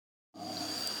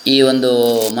ಈ ಒಂದು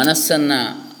ಮನಸ್ಸನ್ನು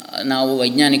ನಾವು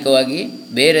ವೈಜ್ಞಾನಿಕವಾಗಿ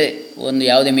ಬೇರೆ ಒಂದು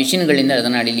ಯಾವುದೇ ಮೆಷಿನ್ಗಳಿಂದ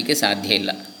ಅದನ್ನು ಅಳಿಲಿಕ್ಕೆ ಸಾಧ್ಯ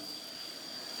ಇಲ್ಲ.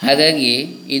 ಹಾಗಾಗಿ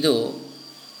ಇದು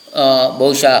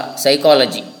ಬಹುಶಃ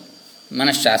ಸೈಕಾಲಜಿ,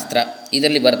 ಮನಃಶಾಸ್ತ್ರ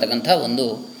ಇದರಲ್ಲಿ ಬರತಕ್ಕಂಥ ಒಂದು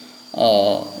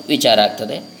ವಿಚಾರ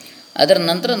ಆಗ್ತದೆ. ಅದರ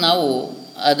ನಂತರ ನಾವು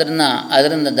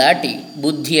ಅದರಿಂದ ದಾಟಿ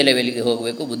ಬುದ್ಧಿಯ ಲೆವೆಲ್ಗೆ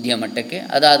ಹೋಗಬೇಕು, ಬುದ್ಧಿಯ ಮಟ್ಟಕ್ಕೆ.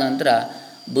 ಅದಾದ ನಂತರ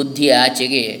ಬುದ್ಧಿಯ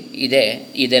ಆಚೆಗೆ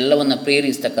ಇದೆಲ್ಲವನ್ನು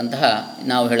ಪ್ರೇರಿಸ್ತಕ್ಕಂತಹ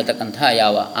ನಾವು ಹೇಳ್ತಕ್ಕಂತಹ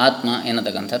ಯಾವ ಆತ್ಮ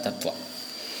ಎನ್ನತಕ್ಕಂಥ ತತ್ವ,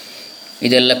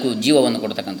 ಇದೆಲ್ಲಕ್ಕೂ ಜೀವವನ್ನು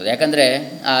ಕೊಡ್ತಕ್ಕಂಥದ್ದು. ಯಾಕಂದರೆ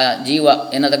ಆ ಜೀವ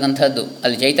ಎನ್ನತಕ್ಕಂಥದ್ದು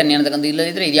ಅಲ್ಲಿ ಚೈತನ್ಯ ಎನ್ನತಕ್ಕಂಥದ್ದು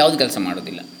ಇಲ್ಲದಿದ್ದರೆ ಇದು ಯಾವುದು ಕೆಲಸ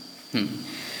ಮಾಡೋದಿಲ್ಲ.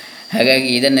 ಹಾಗಾಗಿ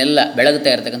ಇದನ್ನೆಲ್ಲ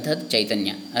ಬೆಳಗುತ್ತಾ ಇರತಕ್ಕಂಥದ್ದು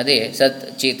ಚೈತನ್ಯ, ಅದೇ ಸತ್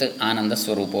ಚಿತ್ ಆನಂದ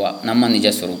ಸ್ವರೂಪವ ನಮ್ಮ ನಿಜ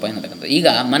ಸ್ವರೂಪ ಎನ್ನತಕ್ಕಂಥದ್ದು. ಈಗ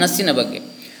ಮನಸ್ಸಿನ ಬಗ್ಗೆ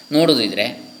ನೋಡೋದಿದ್ರೆ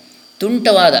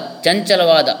ತುಂಟವಾದ,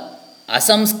 ಚಂಚಲವಾದ,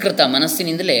 ಅಸಂಸ್ಕೃತ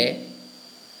ಮನಸ್ಸಿನಿಂದಲೇ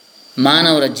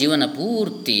ಮಾನವರ ಜೀವನ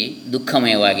ಪೂರ್ತಿ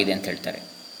ದುಃಖಮಯವಾಗಿದೆ ಅಂತ ಹೇಳ್ತಾರೆ.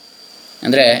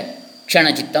 ಅಂದರೆ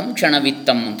ಕ್ಷಣಚಿತ್ತಂ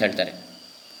ಕ್ಷಣವಿತ್ತಂ ಅಂತ ಹೇಳ್ತಾರೆ.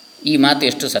 ಈ ಮಾತು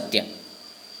ಎಷ್ಟು ಸತ್ಯ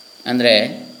ಅಂದರೆ,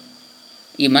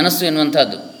 ಈ ಮನಸ್ಸು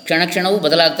ಎನ್ನುವಂಥದ್ದು ಕ್ಷಣ ಕ್ಷಣವೂ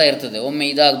ಬದಲಾಗ್ತಾ ಇರ್ತದೆ. ಒಮ್ಮೆ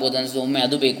ಇದಾಗ್ಬೋದು ಅನಿಸುತ್ತೆ, ಒಮ್ಮೆ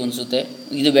ಅದು ಬೇಕು ಅನಿಸುತ್ತೆ,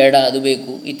 ಇದು ಬೇಡ ಅದು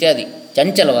ಬೇಕು ಇತ್ಯಾದಿ,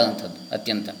 ಚಂಚಲವಾದಂಥದ್ದು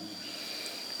ಅತ್ಯಂತ.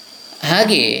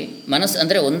 ಹಾಗೆಯೇ ಮನಸ್ಸು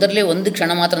ಅಂದರೆ ಒಂದರಲ್ಲೇ ಒಂದು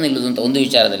ಕ್ಷಣ ಮಾತ್ರ ನಿಲ್ಲುವುದು ಅಂತ ಒಂದು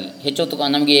ವಿಚಾರದಲ್ಲಿ ಹೆಚ್ಚೊತ್ತು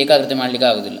ನಮಗೆ ಏಕಾಗ್ರತೆ ಮಾಡಲಿಕ್ಕೆ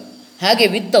ಆಗೋದಿಲ್ಲ. ಹಾಗೆ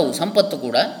ವಿತ್ತವು ಸಂಪತ್ತು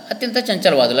ಕೂಡ ಅತ್ಯಂತ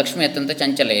ಚಂಚಲವಾದ, ಲಕ್ಷ್ಮಿ ಅತ್ಯಂತ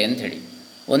ಚಂಚಲೆ ಅಂಥೇಳಿ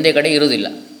ಒಂದೇ ಕಡೆ ಇರುವುದಿಲ್ಲ,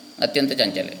 ಅತ್ಯಂತ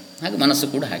ಚಂಚಲೆ. ಹಾಗೆ ಮನಸ್ಸು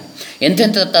ಕೂಡ ಹಾಗೆ.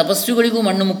 ಎಂತೆಂಥ ತಪಸ್ವಿಗಳಿಗೂ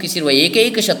ಮಣ್ಣು ಮುಕ್ಕಿಸಿರುವ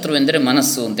ಏಕೈಕ ಶತ್ರು ಎಂದರೆ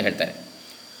ಮನಸ್ಸು ಅಂತ ಹೇಳ್ತಾರೆ.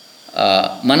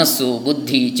 ಮನಸ್ಸು,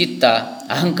 ಬುದ್ಧಿ, ಚಿತ್ತ,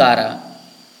 ಅಹಂಕಾರ,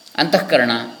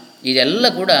 ಅಂತಃಕರಣ ಇದೆಲ್ಲ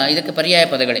ಕೂಡ ಇದಕ್ಕೆ ಪರ್ಯಾಯ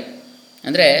ಪದಗಳೇ.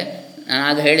 ಅಂದರೆ ನಾನು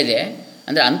ಆಗ ಹೇಳಿದೆ,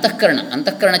 ಅಂದರೆ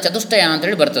ಅಂತಃಕರಣ ಚತುಷ್ಟಯ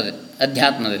ಅಂತೇಳಿ ಬರ್ತದೆ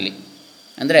ಅಧ್ಯಾತ್ಮದಲ್ಲಿ.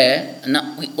 ಅಂದರೆ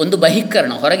ಒಂದು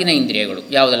ಬಹಿಕರಣ, ಹೊರಗಿನ ಇಂದ್ರಿಯಗಳು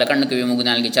ಯಾವುದೆಲ್ಲ, ಕಣ್ಣು, ಕಿವಿ, ಮೂಗು,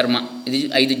 ನಾಲಿಗೆ, ಚರ್ಮ, ಇದು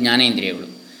 5 ಜ್ಞಾನೇಂದ್ರಿಯಗಳು.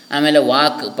 ಆಮೇಲೆ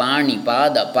ವಾಕ್, ಪಾಣಿ,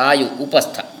 ಪಾದ, ಪಾಯು,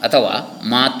 ಉಪಸ್ಥ ಅಥವಾ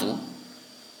ಮಾತು.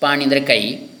 ಪಾಣಿ ಅಂದರೆ ಕೈ,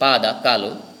 ಪಾದ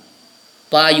ಕಾಲು,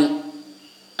 ಪಾಯು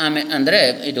ಅಂದರೆ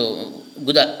ಇದು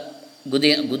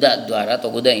ಗುದ ದ್ವಾರ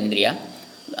ಅಥವಾ ಗುದ ಇಂದ್ರಿಯ.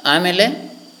 ಆಮೇಲೆ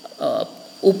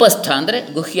ಉಪಸ್ಥ ಅಂದರೆ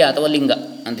ಗುಹ್ಯ ಅಥವಾ ಲಿಂಗ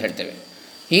ಅಂತ ಹೇಳ್ತೇವೆ.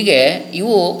 ಹೀಗೆ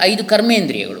ಇವು 5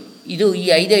 ಕರ್ಮೇಂದ್ರಿಯಗಳು. ಈ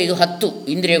 10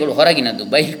 ಇಂದ್ರಿಯಗಳು ಹೊರಗಿನದ್ದು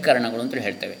ಬಹಿಷ್ಕರಣಗಳು ಅಂತೇಳಿ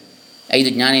ಹೇಳ್ತೇವೆ.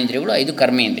 5 ಜ್ಞಾನೇಂದ್ರಿಯಗಳು, 5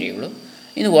 ಕರ್ಮೇಂದ್ರಿಯಗಳು.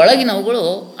 ಇನ್ನು ಒಳಗಿನವುಗಳು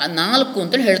 4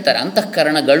 ಅಂತೇಳಿ ಹೇಳ್ತಾರೆ.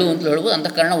 ಅಂತಃಕರಣಗಳು ಅಂತಲೂ ಹೇಳ್ಬೋದು,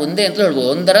 ಅಂತಃಕರಣ ಒಂದೇ ಅಂತಲೂ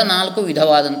ಹೇಳ್ಬೋದು. 4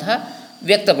 ವಿಧವಾದಂತಹ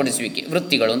ವ್ಯಕ್ತಪಡಿಸುವಿಕೆ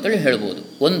ವೃತ್ತಿಗಳು ಅಂತೇಳಿ ಹೇಳ್ಬೋದು.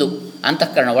 ಒಂದು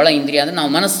ಅಂತಃಕರಣ, ಒಳ ಇಂದ್ರಿಯ ಅಂದರೆ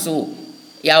ನಾವು ಮನಸ್ಸು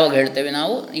ಯಾವಾಗ ಹೇಳ್ತೇವೆ,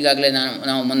 ನಾವು ಈಗಾಗಲೇ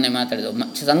ನಾವು ಮೊನ್ನೆ ಮಾತಾಡಿದೆವು,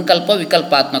 ಸಂಕಲ್ಪ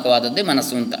ವಿಕಲ್ಪಾತ್ಮಕವಾದದ್ದೇ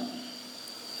ಮನಸ್ಸು ಅಂತ.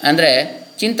 ಅಂದರೆ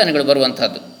ಚಿಂತನೆಗಳು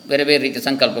ಬರುವಂಥದ್ದು, ಬೇರೆ ಬೇರೆ ರೀತಿಯ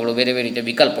ಸಂಕಲ್ಪಗಳು, ಬೇರೆ ಬೇರೆ ರೀತಿಯ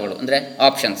ವಿಕಲ್ಪಗಳು, ಅಂದರೆ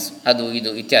ಆಪ್ಷನ್ಸ್, ಅದು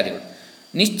ಇದು ಇತ್ಯಾದಿಗಳು.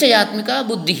 ನಿಶ್ಚಯಾತ್ಮಿಕ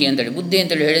ಬುದ್ಧಿ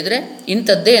ಅಂತೇಳಿ ಹೇಳಿದರೆ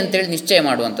ಇಂಥದ್ದೇ ಅಂತೇಳಿ ನಿಶ್ಚಯ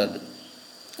ಮಾಡುವಂಥದ್ದು,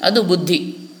 ಅದು ಬುದ್ಧಿ.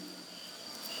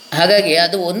 ಹಾಗಾಗಿ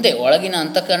ಅದು ಒಂದೇ ಒಳಗಿನ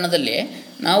ಅಂತಃಕರಣದಲ್ಲಿ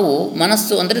ನಾವು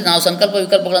ಮನಸ್ಸು ಅಂದರೆ ನಾವು ಸಂಕಲ್ಪ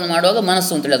ವಿಕಲ್ಪಗಳನ್ನು ಮಾಡುವಾಗ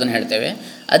ಮನಸ್ಸು ಅಂತೇಳಿ ಅದನ್ನು ಹೇಳ್ತೇವೆ.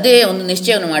 ಅದೇ ಒಂದು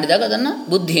ನಿಶ್ಚಯವನ್ನು ಮಾಡಿದಾಗ ಅದನ್ನು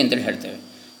ಬುದ್ಧಿ ಅಂತೇಳಿ ಹೇಳ್ತೇವೆ.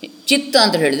 ಚಿತ್ತ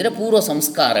ಅಂತ ಹೇಳಿದರೆ ಪೂರ್ವ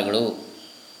ಸಂಸ್ಕಾರಗಳು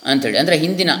ಅಂಥೇಳಿ, ಅಂದರೆ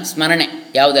ಹಿಂದಿನ ಸ್ಮರಣೆ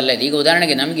ಯಾವುದೆಲ್ಲ ಇದೆ. ಈಗ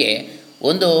ಉದಾಹರಣೆಗೆ ನಮಗೆ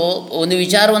ಒಂದು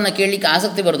ವಿಚಾರವನ್ನು ಕೇಳಲಿಕ್ಕೆ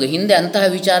ಆಸಕ್ತಿ ಬರೋದು, ಹಿಂದೆ ಅಂತಹ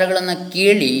ವಿಚಾರಗಳನ್ನು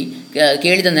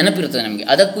ಕೇಳಿದ ನೆನಪಿರ್ತದೆ ನಮಗೆ.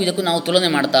 ಅದಕ್ಕೂ ಇದಕ್ಕೂ ನಾವು ತುಲನೆ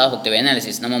ಮಾಡ್ತಾ ಹೋಗ್ತೇವೆ,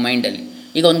 ಅನಾಲಿಸಿಸ್ ನಮ್ಮ ಮೈಂಡಲ್ಲಿ.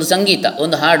 ಈಗ ಒಂದು ಸಂಗೀತ,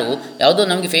 ಒಂದು ಹಾಡು, ಯಾವುದೋ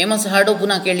ನಮಗೆ ಫೇಮಸ್ ಹಾಡು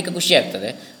ಪುನಃ ಕೇಳಲಿಕ್ಕೆ ಖುಷಿ ಆಗ್ತದೆ.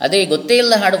 ಅದೇ ಗೊತ್ತೇ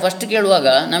ಇಲ್ಲ ಹಾಡು ಫಸ್ಟ್ ಕೇಳುವಾಗ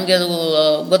ನಮಗೆ ಅದು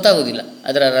ಗೊತ್ತಾಗೋದಿಲ್ಲ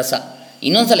ಅದರ ರಸ.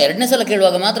 ಇನ್ನೊಂದು ಸಲ, 2ನೇ ಸಲ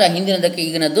ಕೇಳುವಾಗ ಮಾತ್ರ ಹಿಂದಿನದಕ್ಕೆ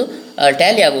ಈಗಿನದ್ದು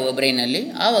ಟ್ಯಾಲಿ ಆಗುವ ಬ್ರೈನಲ್ಲಿ,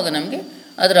 ಆವಾಗ ನಮಗೆ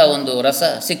ಅದರ ಒಂದು ರಸ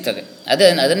ಸಿಗ್ತದೆ.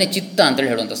 ಅದನ್ನೇ ಚಿತ್ತ ಅಂತೇಳಿ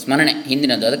ಹೇಳುವಂಥ, ಸ್ಮರಣೆ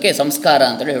ಹಿಂದಿನದ್ದು. ಅದಕ್ಕೆ ಸಂಸ್ಕಾರ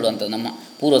ಅಂತೇಳಿ ಹೇಳುವಂಥದ್ದು. ನಮ್ಮ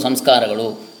ಪೂರ್ವ ಸಂಸ್ಕಾರಗಳು,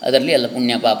 ಅದರಲ್ಲಿ ಎಲ್ಲ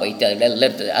ಪುಣ್ಯ ಪಾಪ ಇತ್ಯಾದಿಗಳೆಲ್ಲ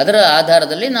ಇರ್ತದೆ. ಅದರ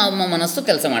ಆಧಾರದಲ್ಲಿ ನಮ್ಮ ಮನಸ್ಸು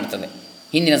ಕೆಲಸ ಮಾಡ್ತದೆ.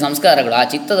 ಹಿಂದಿನ ಸಂಸ್ಕಾರಗಳು, ಆ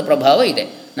ಚಿತ್ತದ ಪ್ರಭಾವ ಇದೆ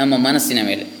ನಮ್ಮ ಮನಸ್ಸಿನ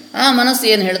ಮೇಲೆ. ಆ ಮನಸ್ಸು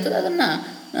ಏನು ಹೇಳ್ತದೆ ಅದನ್ನು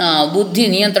ಬುದ್ಧಿ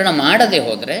ನಿಯಂತ್ರಣ ಮಾಡದೆ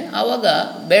ಹೋದರೆ ಆವಾಗ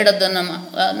ಬೇಡದ್ದನ್ನು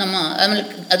ಆಮೇಲೆ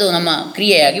ಅದು ನಮ್ಮ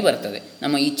ಕ್ರಿಯೆಯಾಗಿ ಬರ್ತದೆ.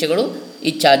 ನಮ್ಮ ಇಚ್ಛೆಗಳು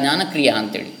ಇಚ್ಛಾಜ್ಞಾನ ಕ್ರಿಯಾ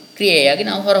ಅಂತೇಳಿ ಕ್ರಿಯೆಯಾಗಿ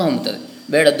ನಾವು ಹೊರಹೊಮ್ಮುತ್ತದೆ.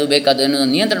 ಬೇಡದ್ದು ಬೇಕಾದನ್ನು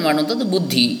ನಿಯಂತ್ರಣ ಮಾಡುವಂಥದ್ದು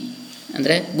ಬುದ್ಧಿ.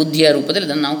 ಅಂದರೆ ಬುದ್ಧಿಯ ರೂಪದಲ್ಲಿ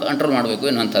ಅದನ್ನು ನಾವು ಕಂಟ್ರೋಲ್ ಮಾಡಬೇಕು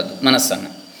ಎನ್ನುವಂಥದ್ದು ಮನಸ್ಸನ್ನು.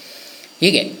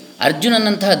 ಹೀಗೆ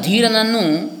ಅರ್ಜುನನಂತಹ ಧೀರನನ್ನು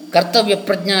ಕರ್ತವ್ಯ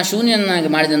ಪ್ರಜ್ಞಾ ಶೂನ್ಯನಾಗಿ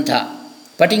ಮಾಡಿದಂತಹ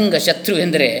ಪಟಿಂಗ ಶತ್ರು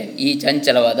ಎಂದರೆ ಈ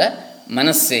ಚಂಚಲವಾದ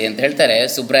ಮನಸ್ಸೇ ಅಂತ ಹೇಳ್ತಾರೆ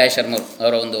ಸುಬ್ರಾಯ ಶರ್ಮರು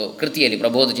ಅವರ ಒಂದು ಕೃತಿಯಲ್ಲಿ,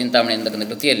 ಪ್ರಬೋಧ ಚಿಂತಾಮಣಿ ಅಂತಕ್ಕಂಥ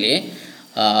ಕೃತಿಯಲ್ಲಿ.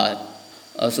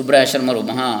 ಸುಬ್ರಾಯ ಶರ್ಮರು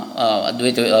ಮಹಾ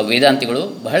ಅದ್ವೈತ ವೇದಾಂತಿಗಳು.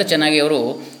 ಬಹಳ ಚೆನ್ನಾಗಿ ಅವರು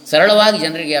ಸರಳವಾಗಿ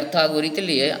ಜನರಿಗೆ ಅರ್ಥ ಆಗುವ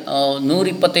ರೀತಿಯಲ್ಲಿ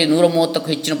 125-130ಕ್ಕೂ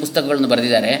ಹೆಚ್ಚಿನ ಪುಸ್ತಕಗಳನ್ನು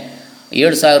ಬರೆದಿದ್ದಾರೆ.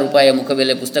 7,000 ರೂಪಾಯಿಯ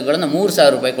ಮುಖಬೆಲೆ ಪುಸ್ತಕಗಳನ್ನು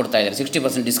 3,000 ರೂಪಾಯಿ ಕೊಡ್ತಾ ಇದ್ದಾರೆ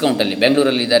 60% ಡಿಸ್ಕೌಂಟಲ್ಲಿ.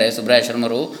 ಬೆಂಗಳೂರಲ್ಲಿ ಇದ್ದಾರೆ ಸುಬ್ರಾಯ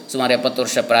ಶರ್ಮರು, ಸುಮಾರು 70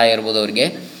 ವರ್ಷ ಪ್ರಾಯ ಇರ್ಬೋದು ಅವರಿಗೆ.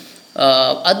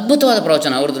 ಅದ್ಭುತವಾದ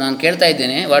ಪ್ರವಚನ ಅವ್ರದ್ದು, ನಾನು ಕೇಳ್ತಾ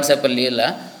ಇದ್ದೇನೆ ವಾಟ್ಸಪ್ಪಲ್ಲಿ ಎಲ್ಲ.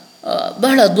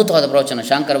 ಬಹಳ ಅದ್ಭುತವಾದ ಪ್ರವಚನ,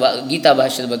 ಗೀತಾ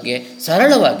ಭಾಷ್ಯದ ಬಗ್ಗೆ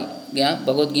ಸರಳವಾಗಿ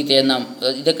ಭಗವದ್ಗೀತೆಯನ್ನು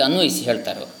ಇದಕ್ಕೆ ಅನ್ವಯಿಸಿ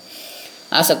ಹೇಳ್ತಾರೆ.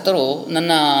 ಆಸಕ್ತರು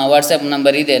ನನ್ನ ವಾಟ್ಸಪ್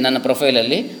ನಂಬರ್ ಇದೆ ನನ್ನ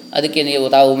ಪ್ರೊಫೈಲಲ್ಲಿ, ಅದಕ್ಕೆ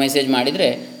ತಾವು ಮೆಸೇಜ್ ಮಾಡಿದರೆ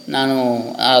ನಾನು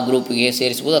ಆ ಗ್ರೂಪಿಗೆ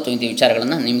ಸೇರಿಸ್ಬೋದು ಅಥವಾ ಇಂಥ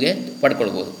ವಿಚಾರಗಳನ್ನು ನಿಮಗೆ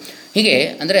ಪಡ್ಕೊಳ್ಬೋದು. ಹೀಗೆ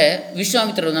ಅಂದರೆ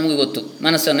ವಿಶ್ವಾಮಿತ್ರರು ನಮಗೆ ಗೊತ್ತು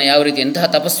ಮನಸ್ಸನ್ನು ಯಾವ ರೀತಿ ಎಂತಹ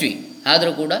ತಪಸ್ವಿ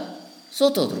ಆದರೂ ಕೂಡ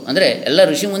ಸೋತೋದ್ರು. ಅಂದರೆ ಎಲ್ಲ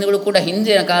ಋಷಿಮುನಿಗಳು ಕೂಡ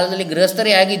ಹಿಂದಿನ ಕಾಲದಲ್ಲಿ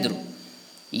ಗೃಹಸ್ಥರೇ ಆಗಿದ್ದರು.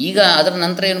 ಈಗ ಅದರ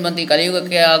ನಂತರ ಏನು ಬಂತು, ಈ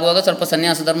ಕಲಿಯುಗಕ್ಕೆ ಆಗುವಾಗ ಸ್ವಲ್ಪ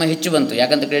ಸನ್ಯಾಸ ಧರ್ಮ ಹೆಚ್ಚು ಬಂತು.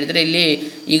 ಯಾಕಂತ ಕೇಳಿದರೆ ಇಲ್ಲಿ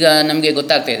ಈಗ ನಮಗೆ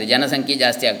ಗೊತ್ತಾಗ್ತಾ ಇದೆ ಜನಸಂಖ್ಯೆ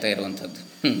ಜಾಸ್ತಿ ಆಗ್ತಾ ಇರುವಂಥದ್ದು.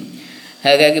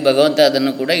 ಹಾಗಾಗಿ ಭಗವಂತ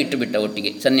ಅದನ್ನು ಕೂಡ ಇಟ್ಟುಬಿಟ್ಟ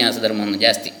ಒಟ್ಟಿಗೆ, ಸನ್ಯಾಸ ಧರ್ಮವನ್ನು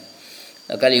ಜಾಸ್ತಿ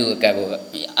ಕಲಿಯುಗಕ್ಕೆ ಆಗುವಾಗ.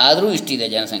 ಆದರೂ ಇಷ್ಟಿದೆ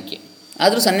ಜನಸಂಖ್ಯೆ,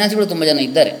 ಆದರೂ ಸನ್ಯಾಸಿಗಳು ತುಂಬ ಜನ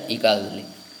ಇದ್ದಾರೆ ಈ ಕಾಲದಲ್ಲಿ.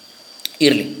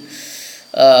 ಇರಲಿ.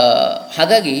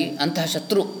 ಹಾಗಾಗಿ ಅಂತಹ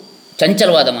ಶತ್ರು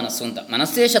ಚಂಚಲವಾದ ಮನಸ್ಸು ಅಂತ,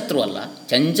 ಮನಸ್ಸೇ ಶತ್ರು ಅಲ್ಲ,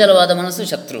 ಚಂಚಲವಾದ ಮನಸ್ಸು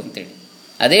ಶತ್ರು ಅಂತೇಳಿ.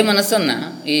 ಅದೇ ಮನಸ್ಸನ್ನು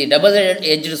ಈ ಡಬಲ್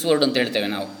ಎಡ್ಜ್ಡ್ ಸ್ವೋರ್ಡ್ ಅಂತ ಹೇಳ್ತೇವೆ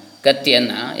ನಾವು,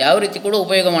 ಕತ್ತಿಯನ್ನು ಯಾವ ರೀತಿ ಕೂಡ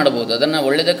ಉಪಯೋಗ ಮಾಡಬಹುದು, ಅದನ್ನು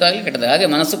ಒಳ್ಳೆಯದಕ್ಕಾಗಲಿ ಕೆಟ್ಟದ. ಹಾಗೆ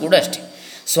ಮನಸ್ಸು ಕೂಡ ಅಷ್ಟೇ.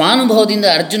 ಸ್ವಾನುಭವದಿಂದ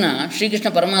ಅರ್ಜುನ ಶ್ರೀಕೃಷ್ಣ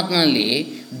ಪರಮಾತ್ಮನಲ್ಲಿ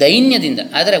ದೈನ್ಯದಿಂದ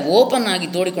ಆದರೆ ಓಪನ್ ಆಗಿ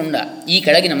ತೋಡಿಕೊಂಡ ಈ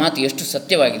ಕೆಳಗಿನ ಮಾತು ಎಷ್ಟು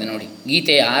ಸತ್ಯವಾಗಿದೆ ನೋಡಿ.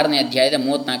 ಗೀತೆಯ 6ನೇ ಅಧ್ಯಾಯದ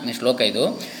 34ನೇ ಶ್ಲೋಕ ಇದು.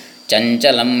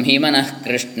 ಚಂಚಲಂ ಹಿ ಮನಃ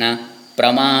ಕೃಷ್ಣ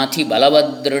ಪ್ರಮಾಥಿ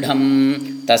ಬಲವದೃಢಂ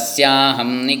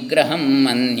ತಸ್ಯಾಹಂ ನಿಗ್ರಹಂ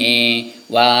ಮನ್ಯೇ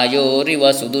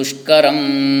ವಾಯೋರಿವ ಸುದುಷ್ಕರಂ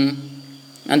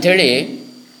ಅಂಥೇಳಿ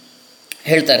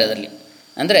ಹೇಳ್ತಾರೆ ಅದರಲ್ಲಿ.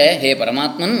 ಅಂದರೆ ಹೇ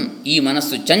ಪರಮಾತ್ಮನ್, ಈ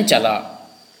ಮನಸ್ಸು ಚಂಚಲ,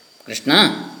 ಕೃಷ್ಣ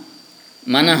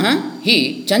ಮನಃ ಹಿ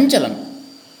ಚಂಚಲಂ,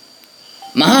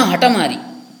 ಮಹಾ ಹಠಮಾರಿ,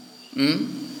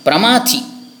 ಪ್ರಮಾಥಿ,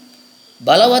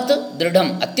 ಬಲವತ್ ದೃಢಂ,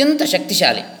 ಅತ್ಯಂತ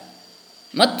ಶಕ್ತಿಶಾಲಿ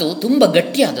ಮತ್ತು ತುಂಬ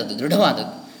ಗಟ್ಟಿಯಾದದ್ದು,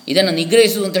 ದೃಢವಾದದ್ದು. ಇದನ್ನು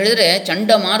ನಿಗ್ರಹಿಸುವುದು ಅಂತ ಹೇಳಿದರೆ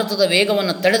ಚಂಡಮಾರುತದ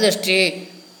ವೇಗವನ್ನು ತಡೆದಷ್ಟೇ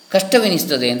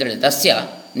ಕಷ್ಟವೆನಿಸ್ತದೆ ಅಂತ ಹೇಳಿದೆ. ತಸ್ಯ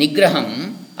ನಿಗ್ರಹಂ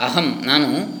ಅಹಂ, ನಾನು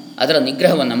ಅದರ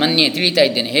ನಿಗ್ರಹವನ್ನು ಮನ್ಯೆ ತಿಳಿತಾ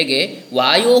ಇದ್ದೇನೆ. ಹೇಗೆ?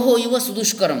 ವಾಯೋಹೋ ಇವ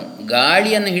ಸುದುಷ್ಕರಂ,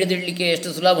 ಗಾಳಿಯನ್ನು ಹಿಡಿದಿಡಲಿಕ್ಕೆ ಎಷ್ಟು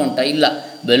ಸುಲಭ ಉಂಟಾ? ಇಲ್ಲ.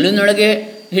 ಬೆಲೂನೊಳಗೆ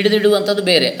ಹಿಡಿದಿಡುವಂಥದ್ದು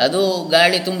ಬೇರೆ, ಅದು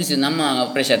ಗಾಳಿ ತುಂಬಿಸಿ ನಮ್ಮ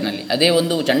ಪ್ರೆಷರ್ನಲ್ಲಿ. ಅದೇ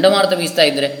ಒಂದು ಚಂಡಮಾರುತ ಬೀಸ್ತಾ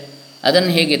ಇದ್ದರೆ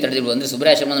ಅದನ್ನು ಹೇಗೆ ತಡೆದಿಡ್ಬೋದು? ಅಂದರೆ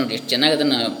ಸುಬ್ರಾಯಶ್ರಮ ನೋಡಿ ಎಷ್ಟು ಚೆನ್ನಾಗಿ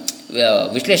ಅದನ್ನು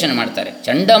ವಿಶ್ಲೇಷಣೆ ಮಾಡ್ತಾರೆ.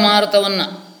 ಚಂಡಮಾರುತವನ್ನು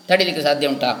ತಡಿಲಿಕ್ಕೆ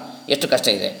ಸಾಧ್ಯ ಉಂಟಾ? ಎಷ್ಟು ಕಷ್ಟ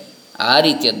ಇದೆ. ಆ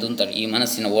ರೀತಿಯದ್ದು ಅಂತಾರೆ ಈ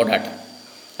ಮನಸ್ಸಿನ ಓಡಾಟ.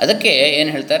 ಅದಕ್ಕೆ ಏನು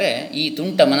ಹೇಳ್ತಾರೆ, ಈ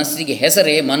ತುಂಟ ಮನಸ್ಸಿಗೆ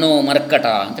ಹೆಸರೇ ಮನೋಮರ್ಕಟ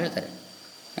ಅಂತ ಹೇಳ್ತಾರೆ.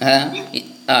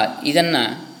 ಇದನ್ನು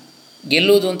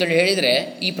ಗೆಲ್ಲುವುದು ಅಂತೇಳಿ ಹೇಳಿದರೆ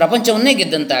ಈ ಪ್ರಪಂಚವನ್ನೇ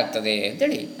ಗೆದ್ದಂತ ಆಗ್ತದೆ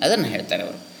ಅಂತೇಳಿ ಅದನ್ನು ಹೇಳ್ತಾರೆ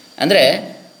ಅವರು. ಅಂದರೆ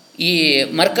ಈ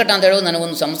ಮರ್ಕಟ ಅಂತ ಹೇಳೋದು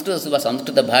ನನಗೊಂದು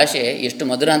ಸಂಸ್ಕೃತ ಭಾಷೆ ಎಷ್ಟು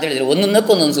ಮಧುರ ಅಂತ ಹೇಳಿದರೆ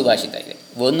ಒಂದೊಂದಕ್ಕೂ ಒಂದೊಂದು ಸುಭಾಷಿತ ಇದೆ,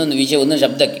 ಒಂದೊಂದು ವಿಷಯ, ಒಂದೊಂದು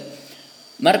ಶಬ್ದಕ್ಕೆ.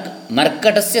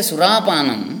 ಮರ್ಕಟಸ್ಯ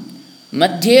ಸುರಾಪಾನಂ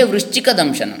ಮಧ್ಯೆ ವೃಶ್ಚಿಕ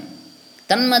ದಂಶನಂ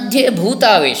ತನ್ಮಧ್ಯೆ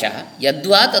ಭೂತಾವೇಶ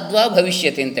ಯದ್ವಾ ತದ್ವಾ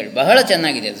ಭವಿಷ್ಯತೆ ಅಂತೇಳಿ ಬಹಳ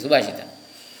ಚೆನ್ನಾಗಿದೆ ಅದು ಸುಭಾಷಿತ.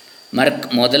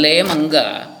 ಮೊದಲೇ ಮಂಗ,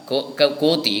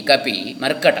 ಕೋತಿ, ಕಪಿ,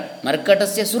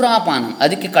 ಮರ್ಕಟಸ್ಯ ಸುರಾಪಾನಂ,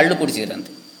 ಅದಕ್ಕೆ ಕಳ್ಳು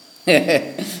ಕುಡಿಸಿದ್ರಂತೆ.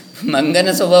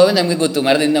 ಮಂಗನ ಸ್ವಭಾವವೇ ನಮಗೆ ಗೊತ್ತು,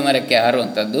 ಮರದಿಂದ ಮರಕ್ಕೆ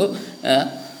ಹಾರುವಂಥದ್ದು.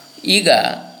 ಈಗ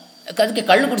ಅದಕ್ಕೆ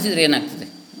ಕಳ್ಳು ಕುಡಿಸಿದರೆ ಏನಾಗ್ತದೆ?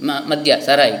 ಮದ್ಯ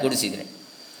ಸರಾಯಿ ಕುಡಿಸಿದರೆ.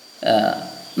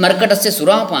 ಮರ್ಕಟಸ್ಯ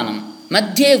ಸುರಾಪಾನಂ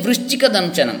ಮಧ್ಯೆ ವೃಶ್ಚಿಕ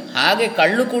ದಂಶನಂ, ಹಾಗೆ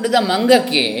ಕಳ್ಳು ಕುಡಿದ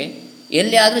ಮಂಗಕ್ಕೆ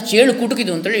ಎಲ್ಲಿಯಾದರೂ ಚೇಳು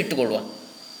ಕುಟುಕಿದು ಅಂತೇಳಿ ಇಟ್ಟುಕೊಳ್ಳುವ.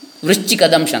 ವೃಶ್ಚಿಕ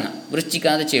ದಂಶನ, ವೃಶ್ಚಿಕ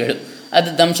ಅಂದರೆ ಚೇಳು, ಅದು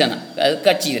ದಂಶನ, ಅದು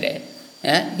ಕಚ್ಚಿದರೆ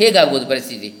ಹೇಗಾಗ್ಬೋದು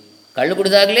ಪರಿಸ್ಥಿತಿ? ಕಳ್ಳು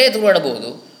ಕುಡಿದಾಗಲೇ ತುರುವಾಡಬಹುದು,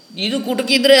 ಇದು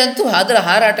ಕುಟುಕಿದ್ರೆ ಅಂತೂ ಅದರ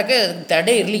ಹಾರಾಟಕ್ಕೆ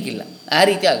ತಡೆ ಇರಲಿಕ್ಕಿಲ್ಲ, ಆ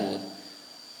ರೀತಿ ಆಗ್ಬೋದು.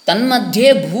 ತನ್ಮಧ್ಯೆ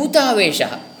ಭೂತಾವೇಶ,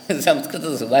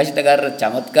 ಸಂಸ್ಕೃತದ ಸುಭಾಷಿತಗಾರರ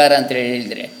ಚಮತ್ಕಾರ ಅಂತ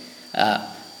ಹೇಳಿದರೆ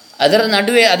ಅದರ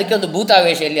ನಡುವೆ ಅದಕ್ಕೆ ಒಂದು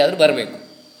ಭೂತಾವೇಶ ಎಲ್ಲಿಯಾದರೂ ಬರಬೇಕು.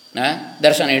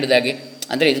 ದರ್ಶನ ಹಿಡಿದಾಗೆ,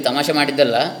 ಅಂದರೆ ಇದು ತಮಾಷೆ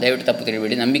ಮಾಡಿದ್ದಲ್ಲ, ದಯವಿಟ್ಟು ತಪ್ಪು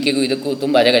ತಿಳಿಬೇಡಿ, ನಂಬಿಕೆಗೂ ಇದಕ್ಕೂ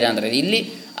ತುಂಬ ಅಜಗಜಾಂತರ ಇದೆ. ಇಲ್ಲಿ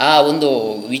ಆ ಒಂದು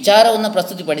ವಿಚಾರವನ್ನು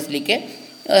ಪ್ರಸ್ತುತಿಪಡಿಸಲಿಕ್ಕೆ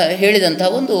ಹೇಳಿದಂಥ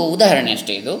ಒಂದು ಉದಾಹರಣೆ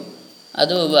ಅಷ್ಟೇ ಇದು.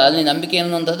 ಅದು ಅಲ್ಲಿ ನಂಬಿಕೆ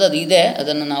ಅನ್ನುವಂಥದ್ದು ಅದು ಇದೆ,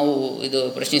 ಅದನ್ನು ನಾವು ಇದು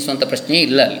ಪ್ರಶ್ನಿಸುವಂಥ ಪ್ರಶ್ನೆಯೇ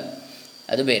ಇಲ್ಲ ಅಲ್ಲಿ,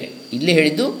 ಅದು ಬೇರೆ. ಇಲ್ಲಿ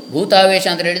ಹೇಳಿದ್ದು ಭೂತಾವೇಶ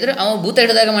ಅಂತ ಹೇಳಿದರೆ ಅವನು ಭೂತ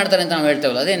ಹಿಡಿದಾಗ ಮಾಡ್ತಾನೆ ಅಂತ ನಾವು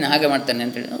ಹೇಳ್ತೇವಲ್ಲ, ಅದೇನು ಹಾಗೆ ಮಾಡ್ತಾನೆ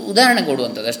ಅಂತೇಳಿ ಉದಾಹರಣೆ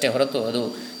ಕೊಡುವಂಥದ್ದು ಅಷ್ಟೇ ಹೊರತು ಅದು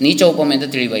ನೀಚ ಉಪಮೆ ಅಂತ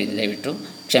ತಿಳಿಬಾರಿದೆ. ದಯವಿಟ್ಟು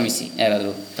ಕ್ಷಮಿಸಿ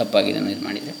ಯಾರಾದರೂ ತಪ್ಪಾಗಿ ಇದನ್ನು ಇದು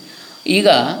ಮಾಡಿದರೆ. ಈಗ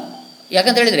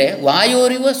ಯಾಕಂತ ಹೇಳಿದರೆ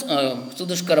ವಾಯೋರಿವ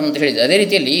ಸುದುಷ್ಕರಂ ಅಂತ ಹೇಳಿದೆ. ಅದೇ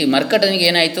ರೀತಿಯಲ್ಲಿ ಮರ್ಕಟನಿಗೆ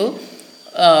ಏನಾಯಿತು?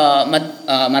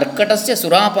 ಮರ್ಕಟಸ್ಯ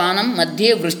ಸುರಾಪಾನಂ ಮಧ್ಯೆ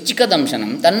ವೃಶ್ಚಿಕ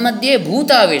ದಂಶನಂ ತನ್ಮಧ್ಯೆ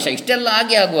ಭೂತಾವೇಶ. ಇಷ್ಟೆಲ್ಲ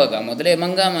ಆಗುವಾಗ ಮೊದಲೇ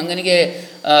ಮಂಗನಿಗೆ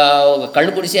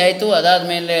ಕಳ್ಳು ಕುಡಿಸಿ ಆಯಿತು, ಅದಾದ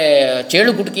ಮೇಲೆ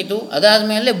ಚೇಳು ಕುಟುಕಿತು, ಅದಾದ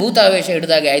ಮೇಲೆ ಭೂತಾವೇಶ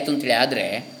ಹಿಡಿದಾಗೆ ಆಯಿತು ಅಂತೇಳಿ. ಆದರೆ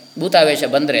ಭೂತಾವೇಶ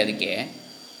ಬಂದರೆ ಅದಕ್ಕೆ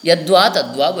ಯದ್ವಾ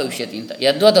ತದ್ವಾ ಭವಿಷ್ಯತಿ ಅಂತ,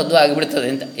 ಯದ್ವಾ ತದ್ವಾ ಆಗಿಬಿಡ್ತದೆ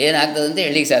ಅಂತ, ಏನಾಗ್ತದೆ ಅಂತ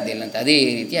ಹೇಳಲಿಕ್ಕೆ ಸಾಧ್ಯ ಇಲ್ಲ ಅಂತ. ಅದೇ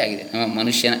ರೀತಿ ಆಗಿದೆ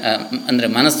ಮನುಷ್ಯನ ಅಂದರೆ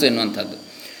ಮನಸ್ಸು ಎನ್ನುವಂಥದ್ದು.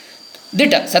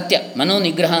 ದಿಟ ಸತ್ಯ.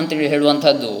 ಮನೋನಿಗ್ರಹ ಅಂತೇಳಿ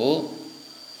ಹೇಳುವಂಥದ್ದು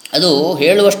ಅದು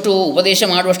ಹೇಳುವಷ್ಟು ಉಪದೇಶ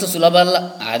ಮಾಡುವಷ್ಟು ಸುಲಭ ಅಲ್ಲ.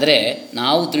 ಆದರೆ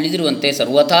ನಾವು ತಿಳಿದಿರುವಂತೆ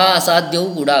ಸರ್ವಥಾ ಅಸಾಧ್ಯವೂ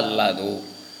ಕೂಡ ಅಲ್ಲ. ಅದು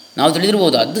ನಾವು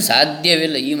ತಿಳಿದಿರ್ಬೋದು, ಅದು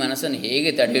ಸಾಧ್ಯವಿಲ್ಲ. ಈ ಮನಸ್ಸನ್ನು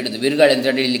ಹೇಗೆ ತಡೆ ಹಿಡಿದು ಬಿರುಗಾಳಿಯನ್ನು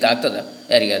ತಡೆ ಹಿಡಲಿಕ್ಕೆ ಆಗ್ತದೆ?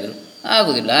 ಯಾರಿಗಾದರೂ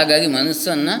ಆಗೋದಿಲ್ಲ. ಹಾಗಾಗಿ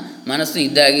ಮನಸ್ಸು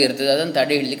ಇದ್ದಾಗೆ ಇರ್ತದೆ, ಅದನ್ನು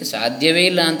ತಡೆ ಹಿಡಲಿಕ್ಕೆ ಸಾಧ್ಯವೇ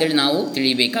ಇಲ್ಲ ಅಂಥೇಳಿ ನಾವು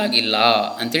ತಿಳಿಬೇಕಾಗಿಲ್ಲ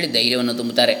ಅಂಥೇಳಿ ಧೈರ್ಯವನ್ನು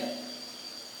ತುಂಬುತ್ತಾರೆ.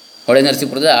 ಹೊಳೆ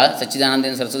ನರಸೀಪುರದ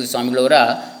ಸಚ್ಚಿದಾನಂದ ಸರಸ್ವತಿ ಸ್ವಾಮಿಗಳವರ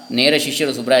ನೇರ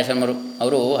ಶಿಷ್ಯರು ಸುಬ್ರಾಯಶರ್ಮರು.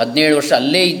 ಅವರು 17 ವರ್ಷ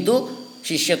ಅಲ್ಲೇ ಇದ್ದು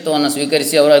ಶಿಷ್ಯತ್ವವನ್ನು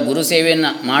ಸ್ವೀಕರಿಸಿ ಅವರ ಗುರು ಸೇವೆಯನ್ನು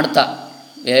ಮಾಡ್ತಾ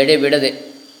ಎಡೆ ಬಿಡದೆ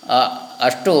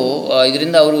ಅಷ್ಟು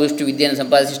ಇದರಿಂದ ಅವರು ಎಷ್ಟು ವಿದ್ಯೆಯನ್ನು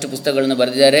ಸಂಪಾದಿಸಿ ಎಷ್ಟು ಪುಸ್ತಕಗಳನ್ನು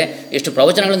ಬರೆದಿದ್ದಾರೆ, ಎಷ್ಟು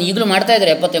ಪ್ರವಚನಗಳನ್ನು ಈಗಲೂ ಮಾಡ್ತಾ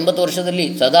ಇದ್ದಾರೆ. 70-80 ವರ್ಷದಲ್ಲಿ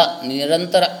ಸದಾ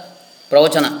ನಿರಂತರ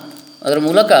ಪ್ರವಚನ, ಅದರ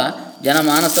ಮೂಲಕ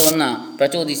ಜನಮಾನಸವನ್ನು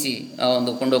ಪ್ರಚೋದಿಸಿ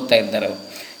ಒಂದು ಕೊಂಡೋಗ್ತಾ ಇದ್ದಾರೆ ಅವರು.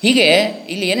 ಹೀಗೆ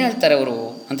ಇಲ್ಲಿ ಏನು ಹೇಳ್ತಾರೆ ಅವರು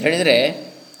ಅಂತ ಹೇಳಿದರೆ,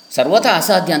 ಸರ್ವಥಾ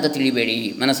ಅಸಾಧ್ಯ ಅಂತ ತಿಳಿಬೇಡಿ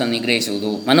ಮನಸ್ಸನ್ನು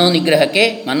ನಿಗ್ರಹಿಸುವುದು. ಮನೋನಿಗ್ರಹಕ್ಕೆ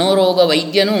ಮನೋರೋಗ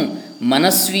ವೈದ್ಯನೂ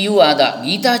ಮನಸ್ವಿಯೂ ಆದ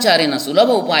ಗೀತಾಚಾರ್ಯನ ಸುಲಭ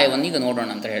ಉಪಾಯವನ್ನು ಈಗ ನೋಡೋಣ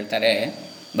ಅಂತ ಹೇಳ್ತಾರೆ.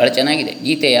 ಭಾಳ ಚೆನ್ನಾಗಿದೆ.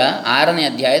 ಗೀತೆಯ 6ನೇ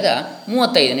ಅಧ್ಯಾಯದ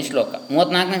 35ನೇ ಶ್ಲೋಕ.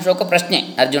 34ನೇ ಶ್ಲೋಕ ಪ್ರಶ್ನೆ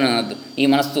ಅರ್ಜುನನದ್ದು. ಈ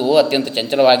ಮನಸ್ಸು ಅತ್ಯಂತ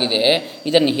ಚಂಚಲವಾಗಿದೆ,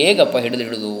 ಇದನ್ನು ಹೇಗಪ್ಪ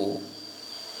ಹಿಡಿದು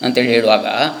ಅಂತೇಳಿ ಹೇಳುವಾಗ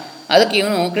ಅದಕ್ಕೆ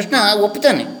ಇವನು ಕೃಷ್ಣ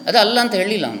ಒಪ್ತಾನೆ, ಅದು ಅಲ್ಲ ಅಂತ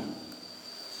ಹೇಳಿಲ್ಲ ಅವನು.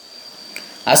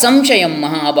 ಅಸಂಶಯಂ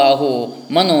ಮಹಾಬಾಹೋ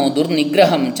ಮನೋ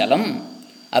ದುರ್ನಿಗ್ರಹಂ ಚಲಂ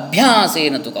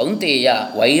ಅಭ್ಯಾಸೇನ ತು ಕೌಂತೇಯ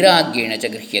ವೈರಾಗ್ಯೇಣ ಚ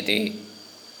ಗೃಹ್ಯತೆ.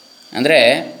 ಅಂದರೆ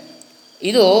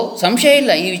ಇದು ಸಂಶಯ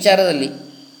ಇಲ್ಲ ಈ ವಿಚಾರದಲ್ಲಿ.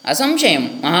 ಅಸಂಶಯಂ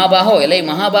ಮಹಾಬಾಹೋ, ಎಲೈ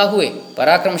ಮಹಾಬಾಹುವೆ,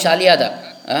 ಪರಾಕ್ರಮಶಾಲಿಯಾದ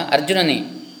ಅರ್ಜುನನೇ.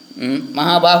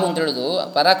 ಮಹಾಬಾಹು ಅಂತ ಹೇಳೋದು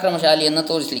ಪರಾಕ್ರಮಶಾಲಿಯನ್ನು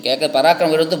ತೋರಿಸಲಿಕ್ಕೆ, ಯಾಕಂದರೆ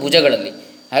ಪರಾಕ್ರಮ ಇರೋದು ಭುಜಗಳಲ್ಲಿ,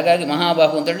 ಹಾಗಾಗಿ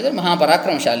ಮಹಾಬಾಹು ಅಂತ ಹೇಳಿದರೆ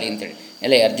ಮಹಾಪರಾಕ್ರಮಶಾಲಿ ಅಂತೇಳಿ.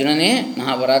 ಎಲೆ ಅರ್ಜುನನೇ,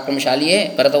 ಮಹಾಪರಾಕ್ರಮಶಾಲಿಯೇ,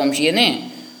 ಭರತವಂಶೀಯನೇ.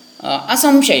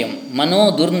 ಅಸಂಶಯಂ ಮನೋ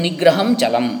ದುರ್ನಿಗ್ರಹಂ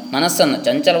ಚಲಂ, ಮನಸ್ಸನ್ನು,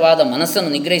 ಚಂಚಲವಾದ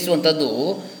ಮನಸ್ಸನ್ನು ನಿಗ್ರಹಿಸುವಂಥದ್ದು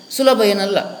ಸುಲಭ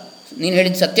ಏನಲ್ಲ. ನೀನು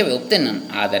ಹೇಳಿದ ಸತ್ಯವೇ, ಒಪ್ತೇನೆ ನಾನು.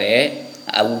 ಆದರೆ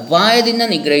ಆ ಉಪಾಯದಿಂದ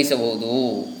ನಿಗ್ರಹಿಸಬಹುದು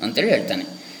ಅಂತೇಳಿ ಹೇಳ್ತಾನೆ.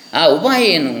 ಆ ಉಪಾಯ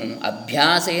ಏನು?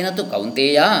 ಅಭ್ಯಾಸ ಏನತು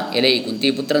ಕೌಂತೇಯ, ಎಲೆ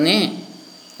ಕುಂತಿಪುತ್ರನೇ,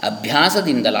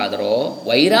 ಅಭ್ಯಾಸದಿಂದಲಾದರೋ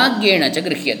ವೈರಾಗ್ಯೇಣ ಚ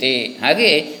ಗೃಹ್ಯತೆ, ಹಾಗೆ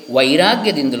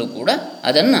ವೈರಾಗ್ಯದಿಂದಲೂ ಕೂಡ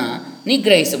ಅದನ್ನು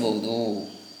ನಿಗ್ರಹಿಸಬಹುದು.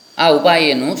 ಆ ಉಪಾಯ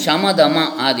ಏನು? ಶಮದಮ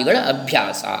ಆದಿಗಳ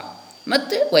ಅಭ್ಯಾಸ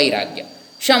ಮತ್ತು ವೈರಾಗ್ಯ.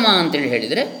 ಶಮ ಅಂತೇಳಿ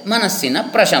ಹೇಳಿದರೆ ಮನಸ್ಸಿನ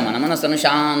ಪ್ರಶಮನ, ಮನಸ್ಸನ್ನು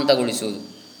ಶಾಂತಗೊಳಿಸುವುದು,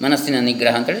 ಮನಸ್ಸಿನ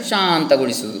ನಿಗ್ರಹ ಅಂತೇಳಿ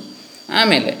ಶಾಂತಗೊಳಿಸುವುದು.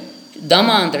 ಆಮೇಲೆ ದಮ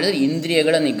ಅಂತ ಹೇಳಿದರೆ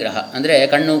ಇಂದ್ರಿಯಗಳ ನಿಗ್ರಹ, ಅಂದರೆ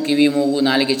ಕಣ್ಣು, ಕಿವಿ, ಮೂಗು,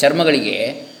 ನಾಲಿಗೆ, ಚರ್ಮಗಳಿಗೆ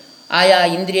ಆಯಾ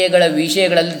ಇಂದ್ರಿಯಗಳ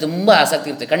ವಿಷಯಗಳಲ್ಲಿ ತುಂಬ ಆಸಕ್ತಿ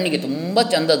ಇರ್ತದೆ. ಕಣ್ಣಿಗೆ ತುಂಬ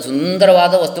ಚಂದ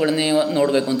ಸುಂದರವಾದ ವಸ್ತುಗಳನ್ನೇ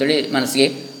ನೋಡಬೇಕು ಅಂತೇಳಿ ಮನಸ್ಸಿಗೆ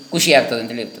ಖುಷಿ ಆಗ್ತದೆ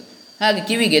ಅಂತೇಳಿ ಇರ್ತದೆ. ಹಾಗೆ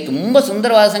ಕಿವಿಗೆ ತುಂಬ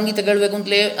ಸುಂದರವಾದ ಸಂಗೀತ ಕೇಳಬೇಕು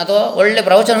ಅಂತಲೇ, ಅಥವಾ ಒಳ್ಳೆಯ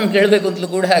ಪ್ರವಚನವನ್ನು ಕೇಳಬೇಕು ಅಂತಲೂ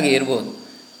ಕೂಡ ಹಾಗೆ ಇರ್ಬೋದು,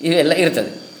 ಇವೆಲ್ಲ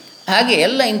ಇರ್ತದೆ. ಹಾಗೆ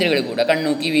ಎಲ್ಲ ಇಂದ್ರಿಯಗಳಿಗೂ ಕೂಡ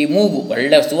ಕಣ್ಣು, ಕಿವಿ, ಮೂಗು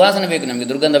ಒಳ್ಳೆಯ ಸುವಾಸನೆ ಬೇಕು ನಮಗೆ,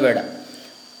 ದುರ್ಗಂಧ ಬೇಡ.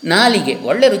 ನಾಲಿಗೆ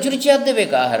ಒಳ್ಳೆ ರುಚಿಯಾದ್ದೇ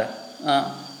ಬೇಕು ಆಹಾರ.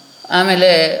 ಆಮೇಲೆ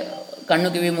ಕಣ್ಣು,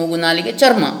 ಕಿವಿ, ಮೂಗು, ನಾಲಿಗೆ,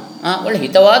 ಚರ್ಮ ಒಳ್ಳೆ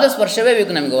ಹಿತವಾದ ಸ್ಪರ್ಶವೇ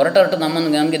ಬೇಕು ನಮಗೆ. ಹೊರಟು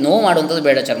ನಮಗೆ ನೋವು ಮಾಡುವಂಥದ್ದು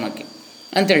ಬೇಡ ಚರ್ಮಕ್ಕೆ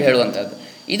ಅಂತೇಳಿ ಹೇಳುವಂಥದ್ದು.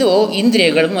 ಇದು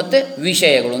ಇಂದ್ರಿಯಗಳು ಮತ್ತು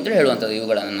ವಿಷಯಗಳು ಅಂತೇಳಿ ಹೇಳುವಂಥದ್ದು.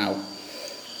 ಇವುಗಳನ್ನು ನಾವು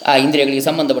ಆ ಇಂದ್ರಿಯಗಳಿಗೆ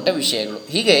ಸಂಬಂಧಪಟ್ಟ ವಿಷಯಗಳು.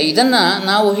 ಹೀಗೆ ಇದನ್ನು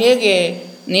ನಾವು ಹೇಗೆ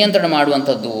ನಿಯಂತ್ರಣ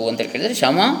ಮಾಡುವಂಥದ್ದು ಅಂತೇಳಿ ಕೇಳಿದರೆ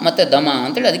ಶಮ ಮತ್ತು ದಮ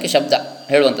ಅಂತೇಳಿ ಅದಕ್ಕೆ ಶಬ್ದ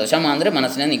ಹೇಳುವಂಥದ್ದು. ಶಮ ಅಂದರೆ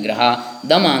ಮನಸ್ಸಿನ ನಿಗ್ರಹ,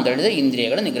 ದಮ ಅಂತ ಹೇಳಿದರೆ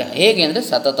ಇಂದ್ರಿಯಗಳ ನಿಗ್ರಹ. ಹೇಗೆ ಅಂದರೆ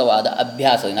ಸತತವಾದ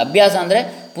ಅಭ್ಯಾಸದಿಂದ. ಅಭ್ಯಾಸ ಅಂದರೆ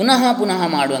ಪುನಃ ಪುನಃ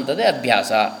ಮಾಡುವಂಥದ್ದೇ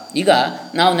ಅಭ್ಯಾಸ. ಈಗ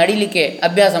ನಾವು ನಡಿಲಿಕ್ಕೆ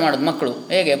ಅಭ್ಯಾಸ ಮಾಡೋದು ಮಕ್ಕಳು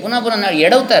ಹೇಗೆ ಪುನಃ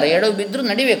ಎಡವ್ತಾರೆ, ಎಡವು ಬಿದ್ದರೂ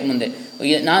ನಡಿಬೇಕು ಮುಂದೆ.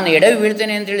 ನಾನು ಎಡವಿ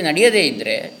ಬೀಳ್ತೇನೆ ಅಂತೇಳಿ ನಡೆಯದೇ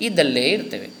ಇದ್ದರೆ ಇದ್ದಲ್ಲೇ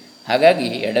ಇರ್ತೇವೆ. ಹಾಗಾಗಿ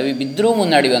ಎಡವಿ ಬಿದ್ದರೂ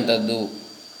ಮುನ್ನಡೆಯುವಂಥದ್ದು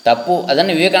ತಪ್ಪು.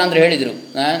 ಅದನ್ನು ವಿವೇಕಾನಂದರು ಹೇಳಿದರು,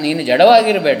 ನೀನು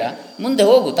ಜಡವಾಗಿರಬೇಡ, ಮುಂದೆ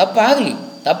ಹೋಗು, ತಪ್ಪಾಗಲಿ,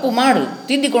 ತಪ್ಪು ಮಾಡು,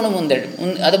 ತಿದ್ದಿಕೊಂಡು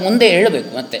ಅದು ಮುಂದೆ ಹೇಳಬೇಕು.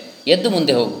 ಮತ್ತೆ ಎದ್ದು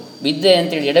ಮುಂದೆ ಹೋಗು, ಬಿದ್ದೆ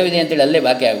ಅಂತೇಳಿ ಎಡವಿದೆ ಅಂತೇಳಿ ಅಲ್ಲೇ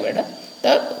ಬಾಕಿ ಆಗಬೇಡ,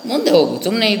 ಮುಂದೆ ಹೋಗು.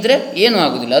 ಸುಮ್ಮನೆ ಇದ್ದರೆ ಏನೂ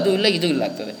ಆಗೋದಿಲ್ಲ, ಅದು ಇಲ್ಲ ಇದು ಇಲ್ಲ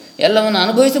ಆಗ್ತದೆ. ಎಲ್ಲವನ್ನು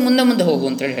ಅನುಭವಿಸಿ ಮುಂದೆ ಹೋಗು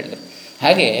ಅಂತೇಳಿ ಹೇಳಿದರು.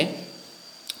 ಹಾಗೆ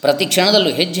ಪ್ರತಿ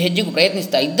ಕ್ಷಣದಲ್ಲೂ ಹೆಜ್ಜೆಗೂ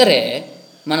ಪ್ರಯತ್ನಿಸ್ತಾ ಇದ್ದರೆ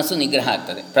ಮನಸ್ಸು ನಿಗ್ರಹ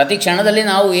ಆಗ್ತದೆ. ಪ್ರತಿ ಕ್ಷಣದಲ್ಲಿ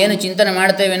ನಾವು ಏನು ಚಿಂತನೆ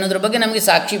ಮಾಡ್ತೇವೆ ಅನ್ನೋದ್ರ ಬಗ್ಗೆ ನಮಗೆ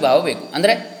ಸಾಕ್ಷಿ ಭಾವ ಬೇಕು.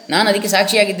 ಅಂದರೆ ನಾನು ಅದಕ್ಕೆ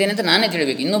ಸಾಕ್ಷಿಯಾಗಿದ್ದೇನೆ ಅಂತ ನಾನೇ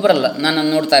ತಿಳಿಬೇಕು, ಇನ್ನೊಬ್ಬರಲ್ಲ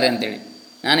ನನ್ನನ್ನು ನೋಡ್ತಾರೆ ಅಂತೇಳಿ.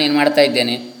 ನಾನು ಏನು ಮಾಡ್ತಾ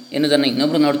ಇದ್ದೇನೆ ಎನ್ನುವುದನ್ನು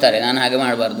ಇನ್ನೊಬ್ಬರು ನೋಡ್ತಾರೆ, ನಾನು ಹಾಗೆ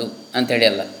ಮಾಡಬಾರ್ದು ಅಂಥೇಳಿ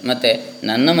ಅಲ್ಲ. ಮತ್ತು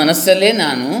ನನ್ನ ಮನಸ್ಸಲ್ಲೇ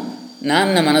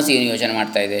ನನ್ನ ಮನಸ್ಸು ಏನು ಯೋಚನೆ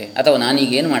ಮಾಡ್ತಾಯಿದೆ, ಅಥವಾ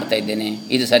ನಾನೀಗೇನು ಮಾಡ್ತಾ ಇದ್ದೇನೆ,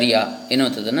 ಇದು ಸರಿಯಾ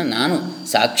ಎನ್ನುವಂಥದ್ದನ್ನು ನಾನು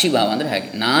ಸಾಕ್ಷಿ ಭಾವ ಅಂದರೆ ಹಾಗೆ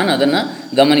ನಾನು ಅದನ್ನು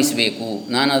ಗಮನಿಸಬೇಕು,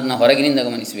 ನಾನು ಅದನ್ನು ಹೊರಗಿನಿಂದ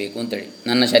ಗಮನಿಸಬೇಕು ಅಂತೇಳಿ,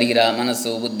 ನನ್ನ ಶರೀರ,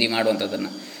 ಮನಸ್ಸು, ಬುದ್ಧಿ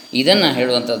ಮಾಡುವಂಥದ್ದನ್ನು. ಇದನ್ನು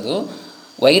ಹೇಳುವಂಥದ್ದು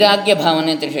ವೈರಾಗ್ಯ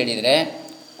ಭಾವನೆ ಅಂತೇಳಿ ಹೇಳಿದರೆ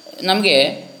ನಮಗೆ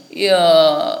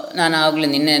ನಾನು ಆಗಲೇ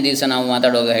ನಿನ್ನೆ ದಿವಸ ನಾವು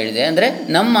ಮಾತಾಡುವಾಗ ಹೇಳಿದೆ, ಅಂದರೆ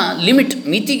ನಮ್ಮ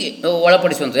ಮಿತಿಗೆ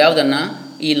ಒಳಪಡಿಸುವಂಥದ್ದು ಯಾವುದನ್ನು?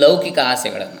 ಈ ಲೌಕಿಕ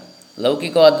ಆಸೆಗಳನ್ನು.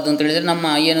 ಲೌಕಿಕವಾದದ್ದು ಅಂತ ಹೇಳಿದರೆ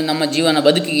ನಮ್ಮ ಜೀವನ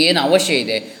ಬದುಕಿಗೆ ಏನು ಅವಶ್ಯ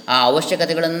ಇದೆ ಆ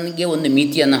ಅವಶ್ಯಕತೆಗಳಿಗೆ ಒಂದು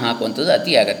ಮಿತಿಯನ್ನು ಹಾಕುವಂಥದ್ದು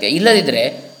ಅತಿ ಅಗತ್ಯ. ಇಲ್ಲದಿದ್ದರೆ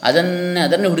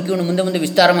ಅದನ್ನು ಹುಡುಕಿಕೊಂಡು ಮುಂದೆ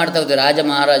ವಿಸ್ತಾರ ಮಾಡ್ತಾ ಹೋಗ್ತೇವೆ. ರಾಜ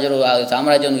ಮಹಾರಾಜರು ಆ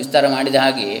ಸಾಮ್ರಾಜ್ಯವನ್ನು ವಿಸ್ತಾರ ಮಾಡಿದ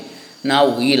ಹಾಗೆ ನಾವು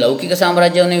ಈ ಲೌಕಿಕ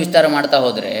ಸಾಮ್ರಾಜ್ಯವನ್ನೇ ವಿಸ್ತಾರ ಮಾಡ್ತಾ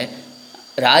ಹೋದರೆ,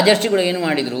 ರಾಜರ್ಷಿಗಳು ಏನು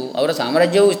ಮಾಡಿದರು, ಅವರ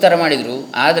ಸಾಮ್ರಾಜ್ಯವೂ ವಿಸ್ತಾರ ಮಾಡಿದರು,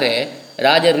 ಆದರೆ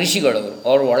ರಾಜ ಋಷಿಗಳವರು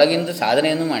ಅವರು ಒಳಗಿಂದ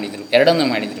ಸಾಧನೆಯನ್ನು ಮಾಡಿದರು, ಎರಡನ್ನೂ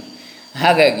ಮಾಡಿದರು.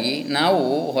 ಹಾಗಾಗಿ ನಾವು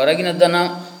ಹೊರಗಿನದ್ದನ್ನು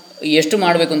ಎಷ್ಟು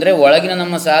ಮಾಡಬೇಕು ಅಂದರೆ, ಒಳಗಿನ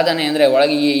ನಮ್ಮ ಸಾಧನೆ ಅಂದರೆ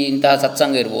ಒಳಗೆ ಇಂತಹ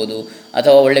ಸತ್ಸಂಗ ಇರ್ಬೋದು,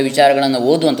 ಅಥವಾ ಒಳ್ಳೆಯ ವಿಚಾರಗಳನ್ನು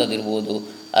ಓದುವಂಥದ್ದು ಇರ್ಬೋದು,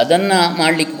 ಅದನ್ನು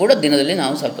ಮಾಡಲಿಕ್ಕೆ ಕೂಡ ದಿನದಲ್ಲಿ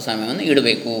ನಾವು ಸ್ವಲ್ಪ ಸಮಯವನ್ನು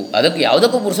ಇಡಬೇಕು. ಅದಕ್ಕೆ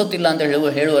ಯಾವುದಕ್ಕೂ ಪುರ್ಸೊತ್ತಿಲ್ಲ ಅಂತ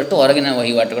ಹೇಳುವಷ್ಟು ಹೊರಗಿನ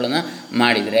ವಹಿವಾಟುಗಳನ್ನು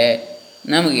ಮಾಡಿದರೆ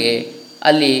ನಮಗೆ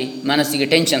ಅಲ್ಲಿ ಮನಸ್ಸಿಗೆ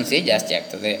ಟೆನ್ಷನ್ಸೇ ಜಾಸ್ತಿ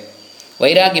ಆಗ್ತದೆ.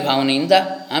 ವೈರಾಗ್ಯ ಭಾವನೆಯಿಂದ,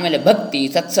 ಆಮೇಲೆ ಭಕ್ತಿ,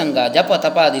 ಸತ್ಸಂಗ, ಜಪ,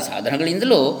 ತಪಾದಿ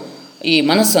ಸಾಧನಗಳಿಂದಲೂ ಈ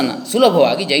ಮನಸ್ಸನ್ನು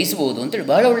ಸುಲಭವಾಗಿ ಜಯಿಸಬಹುದು ಅಂತೇಳಿ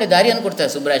ಬಹಳ ಒಳ್ಳೆಯ ದಾರಿಯನ್ನು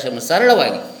ಕೊಡ್ತಾರೆ ಸುಬ್ರಾಯಶ್ರಮ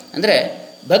ಸರಳವಾಗಿ. ಅಂದರೆ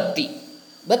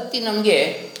ಭಕ್ತಿ ನಮಗೆ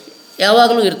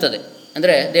ಯಾವಾಗಲೂ ಇರ್ತದೆ.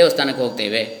 ಅಂದರೆ ದೇವಸ್ಥಾನಕ್ಕೆ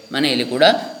ಹೋಗ್ತೇವೆ, ಮನೆಯಲ್ಲಿ ಕೂಡ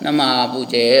ನಮ್ಮ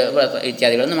ಪೂಜೆ ವ್ರತ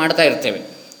ಇತ್ಯಾದಿಗಳನ್ನು ಮಾಡ್ತಾ ಇರ್ತೇವೆ.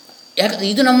 ಯಾಕೆ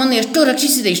ಇದು ನಮ್ಮನ್ನು ಎಷ್ಟೋ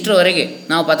ರಕ್ಷಿಸಿದೆ ಇಷ್ಟರವರೆಗೆ,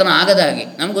 ನಾವು ಪತನ ಆಗದ ಹಾಗೆ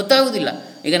ನಮ್ಗೆ ಗೊತ್ತಾಗೋದಿಲ್ಲ.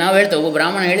 ಈಗ ನಾವು ಹೇಳ್ತೇವೆ, ಒಬ್ಬ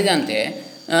ಬ್ರಾಹ್ಮಣ ಹೇಳಿದಂತೆ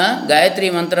ಗಾಯತ್ರಿ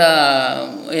ಮಂತ್ರ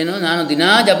ಏನು ನಾನು ದಿನಾ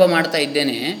ಜಪ ಮಾಡ್ತಾ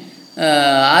ಇದ್ದೇನೆ,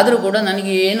 ಆದರೂ ಕೂಡ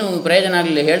ನನಗೆ ಏನು ಪ್ರಯೋಜನ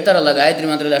ಆಗಲಿಲ್ಲ. ಹೇಳ್ತಾರಲ್ಲ ಗಾಯತ್ರಿ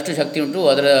ಮಂತ್ರದಲ್ಲಿ ಅಷ್ಟು ಶಕ್ತಿ ಉಂಟು,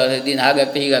 ಅದರ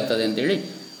ಹಾಗಾಗ್ತದೆ ಹೀಗಾಗ್ತದೆ ಅಂತೇಳಿ,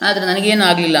 ಆದರೆ ನನಗೇನು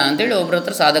ಆಗಲಿಲ್ಲ ಅಂತೇಳಿ ಒಬ್ಬರ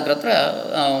ಹತ್ರ, ಸಾಧಕರ ಹತ್ರ,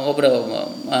 ಒಬ್ಬರು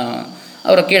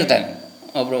ಅವರು ಕೇಳ್ತಾನೆ,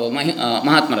 ಒಬ್ಬರು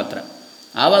ಮಹಾತ್ಮರ ಹತ್ರ.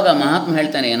 ಆವಾಗ ಮಹಾತ್ಮ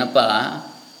ಹೇಳ್ತಾನೆ, ಏನಪ್ಪ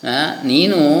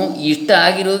ನೀನು ಇಷ್ಟ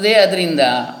ಆಗಿರುವುದೇ ಅದರಿಂದ,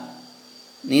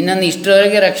 ನಿನ್ನನ್ನು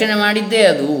ಇಷ್ಟರವರೆಗೆ ರಕ್ಷಣೆ ಮಾಡಿದ್ದೇ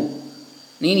ಅದು,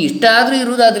 ನೀನು ಇಷ್ಟ ಆದರೂ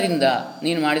ಇರುವುದು ಅದರಿಂದ,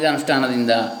 ನೀನು ಮಾಡಿದ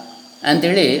ಅನುಷ್ಠಾನದಿಂದ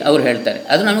ಅಂಥೇಳಿ ಅವ್ರು ಹೇಳ್ತಾರೆ.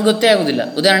 ಅದು ನಮಗೆ ಗೊತ್ತೇ ಆಗೋದಿಲ್ಲ.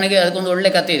 ಉದಾಹರಣೆಗೆ ಅದಕ್ಕೊಂದು ಒಳ್ಳೆ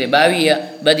ಕಥೆ ಇದೆ. ಬಾವಿಯ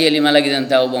ಬದಿಯಲ್ಲಿ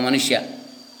ಮಲಗಿದಂಥ ಒಬ್ಬ ಮನುಷ್ಯ,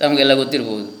 ತಮಗೆಲ್ಲ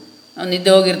ಗೊತ್ತಿರ್ಬೋದು. ಅವನು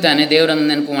ನಿದ್ದೆ ಹೋಗಿರ್ತಾನೆ, ದೇವರನ್ನು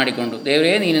ನೆನಪು ಮಾಡಿಕೊಂಡು,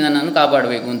 ದೇವರೇ ನೀನು ನನ್ನನ್ನು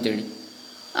ಕಾಪಾಡಬೇಕು ಅಂತೇಳಿ.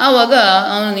 ಆವಾಗ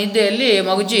ಅವನು ನಿದ್ದೆಯಲ್ಲಿ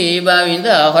ಮಗುಚಿ ಬಾವಿಯಿಂದ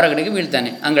ಹೊರಗಡೆಗೆ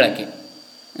ಬೀಳ್ತಾನೆ, ಅಂಗಳಕ್ಕೆ.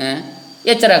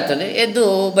 ಎಚ್ಚರ ಆಗ್ತದೆ, ಎದ್ದು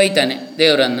ಬೈತಾನೆ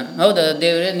ದೇವರನ್ನು, ಹೌದಾ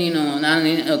ದೇವರೇ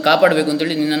ನಾನು ಕಾಪಾಡಬೇಕು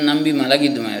ಅಂತೇಳಿ ನಿನ್ನನ್ನು ನಂಬಿ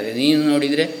ಮಲಗಿದ್ದು ಮಾರೆ, ನೀನು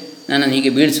ನೋಡಿದರೆ ನನ್ನನ್ನು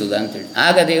ಹೀಗೆ ಬೀಳಿಸೋದು ಅಂತೇಳಿ.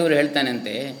 ಆಗ ದೇವರು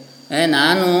ಹೇಳ್ತಾನಂತೆ,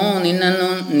 ನಾನು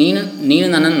ನೀನು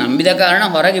ನನ್ನನ್ನು ನಂಬಿದ ಕಾರಣ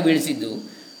ಹೊರಗೆ ಬೀಳಿಸಿದ್ದು,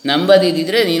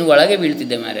 ನಂಬದಿದ್ದರೆ ನೀನು ಒಳಗೆ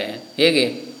ಬೀಳ್ತಿದ್ದೆ ಮಾರೆ. ಹೇಗೆ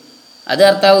ಅದು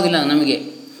ಅರ್ಥ ಆಗೋದಿಲ್ಲ ನಮಗೆ.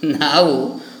 ನಾವು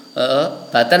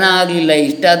ಪತನ ಆಗಲಿಲ್ಲ,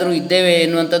 ಇಷ್ಟಾದರೂ ಇದ್ದೇವೆ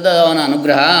ಎನ್ನುವಂಥದ್ದು ಅವನ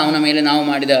ಅನುಗ್ರಹ, ಅವನ ಮೇಲೆ ನಾವು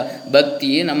ಮಾಡಿದ ಭಕ್ತಿ,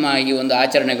 ನಮ್ಮ ಈ ಒಂದು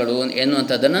ಆಚರಣೆಗಳು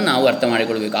ಎನ್ನುವಂಥದ್ದನ್ನು ನಾವು ಅರ್ಥ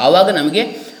ಮಾಡಿಕೊಳ್ಬೇಕು. ಆವಾಗ ನಮಗೆ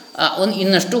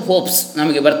ಇನ್ನಷ್ಟು ಹೋಪ್ಸ್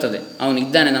ನಮಗೆ ಬರ್ತದೆ,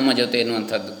 ಅವನಿದ್ದಾನೆ ನಮ್ಮ ಜೊತೆ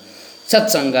ಎನ್ನುವಂಥದ್ದು.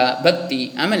 ಸತ್ಸಂಗ, ಭಕ್ತಿ,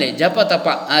 ಆಮೇಲೆ ಜಪ ತಪ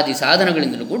ಆದಿ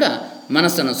ಸಾಧನಗಳಿಂದಲೂ ಕೂಡ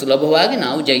ಮನಸ್ಸನ್ನು ಸುಲಭವಾಗಿ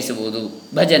ನಾವು ಜಯಿಸಬಹುದು.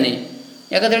 ಭಜನೆ,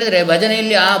 ಯಾಕಂತ ಹೇಳಿದರೆ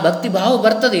ಭಜನೆಯಲ್ಲಿ ಆ ಭಕ್ತಿ ಭಾವ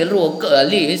ಬರ್ತದೆ. ಎಲ್ಲರೂ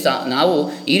ಅಲ್ಲಿ ನಾವು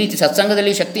ಈ ರೀತಿ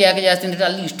ಸತ್ಸಂಗದಲ್ಲಿ ಶಕ್ತಿ ಯಾಕೆ ಜಾಸ್ತಿ ಅಂದರೆ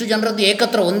ಅಲ್ಲಿ ಇಷ್ಟು ಜನರದ್ದು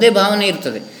ಏಕತ್ರ ಒಂದೇ ಭಾವನೆ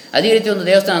ಇರ್ತದೆ. ಅದೇ ರೀತಿ ಒಂದು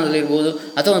ದೇವಸ್ಥಾನದಲ್ಲಿರ್ಬೋದು,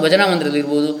 ಅಥವಾ ಒಂದು ಭಜನಾ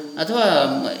ಮಂದಿರದಲ್ಲಿರ್ಬೋದು, ಅಥವಾ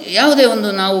ಯಾವುದೇ ಒಂದು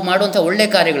ನಾವು ಮಾಡುವಂಥ ಒಳ್ಳೆಯ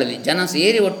ಕಾರ್ಯಗಳಲ್ಲಿ ಜನ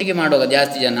ಸೇರಿ ಒಟ್ಟಿಗೆ ಮಾಡುವಾಗ,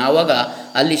 ಜಾಸ್ತಿ ಜನ, ಆವಾಗ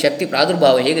ಅಲ್ಲಿ ಶಕ್ತಿ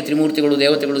ಪ್ರಾದುರ್ಭಾವ, ಹೇಗೆ ತ್ರಿಮೂರ್ತಿಗಳು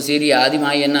ದೇವತೆಗಳು ಸೇರಿ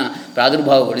ಆದಿಮಾಯಿಯನ್ನು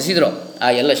ಪ್ರಾದುರ್ಭಾವಗೊಳಿಸಿದರೋ ಆ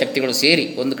ಎಲ್ಲ ಶಕ್ತಿಗಳು ಸೇರಿ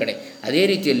ಒಂದು ಕಡೆ, ಅದೇ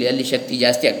ರೀತಿಯಲ್ಲಿ ಅಲ್ಲಿ ಶಕ್ತಿ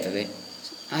ಜಾಸ್ತಿ ಆಗ್ತದೆ.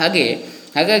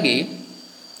 ಹಾಗಾಗಿ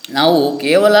ನಾವು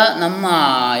ಕೇವಲ ನಮ್ಮ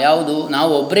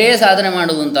ನಾವು ಒಬ್ಬರೇ ಸಾಧನೆ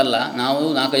ಮಾಡೋದು ಅಂತಲ್ಲ, ನಾವು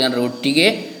 4 ಜನರ ಒಟ್ಟಿಗೆ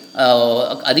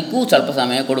ಅದಕ್ಕೂ ಸ್ವಲ್ಪ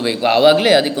ಸಮಯ ಕೊಡಬೇಕು.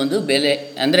 ಆವಾಗಲೇ ಅದಕ್ಕೊಂದು ಬೆಲೆ,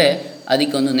 ಅಂದರೆ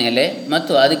ಅದಕ್ಕೊಂದು ನೆಲೆ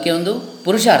ಮತ್ತು ಅದಕ್ಕೆ ಒಂದು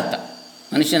ಪುರುಷಾರ್ಥ.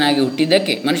 ಮನುಷ್ಯನಾಗಿ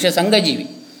ಹುಟ್ಟಿದ್ದಕ್ಕೆ, ಮನುಷ್ಯ ಸಂಘಜೀವಿ,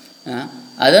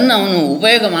 ಅದನ್ನು ಅವನು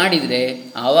ಉಪಯೋಗ ಮಾಡಿದರೆ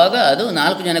ಆವಾಗ ಅದು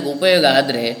 4 ಜನಕ್ಕೆ ಉಪಯೋಗ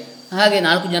ಆದರೆ, ಹಾಗೆ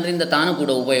 4 ಜನರಿಂದ ತಾನು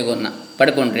ಕೂಡ ಉಪಯೋಗವನ್ನು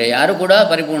ಪಡ್ಕೊಂಡ್ರೆ ಯಾರು ಕೂಡ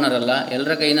ಪರಿಪೂರ್ಣರಲ್ಲ.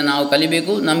 ಎಲ್ಲರ ಕೈಯಿಂದ ನಾವು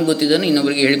ಕಲಿಬೇಕು, ನಮ್ಗೆ ಗೊತ್ತಿದ್ದನ್ನು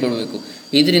ಇನ್ನೊಬ್ಬರಿಗೆ ಹೇಳಿಕೊಡ್ಬೇಕು.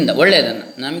 ಇದರಿಂದ ಒಳ್ಳೆಯದನ್ನು,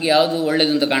 ನಮಗೆ ಯಾವುದು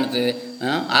ಒಳ್ಳೆಯದು ಅಂತ ಕಾಣ್ತದೆ.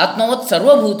 ಆತ್ಮವತ್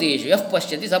ಸರ್ವಭೂತೇಶು ಯಃ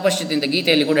ಪಶ್ಯತಿ ಸಪಶ್ಯತಿ ಅಂತ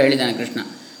ಗೀತೆಯಲ್ಲಿ ಕೂಡ ಹೇಳಿದ್ದಾನೆ ಕೃಷ್ಣ.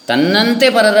 ತನ್ನಂತೆ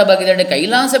ಪರರ ಬಗೆದಡೆ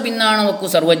ಕೈಲಾಸ ಭಿನ್ನಾಣವಕ್ಕೂ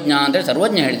ಸರ್ವಜ್ಞ ಅಂತೇಳಿ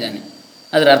ಸರ್ವಜ್ಞ ಹೇಳಿದ್ದಾನೆ.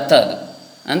 ಅದರ ಅರ್ಥ ಅದು.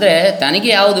 ಅಂದರೆ ತನಗೆ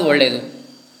ಯಾವುದು ಒಳ್ಳೆಯದು,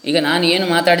 ಈಗ ನಾನು ಏನು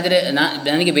ಮಾತಾಡಿದರೆ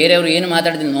ನನಗೆ ಬೇರೆಯವರು ಏನು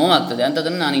ಮಾತಾಡಿದ್ರೆ ನೋವಾಗ್ತದೆ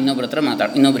ಅಂಥದ್ದನ್ನು ನಾನು ಇನ್ನೊಬ್ಬರ ಹತ್ರ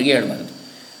ಇನ್ನೊಬ್ಬರಿಗೆ ಹೇಳಬಾರ್ದು.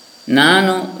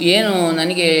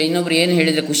 ನನಗೆ ಇನ್ನೊಬ್ಬರು ಏನು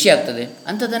ಹೇಳಿದರೆ ಖುಷಿ ಆಗ್ತದೆ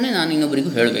ಅಂಥದ್ದನ್ನೇ ನಾನು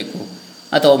ಇನ್ನೊಬ್ಬರಿಗೂ ಹೇಳಬೇಕು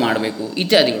ಅಥವಾ ಮಾಡಬೇಕು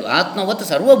ಇತ್ಯಾದಿಗಳು. ಆತ್ಮವತ್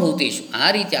ಸರ್ವಭೂತೇಶು, ಆ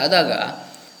ರೀತಿ ಆದಾಗ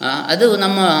ಅದು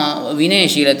ನಮ್ಮ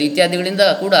ವಿನಯಶೀಲತೆ ಇತ್ಯಾದಿಗಳಿಂದ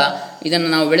ಕೂಡ ಇದನ್ನು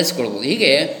ನಾವು ಬೆಳೆಸ್ಕೊಳ್ಬೋದು.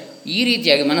 ಹೀಗೆ ಈ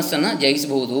ರೀತಿಯಾಗಿ ಮನಸ್ಸನ್ನು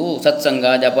ಜಯಿಸಬಹುದು. ಸತ್ಸಂಗ,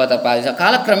 ಜಪ ತಪ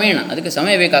ಕಾಲಕ್ರಮೇಣ ಅದಕ್ಕೆ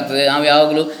ಸಮಯ ಬೇಕಾಗ್ತದೆ. ನಾವು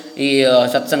ಯಾವಾಗಲೂ ಈ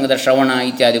ಸತ್ಸಂಗದ ಶ್ರವಣ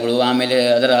ಇತ್ಯಾದಿಗಳು, ಆಮೇಲೆ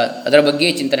ಅದರ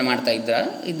ಬಗ್ಗೆ ಚಿಂತನೆ ಮಾಡ್ತಾ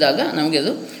ಇದ್ದಾಗ ನಮಗೆ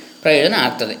ಅದು ಪ್ರಯೋಜನ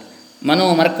ಆಗ್ತದೆ.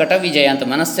 ಮನೋಮರ್ಕಟ ವಿಜಯ ಅಂತ,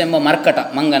 ಮನಸ್ಸೆಂಬ ಮರ್ಕಟ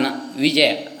ಮಂಗನ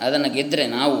ವಿಜಯ, ಅದನ್ನು ಗೆದ್ದರೆ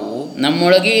ನಾವು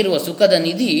ನಮ್ಮೊಳಗೆ ಇರುವ ಸುಖದ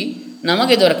ನಿಧಿ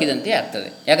ನಮಗೆ ದೊರಕಿದಂತೆ ಆಗ್ತದೆ.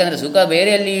 ಯಾಕಂದರೆ ಸುಖ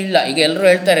ಬೇರೆಯಲ್ಲಿ ಇಲ್ಲ. ಈಗ ಎಲ್ಲರೂ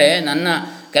ಹೇಳ್ತಾರೆ,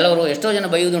 ಕೆಲವರು ಎಷ್ಟೋ ಜನ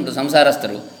ಬೈಯುವುದುಂಟು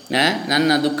ಸಂಸಾರಸ್ಥರು,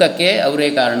 ನನ್ನ ದುಃಖಕ್ಕೆ ಅವರೇ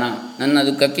ಕಾರಣ, ನನ್ನ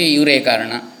ದುಃಖಕ್ಕೆ ಇವರೇ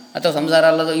ಕಾರಣ, ಅಥವಾ ಸಂಸಾರ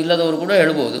ಇಲ್ಲದವರು ಕೂಡ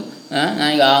ಹೇಳ್ಬೋದು,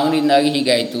 ನನಗೆ ಅವರಿಂದಾಗಿ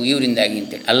ಹೀಗಾಯಿತು ಇವರಿಂದಾಗಿ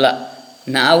ಅಂತೇಳಿ. ಅಲ್ಲ,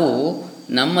 ನಾವು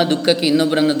ನಮ್ಮ ದುಃಖಕ್ಕೆ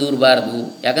ಇನ್ನೊಬ್ಬರನ್ನು ದೂರಬಾರ್ದು.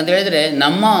 ಯಾಕಂತ ಹೇಳಿದರೆ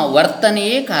ನಮ್ಮ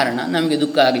ವರ್ತನೆಯೇ ಕಾರಣ ನಮಗೆ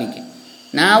ದುಃಖ ಆಗಲಿಕ್ಕೆ.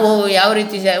 ನಾವು ಯಾವ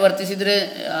ರೀತಿ ವರ್ತಿಸಿದರೆ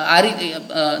ಆ ರೀತಿ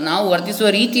ನಾವು ವರ್ತಿಸುವ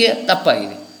ರೀತಿಯೇ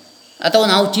ತಪ್ಪಾಗಿದೆ, ಅಥವಾ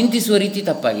ನಾವು ಚಿಂತಿಸುವ ರೀತಿ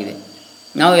ತಪ್ಪಾಗಿದೆ.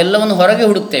 ನಾವು ಎಲ್ಲವನ್ನು ಹೊರಗೆ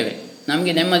ಹುಡುಕ್ತೇವೆ.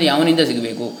 ನಮಗೆ ನೆಮ್ಮದಿ ಅವನಿಂದ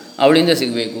ಸಿಗಬೇಕು, ಅವಳಿಂದ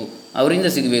ಸಿಗಬೇಕು, ಅವರಿಂದ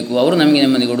ಸಿಗಬೇಕು, ಅವರು ನಮಗೆ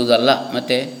ನೆಮ್ಮದಿ ಕೊಡುವುದಲ್ಲ.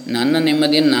 ಮತ್ತು ನನ್ನ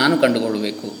ನೆಮ್ಮದಿಯನ್ನು ನಾನು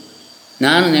ಕಂಡುಕೊಳ್ಳಬೇಕು.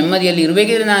 ನಾನು ನೆಮ್ಮದಿಯಲ್ಲಿ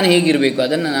ಇರಬೇಕಿದ್ರೆ ನಾನು ಹೇಗಿರಬೇಕು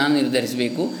ಅದನ್ನು ನಾನು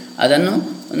ನಿರ್ಧರಿಸಬೇಕು. ಅದನ್ನು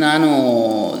ನಾನು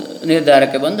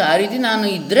ನಿರ್ಧಾರಕ್ಕೆ ಬಂದು ಆ ರೀತಿ ನಾನು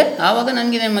ಇದ್ದರೆ ಆವಾಗ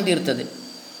ನನಗೆ ನೆಮ್ಮದಿ ಇರ್ತದೆ.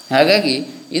 ಹಾಗಾಗಿ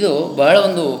ಇದು ಬಹಳ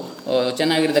ಒಂದು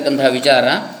ಚೆನ್ನಾಗಿರ್ತಕ್ಕಂತಹ ವಿಚಾರ.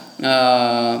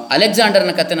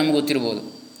 ಅಲೆಕ್ಸಾಂಡರ್ನ ಕಥೆ ನಮಗೆ ಗೊತ್ತಿರ್ಬೋದು.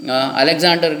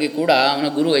 ಅಲೆಕ್ಸಾಂಡರ್ಗೆ ಕೂಡ ಅವನ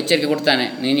ಗುರು ಎಚ್ಚರಿಕೆ ಕೊಡ್ತಾನೆ,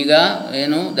 ನೀನೀಗ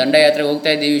ದಂಡಯಾತ್ರೆಗೆ ಹೋಗ್ತಾ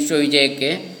ಇದ್ದೀವಿ ವಿಶ್ವವಿಜಯಕ್ಕೆ,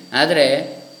 ಆದರೆ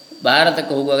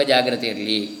ಭಾರತಕ್ಕೆ ಹೋಗುವಾಗ ಜಾಗ್ರತೆ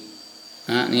ಇರಲಿ.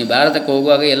 ನೀ ಭಾರತಕ್ಕೆ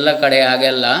ಹೋಗುವಾಗ ಎಲ್ಲ ಕಡೆ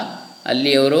ಹಾಗೆಲ್ಲ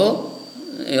ಅಲ್ಲಿಯವರು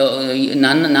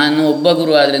ನಾನು ಒಬ್ಬ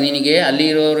ಗುರು ಆದರೆ ನಿನಗೆ ಅಲ್ಲಿ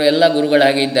ಇರೋರು ಎಲ್ಲ ಗುರುಗಳು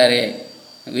ಹಾಗೆ ಇದ್ದಾರೆ,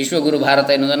 ವಿಶ್ವಗುರು ಭಾರತ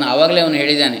ಎನ್ನುವುದನ್ನು ಆವಾಗಲೇ ಅವನು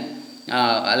ಹೇಳಿದ್ದಾನೆ,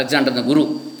 ಅಲೆಕ್ಸಾಂಡರ್ನ ಗುರು.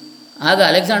 ಆಗ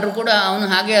ಅಲೆಕ್ಸಾಂಡರ್ ಕೂಡ ಅವನು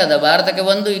ಹಾಗೇ ಆದ. ಭಾರತಕ್ಕೆ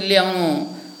ಬಂದು ಇಲ್ಲಿ ಅವನು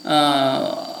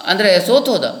ಅಂದರೆ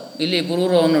ಸೋತೋದ, ಇಲ್ಲಿ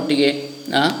ಪುರೂರವನೊಟ್ಟಿಗೆ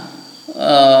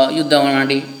ಯುದ್ಧ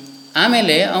ಮಾಡಿ.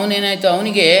 ಆಮೇಲೆ ಅವನೇನಾಯಿತು,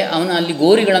 ಅವನು ಅಲ್ಲಿ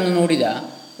ಗೋರಿಗಳನ್ನು ನೋಡಿದ.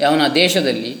 ಅವನ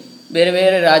ದೇಶದಲ್ಲಿ ಬೇರೆ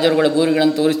ಬೇರೆ ರಾಜರುಗಳ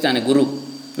ಗೋರಿಗಳನ್ನು ತೋರಿಸ್ತಾನೆ ಗುರು.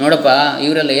 ನೋಡಪ್ಪ,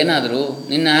 ಇವರೆಲ್ಲ ಏನಾದರೂ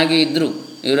ನಿನ್ನ ಹಾಗೆ ಇದ್ದರು,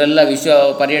 ಇವರೆಲ್ಲ ವಿಶ್ವ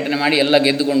ಪರ್ಯಟನೆ ಮಾಡಿ ಎಲ್ಲ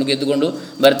ಗೆದ್ದುಕೊಂಡು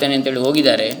ಬರ್ತೇನೆ ಅಂತೇಳಿ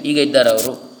ಹೋಗಿದ್ದಾರೆ. ಈಗ ಇದ್ದಾರೆ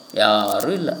ಅವರು?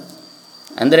 ಯಾರೂ ಇಲ್ಲ.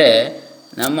 ಅಂದರೆ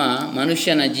ನಮ್ಮ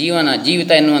ಮನುಷ್ಯನ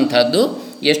ಜೀವಿತ ಎನ್ನುವಂಥದ್ದು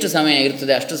ಎಷ್ಟು ಸಮಯ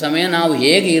ಇರ್ತದೆ, ಅಷ್ಟು ಸಮಯ ನಾವು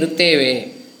ಹೇಗೆ ಇರುತ್ತೇವೆ,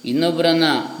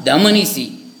 ಇನ್ನೊಬ್ಬರನ್ನು ದಮನಿಸಿ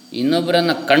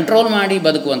ಇನ್ನೊಬ್ಬರನ್ನು ಕಂಟ್ರೋಲ್ ಮಾಡಿ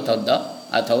ಬದುಕುವಂಥದ್ದು,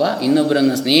 ಅಥವಾ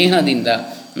ಇನ್ನೊಬ್ಬರನ್ನು ಸ್ನೇಹದಿಂದ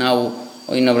ನಾವು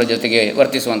ಇನ್ನೊಬ್ಬರ ಜೊತೆಗೆ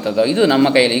ವರ್ತಿಸುವಂಥದ್ದು, ಇದು ನಮ್ಮ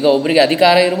ಕೈಯಲ್ಲಿ. ಈಗ ಒಬ್ಬರಿಗೆ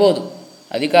ಅಧಿಕಾರ ಇರ್ಬೋದು,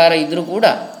 ಅಧಿಕಾರ ಇದ್ದರೂ ಕೂಡ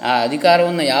ಆ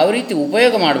ಅಧಿಕಾರವನ್ನು ಯಾವ ರೀತಿ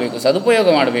ಉಪಯೋಗ ಮಾಡಬೇಕು, ಸದುಪಯೋಗ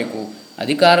ಮಾಡಬೇಕು.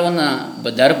 ಅಧಿಕಾರವನ್ನು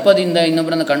ದರ್ಪದಿಂದ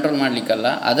ಇನ್ನೊಬ್ಬರನ್ನು ಕಂಟ್ರೋಲ್ ಮಾಡಲಿಕ್ಕಲ್ಲ,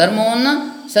 ಅಧರ್ಮವನ್ನು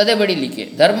ಸದೆಬಡಿಲಿಕ್ಕೆ,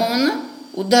 ಧರ್ಮವನ್ನು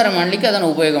ಉದ್ಧಾರ ಮಾಡಲಿಕ್ಕೆ ಅದನ್ನು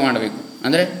ಉಪಯೋಗ ಮಾಡಬೇಕು.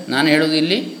 ಅಂದರೆ ನಾನು ಹೇಳೋದು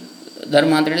ಇಲ್ಲಿ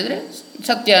ಧರ್ಮ ಅಂತ ಹೇಳಿದರೆ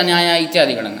ಸತ್ಯ, ನ್ಯಾಯ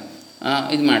ಇತ್ಯಾದಿಗಳನ್ನು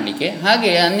ಇದು ಮಾಡಲಿಕ್ಕೆ,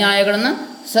 ಹಾಗೆ ಅನ್ಯಾಯಗಳನ್ನು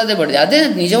ಸದೆಬಡಿದೆ. ಅದೇ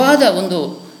ನಿಜವಾದ ಒಂದು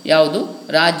ಯಾವುದು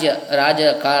ರಾಜ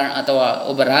ಕಾರಣ ಅಥವಾ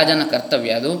ಒಬ್ಬ ರಾಜನ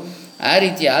ಕರ್ತವ್ಯ ಅದು. ಆ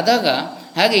ರೀತಿ ಆದಾಗ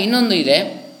ಹಾಗೆ ಇನ್ನೊಂದು ಇದೆ,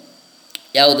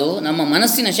 ಯಾವುದು ನಮ್ಮ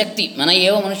ಮನಸ್ಸಿನ ಶಕ್ತಿ.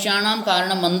 ಮನಯೇವ ಮನುಷ್ಯಾಣಂ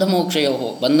ಕಾರಣ ಬಂಧ ಮೋಕ್ಷಯೋ,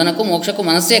 ಬಂಧನಕ್ಕೂ ಮೋಕ್ಷಕ್ಕೂ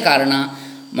ಮನಸ್ಸೇ ಕಾರಣ.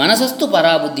 ಮನಸ್ಸಸ್ತು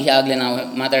ಪರಾಬುದ್ಧಿ, ಆಗಲೇ ನಾವು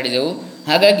ಮಾತಾಡಿದೆವು.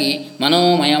 ಹಾಗಾಗಿ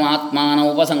ಮನೋಮಯಮಾತ್ಮಾನ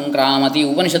ಉಪಸಂಕ್ರಾಮತಿ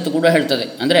ಉಪನಿಷತ್ತು ಕೂಡ ಹೇಳ್ತದೆ.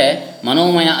 ಅಂದರೆ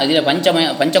ಮನೋಮಯ, ಅದಿಲ್ಲ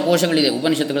ಪಂಚಕೋಶಗಳಿದೆ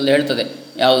ಉಪನಿಷತ್ತುಗಳಲ್ಲಿ ಹೇಳ್ತದೆ.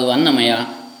 ಯಾವುದು ಅನ್ನಮಯ,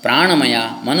 ಪ್ರಾಣಮಯ,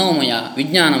 ಮನೋಮಯ,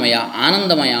 ವಿಜ್ಞಾನಮಯ,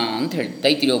 ಆನಂದಮಯ ಅಂತ ಹೇಳಿ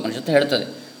ತೈತಿರಿಯ ಉಪನಿಷತ್ತು ಹೇಳ್ತದೆ.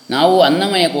 ನಾವು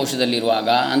ಅನ್ನಮಯ ಕೋಶದಲ್ಲಿರುವಾಗ,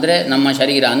 ಅಂದರೆ ನಮ್ಮ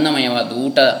ಶರೀರ ಅನ್ನಮಯವಾದ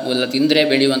ಊಟ ಎಲ್ಲ ತಿಂದರೆ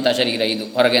ಬೆಳೆಯುವಂಥ ಶರೀರ ಇದು,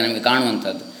 ಹೊರಗೆ ನಮಗೆ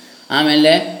ಕಾಣುವಂಥದ್ದು.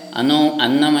 ಆಮೇಲೆ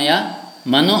ಅನ್ನಮಯ,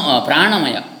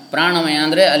 ಪ್ರಾಣಮಯ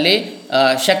ಅಂದರೆ ಅಲ್ಲಿ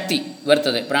ಶಕ್ತಿ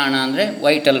ಬರ್ತದೆ. ಪ್ರಾಣ ಅಂದರೆ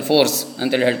ವೈಟಲ್ ಫೋರ್ಸ್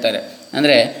ಅಂತೇಳಿ ಹೇಳ್ತಾರೆ.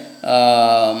 ಅಂದರೆ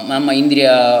ನಮ್ಮ ಇಂದ್ರಿಯ,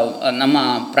 ನಮ್ಮ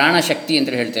ಪ್ರಾಣಶಕ್ತಿ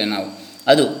ಅಂತೇಳಿ ಹೇಳ್ತೇವೆ ನಾವು,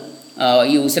 ಅದು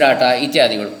ಈ ಉಸಿರಾಟ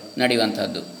ಇತ್ಯಾದಿಗಳು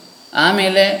ನಡೆಯುವಂಥದ್ದು.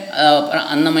 ಆಮೇಲೆ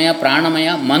ಅನ್ನಮಯ, ಪ್ರಾಣಮಯ,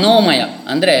 ಮನೋಮಯ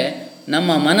ಅಂದರೆ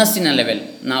ನಮ್ಮ ಮನಸ್ಸಿನ ಲೆವೆಲ್.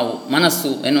 ನಾವು ಮನಸ್ಸು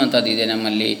ಎನ್ನುವಂಥದ್ದು ಇದೆ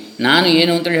ನಮ್ಮಲ್ಲಿ. ನಾನು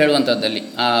ಏನು ಅಂತೇಳಿ ಹೇಳುವಂಥದ್ದಲ್ಲಿ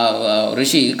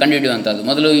ಋಷಿ ಕಂಡುಹಿಡಿಯುವಂಥದ್ದು.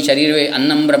 ಮೊದಲು ಈ ಶರೀರವೇ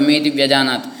ಅನ್ನಂ ಬ್ರಹ್ಮೇತಿ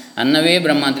ವ್ಯಜಾನಾತ್, ಅನ್ನವೇ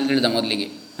ಬ್ರಹ್ಮ ಅಂತ ತಿಳಿದ ಮೊದಲಿಗೆ.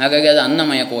 ಹಾಗಾಗಿ ಅದು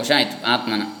ಅನ್ನಮಯ ಕೋಶ ಆಯಿತು,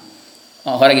 ಆತ್ಮನ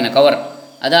ಹೊರಗಿನ ಕವರ್.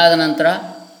 ಅದಾದ ನಂತರ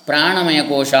ಪ್ರಾಣಮಯ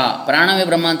ಕೋಶ, ಪ್ರಾಣವೇ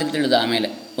ಬ್ರಹ್ಮ ಅಂತ ತಿಳಿದ. ಆಮೇಲೆ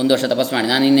 1 ವರ್ಷ ತಪಸ್ಸು ಮಾಡಿ,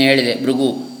 ನಾನು ಇನ್ನೇ ಹೇಳಿದೆ,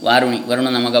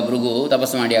 ವರುಣನ ಮಗ ಭೃಗು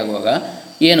ತಪಸ್ಸು ಮಾಡಿ ಆಗುವಾಗ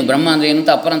ಏನು ಬ್ರಹ್ಮ ಅಂದರೆ ಏನು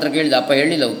ಅಂತ ಅಪ್ಪನ ಹತ್ರ ಕೇಳಿದ. ಅಪ್ಪ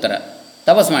ಹೇಳಿಲ್ಲ ಉತ್ತರ,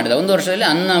 ತಪಸ್ಸು ಮಾಡಿದ. 1 ವರ್ಷದಲ್ಲಿ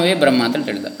ಅನ್ನವೇ ಬ್ರಹ್ಮ ಅಂತೇಳಿ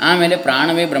ತಿಳಿದ. ಆಮೇಲೆ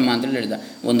ಪ್ರಾಣವೇ ಬ್ರಹ್ಮ ಅಂತೇಳಿ ಹೇಳಿದ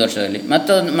 1 ವರ್ಷದಲ್ಲಿ.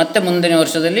 ಮತ್ತೆ ಮುಂದಿನ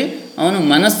ವರ್ಷದಲ್ಲಿ ಅವನು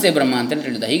ಮನಸ್ಸೇ ಬ್ರಹ್ಮ ಅಂತೇಳಿ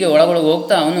ತಿಳಿದ. ಹೀಗೆ ಒಳಗೊಳಗೆ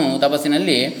ಹೋಗ್ತಾ ಅವನು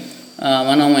ತಪಸ್ಸಿನಲ್ಲಿ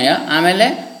ಮನೋಮಯ, ಆಮೇಲೆ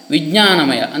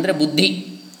ವಿಜ್ಞಾನಮಯ ಅಂದರೆ ಬುದ್ಧಿ,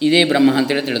 ಇದೇ ಬ್ರಹ್ಮ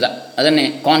ಅಂತೇಳಿ ತಿಳಿದ. ಅದನ್ನೇ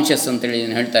ಕಾನ್ಷಿಯಸ್ ಅಂತೇಳಿ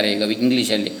ಹೇಳ್ತಾರೆ ಈಗ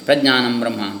ಇಂಗ್ಲೀಷಲ್ಲಿ, ಪ್ರಜ್ಞಾನಂ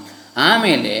ಬ್ರಹ್ಮ.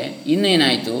 ಆಮೇಲೆ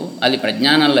ಇನ್ನೇನಾಯಿತು, ಅಲ್ಲಿ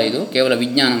ಪ್ರಜ್ಞಾನ ಅಲ್ಲ, ಇದು ಕೇವಲ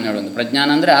ವಿಜ್ಞಾನವನ್ನು ಹೇಳುವಂಥದ್ದು. ಪ್ರಜ್ಞಾನ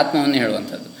ಅಂದರೆ ಆತ್ಮವನ್ನು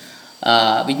ಹೇಳುವಂಥದ್ದು,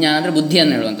 ವಿಜ್ಞಾನ ಅಂದರೆ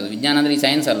ಬುದ್ಧಿಯನ್ನು ಹೇಳುವಂಥದ್ದು. ವಿಜ್ಞಾನ ಅಂದರೆ ಈ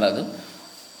ಸೈನ್ಸ್ ಅಲ್ಲ ಅದು.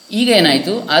 ಈಗ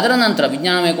ಏನಾಯಿತು, ಅದರ ನಂತರ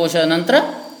ವಿಜ್ಞಾನಮಯ ಕೋಶ ನಂತರ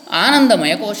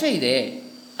ಆನಂದಮಯ ಕೋಶ ಇದೆ.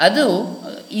 ಅದು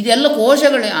ಇದೆಲ್ಲ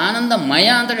ಕೋಶಗಳೇ ಆನಂದಮಯ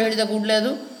ಅಂತೇಳಿ ಹೇಳಿದ ಕೂಡಲೇ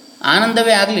ಅದು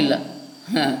ಆನಂದವೇ ಆಗಲಿಲ್ಲ,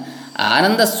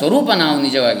 ಆನಂದ ಸ್ವರೂಪ ನಾವು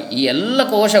ನಿಜವಾಗಿ. ಈ ಎಲ್ಲ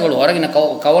ಕೋಶಗಳು ಹೊರಗಿನ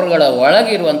ಕವರ್ಗಳ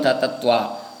ಒಳಗಿರುವಂಥ ತತ್ವ,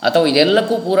 ಅಥವಾ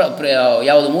ಇದೆಲ್ಲಕ್ಕೂ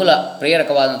ಯಾವುದು ಮೂಲ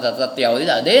ಪ್ರೇರಕವಾದಂಥ ತತ್ವ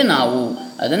ಯಾವುದಿದೆ ಅದೇ ನಾವು,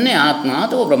 ಅದನ್ನೇ ಆತ್ಮ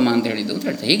ಅಥವಾ ಬ್ರಹ್ಮ ಅಂತ ಹೇಳಿದ್ದು ಅಂತ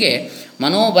ಹೇಳ್ತಾರೆ. ಹೀಗೆ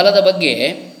ಮನೋಬಲದ ಬಗ್ಗೆ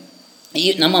ಈ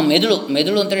ನಮ್ಮ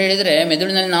ಮೆದುಳು ಅಂತ ಹೇಳಿದರೆ,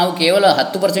 ಮೆದುಳಿನಲ್ಲಿ ನಾವು ಕೇವಲ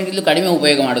 10% ಇಲ್ಲೂ ಕಡಿಮೆ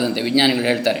ಉಪಯೋಗ ಮಾಡೋದಂತೆ ವಿಜ್ಞಾನಿಗಳು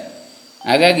ಹೇಳ್ತಾರೆ.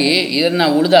 ಹಾಗಾಗಿ ಇದನ್ನು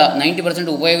ಉಳಿದ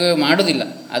 90% ಉಪಯೋಗವೇ ಮಾಡೋದಿಲ್ಲ.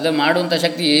 ಅದು ಮಾಡುವಂಥ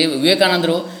ಶಕ್ತಿ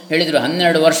ವಿವೇಕಾನಂದರು ಹೇಳಿದರು,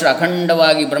 12 ವರ್ಷ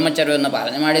ಅಖಂಡವಾಗಿ ಬ್ರಹ್ಮಚರ್ಯವನ್ನು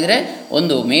ಪಾಲನೆ ಮಾಡಿದರೆ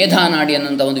ಒಂದು ಮೇಧಾನಾಡಿ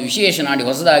ಅನ್ನೋಂಥ ಒಂದು ವಿಶೇಷ ನಾಡಿ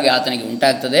ಹೊಸದಾಗಿ ಆತನಿಗೆ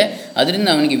ಉಂಟಾಗ್ತದೆ. ಅದರಿಂದ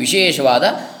ಅವನಿಗೆ ವಿಶೇಷವಾದ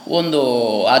ಒಂದು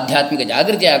ಆಧ್ಯಾತ್ಮಿಕ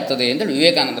ಜಾಗೃತಿ ಆಗ್ತದೆ ಅಂತೇಳಿ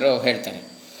ವಿವೇಕಾನಂದರು ಹೇಳ್ತಾರೆ.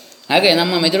 ಹಾಗೆ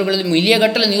ನಮ್ಮ ಮೆದುಳುಗಳಲ್ಲಿ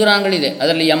ಮಿಲಿಯಗಟ್ಟಲೆ ನ್ಯೂರಾನ್ಗಳಿದೆ.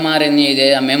 ಅದರಲ್ಲಿ mRNA ಇದೆ,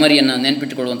 ಆ ಮೆಮರಿಯನ್ನು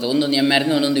ನೆನಪಿಟ್ಟುಕೊಳ್ಳುವಂಥ ಒಂದೊಂದು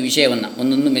mRNA ಒಂದೊಂದು ವಿಷಯವನ್ನು,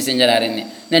 ಒಂದೊಂದು ಮೆಸೆಂಜರ್ RNA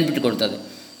ನೆನಪಿಟ್ಟುಕೊಳ್ತದೆ.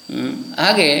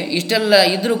 ಹಾಗೆ ಇಷ್ಟೆಲ್ಲ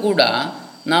ಇದ್ದರೂ ಕೂಡ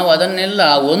ನಾವು ಅದನ್ನೆಲ್ಲ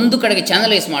ಒಂದು ಕಡೆಗೆ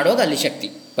ಚಾನಲೈಸ್ ಮಾಡುವಾಗ ಅಲ್ಲಿ ಶಕ್ತಿ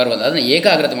ಬರುವುದು, ಅದನ್ನು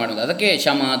ಏಕಾಗ್ರತೆ ಮಾಡುವುದು. ಅದಕ್ಕೆ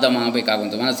ಶಮ ದಮ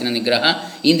ಬೇಕಾಗುವಂಥದ್ದು, ಮನಸ್ಸಿನ ನಿಗ್ರಹ,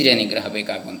 ಇಂದ್ರಿಯ ನಿಗ್ರಹ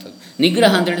ಬೇಕಾಗುವಂಥದ್ದು.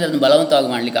 ನಿಗ್ರಹ ಅಂತ ಹೇಳಿದರೆ ಅದನ್ನು ಬಲವಂತವಾಗಿ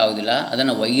ಮಾಡಲಿಕ್ಕೆ ಆಗೋದಿಲ್ಲ,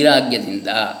 ಅದನ್ನು ವೈರಾಗ್ಯದಿಂದ,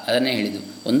 ಅದನ್ನೇ ಹೇಳಿದ್ದು.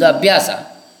 ಒಂದು ಅಭ್ಯಾಸ,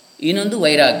 ಇನ್ನೊಂದು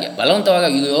ವೈರಾಗ್ಯ.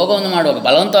 ಬಲವಂತವಾಗಿ ಯೋಗವನ್ನು ಮಾಡುವಾಗ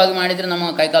ಬಲವಂತವಾಗಿ ಮಾಡಿದರೆ ನಮ್ಮ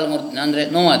ಕೈಕಾಲು ಅಂದರೆ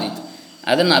ನೋವಾದೀತು.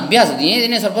 ಅದನ್ನು ಅಭ್ಯಾಸ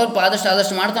ದಿನೇ ಸ್ವಲ್ಪ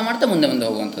ಆದಷ್ಟು ಮಾಡ್ತಾ ಮುಂದೆ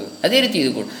ಹೋಗುವಂಥದ್ದು. ಅದೇ ರೀತಿ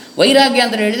ಇದು ಕೂಡ ವೈರಾಗ್ಯ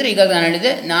ಅಂತ ಹೇಳಿದರೆ, ಈಗ ನಾನು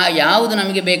ಹೇಳಿದೆ, ಯಾವುದು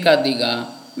ನಮಗೆ ಬೇಕಾದ್ದು, ಈಗ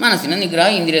ಮನಸ್ಸಿನ ನಿಗ್ರಹ,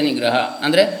 ಇಂದ್ರಿಯ ನಿಗ್ರಹ.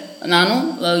 ಅಂದರೆ ನಾನು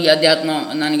ಅಧ್ಯಾತ್ಮ,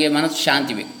 ನನಗೆ ಮನಸ್ಸು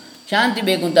ಶಾಂತಿ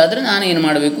ಬೇಕು ಅಂತಾದರೆ ನಾನೇನು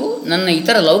ಮಾಡಬೇಕು, ನನ್ನ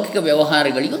ಇತರ ಲೌಕಿಕ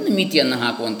ವ್ಯವಹಾರಗಳಿಗೆ ಒಂದು ಮಿತಿಯನ್ನು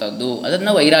ಹಾಕುವಂಥದ್ದು,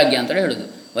 ಅದನ್ನು ವೈರಾಗ್ಯ ಅಂತ ಹೇಳೋದು.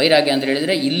 ವೈರಾಗ್ಯ ಅಂತ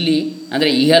ಹೇಳಿದರೆ ಇಲ್ಲಿ ಅಂದರೆ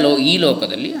ಈ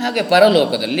ಲೋಕದಲ್ಲಿ ಹಾಗೆ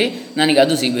ಪರಲೋಕದಲ್ಲಿ ನನಗೆ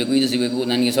ಅದು ಸಿಗಬೇಕು, ಇದು ಸಿಗಬೇಕು,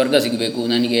 ನನಗೆ ಸ್ವರ್ಗ ಸಿಗಬೇಕು,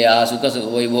 ನನಗೆ ಆ ಸುಖ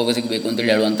ವೈಭೋಗ ಸಿಗಬೇಕು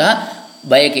ಅಂತೇಳಿ ಹೇಳುವಂತಹ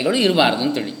ಬಯಕೆಗಳು ಇರಬಾರ್ದು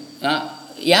ಅಂತೇಳಿ.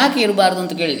 ಯಾಕೆ ಇರಬಾರ್ದು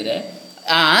ಅಂತ ಕೇಳಿದರೆ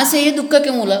ಆ ಆಸೆಯೇ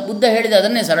ದುಃಖಕ್ಕೆ ಮೂಲ. ಬುದ್ಧ ಹೇಳಿದ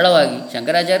ಅದನ್ನೇ ಸರಳವಾಗಿ.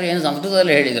 ಶಂಕರಾಚಾರ್ಯ ಏನು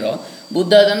ಸಂಸ್ಕೃತದಲ್ಲಿ ಹೇಳಿದರೋ,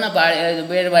 ಬುದ್ಧ ಅದನ್ನು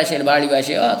ಬೇರೆ ಭಾಷೆಯಲ್ಲಿ, ಬಾಳಿ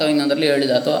ಭಾಷೆಯೋ ಅಥವಾ ಇನ್ನೊಂದರಲ್ಲಿ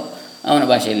ಹೇಳಿದ, ಅಥವಾ ಅವನ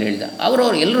ಭಾಷೆಯಲ್ಲಿ ಹೇಳಿದ.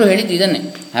 ಅವರವರು ಎಲ್ಲರೂ ಹೇಳಿದ್ದು ಇದನ್ನೇ.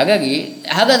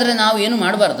 ಹಾಗಾದರೆ ನಾವು ಏನು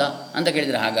ಮಾಡಬಾರ್ದಾ ಅಂತ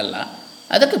ಕೇಳಿದರೆ ಹಾಗಲ್ಲ.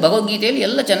 ಅದಕ್ಕೆ ಭಗವದ್ಗೀತೆಯಲ್ಲಿ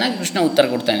ಎಲ್ಲ ಚೆನ್ನಾಗಿ ಕೃಷ್ಣ ಉತ್ತರ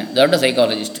ಕೊಡ್ತಾನೆ. ದೊಡ್ಡ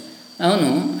ಸೈಕಾಲಜಿಸ್ಟ್ ಅವನು.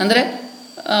 ಅಂದರೆ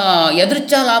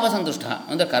ಯದೃಚ್ಛ ಲಾಭ ಸಂತುಷ್ಟ,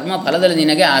 ಅಂದರೆ ಕರ್ಮ ಫಲದಲ್ಲಿ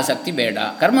ನಿನಗೆ ಆಸಕ್ತಿ ಬೇಡ.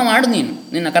 ಕರ್ಮ ಮಾಡು ನೀನು,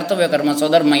 ನಿನ್ನ ಕರ್ತವ್ಯ ಕರ್ಮ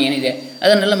ಸ್ವಧರ್ಮ ಏನಿದೆ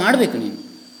ಅದನ್ನೆಲ್ಲ ಮಾಡಬೇಕು ನೀನು.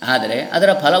 ಆದರೆ ಅದರ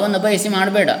ಫಲವನ್ನು ಬಯಸಿ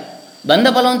ಮಾಡಬೇಡ. ಬಂದ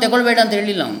ಫಲವನ್ನು ತಗೊಳ್ಬೇಡ ಅಂತ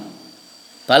ಹೇಳಿಲ್ಲ ಅವನು.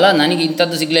 ಫಲ ನನಗೆ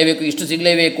ಇಂಥದ್ದು ಸಿಗಲೇಬೇಕು, ಇಷ್ಟು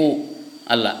ಸಿಗಲೇಬೇಕು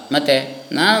ಅಲ್ಲ. ಮತ್ತು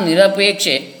ನಾನು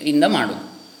ನಿರಪೇಕ್ಷೆಯಿಂದ ಮಾಡು.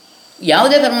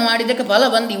 ಯಾವುದೇ ಕರ್ಮ ಮಾಡಿದ್ದಕ್ಕೆ ಫಲ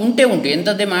ಉಂಟೇ ಉಂಟು.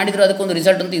 ಎಂಥದ್ದೇ ಮಾಡಿದರೂ ಅದಕ್ಕೊಂದು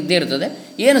ರಿಸಲ್ಟ್ ಅಂತ ಇದ್ದೇ ಇರ್ತದೆ.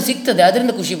 ಏನು ಸಿಗ್ತದೆ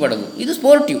ಅದರಿಂದ ಖುಷಿ ಪಡೋದು. ಇದು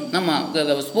ಸ್ಪೋರ್ಟಿವ್. ನಮ್ಮ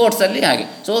ಸ್ಪೋರ್ಟ್ಸಲ್ಲಿ ಹಾಗೆ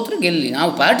ಸೋತ್ರು ಗೆಲ್ಲಿ,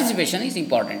 ನಾವು ಪಾರ್ಟಿಸಿಪೇಷನ್ ಈಸ್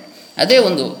ಇಂಪಾರ್ಟೆಂಟ್. ಅದೇ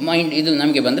ಒಂದು ಮೈಂಡ್ ಇದು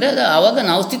ನಮಗೆ ಬಂದರೆ ಅದು ಆವಾಗ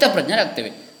ನಾವು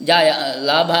ಸ್ಥಿತಪ್ರಜ್ಞರಾಗ್ತೇವೆ.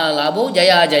 ಲಾಭವು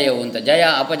ಜಯಾಜಯವು ಅಂತ. ಜಯ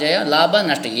ಅಪಜಯ, ಲಾಭ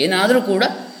ನಷ್ಟ ಏನಾದರೂ ಕೂಡ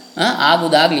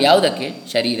ಆಗುವುದಾಗಲಿ ಯಾವುದಕ್ಕೆ?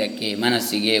 ಶರೀರಕ್ಕೆ,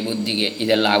 ಮನಸ್ಸಿಗೆ, ಬುದ್ಧಿಗೆ,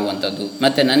 ಇದೆಲ್ಲ ಆಗುವಂಥದ್ದು.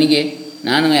 ಮತ್ತು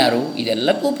ನಾನು ಯಾರು?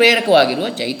 ಇದೆಲ್ಲಕ್ಕೂ ಪ್ರೇರಕವಾಗಿರುವ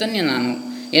ಚೈತನ್ಯ ನಾನು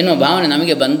ಎನ್ನುವ ಭಾವನೆ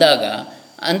ನಮಗೆ ಬಂದಾಗ,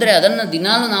 ಅಂದರೆ ಅದನ್ನು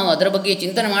ದಿನಾಲೂ ನಾವು ಅದರ ಬಗ್ಗೆ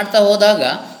ಚಿಂತನೆ ಮಾಡ್ತಾ ಹೋದಾಗ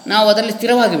ನಾವು ಅದರಲ್ಲಿ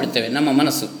ಸ್ಥಿರವಾಗಿ ಬಿಡ್ತೇವೆ ನಮ್ಮ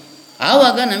ಮನಸ್ಸು.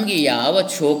 ಆವಾಗ ನಮಗೆ ಯಾವ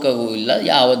ಶೋಕವೂ ಇಲ್ಲ,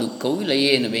 ಯಾವ ದುಃಖವೂ ಇಲ್ಲ.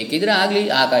 ಏನು ಬೇಕಿದ್ರೆ ಆಗಲಿ,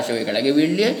 ಆಕಾಶವೇ ಕೆಳಗೆ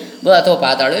ಬೀಳಲಿ ಅಥವಾ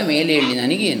ಪಾತಾಳವೇ ಮೇಲೆ ಇರಲಿ,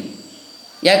 ನನಗೇನು.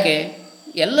 ಯಾಕೆ?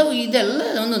 ಇದೆಲ್ಲ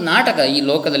ಒಂದು ನಾಟಕ ಈ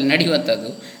ಲೋಕದಲ್ಲಿ ನಡೆಯುವಂಥದ್ದು.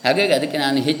 ಹಾಗಾಗಿ ಅದಕ್ಕೆ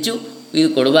ನಾನು ಹೆಚ್ಚು ಇದು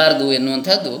ಕೊಡಬಾರ್ದು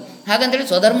ಎನ್ನುವಂಥದ್ದು. ಹಾಗಂತೇಳಿ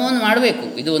ಸ್ವಧರ್ಮವನ್ನು ಮಾಡಬೇಕು,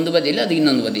 ಇದು ಒಂದು ಬದಿಯಲ್ಲಿ, ಅದು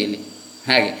ಇನ್ನೊಂದು ಬದಿಯಲ್ಲಿ.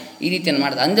 ಹಾಗೆ ಈ ರೀತಿಯನ್ನು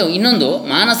ಮಾಡ್ತಾ ಅಂದರೆ ಇನ್ನೊಂದು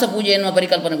ಮಾನಸ ಪೂಜೆ ಎನ್ನುವ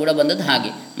ಪರಿಕಲ್ಪನೆ ಕೂಡ ಬಂದದ್ದು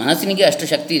ಹಾಗೆ. ಮನಸ್ಸಿನಿಗೆ ಅಷ್ಟು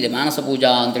ಶಕ್ತಿ ಇದೆ. ಮಾನಸ ಪೂಜಾ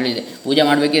ಅಂತೇಳಿದೆ. ಪೂಜೆ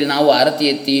ಮಾಡಬೇಕಿದ್ರೆ ನಾವು ಆರತಿ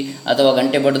ಎತ್ತಿ ಅಥವಾ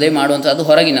ಗಂಟೆ ಬಡದೇ ಮಾಡುವಂಥದ್ದು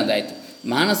ಹೊರಗಿನದ್ದಾಯಿತು.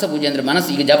 ಮಾನಸ ಪೂಜೆ ಅಂದರೆ ಮನಸ್ಸು.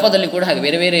 ಈಗ ಜಪದಲ್ಲಿ ಕೂಡ ಹಾಗೆ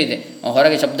ಬೇರೆ ಬೇರೆ ಇದೆ.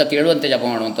 ಹೊರಗೆ ಶಬ್ದ ಕೇಳುವಂತೆ ಜಪ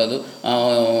ಮಾಡುವಂಥದ್ದು,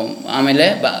 ಆಮೇಲೆ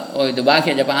ಇದು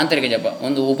ಬಾಹ್ಯ ಜಪ, ಆಂತರಿಕ ಜಪ,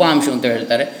 ಒಂದು ಉಪಾಂಶ ಅಂತ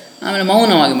ಹೇಳ್ತಾರೆ. ಆಮೇಲೆ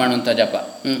ಮೌನವಾಗಿ ಮಾಡುವಂಥ ಜಪ.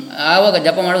 ಆವಾಗ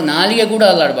ಜಪ ಮಾಡುವ ನಾಲಿಗೆ ಕೂಡ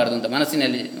ಅಲ್ಲಾಡಬಾರ್ದು ಅಂತ,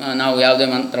 ಮನಸ್ಸಿನಲ್ಲಿ ನಾವು ಯಾವುದೇ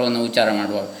ಮಂತ್ರವನ್ನು ಉಚ್ಚಾರ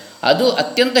ಮಾಡುವಾಗ ಅದು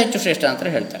ಅತ್ಯಂತ ಹೆಚ್ಚು ಶ್ರೇಷ್ಠ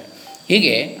ಅಂತ ಹೇಳ್ತಾರೆ.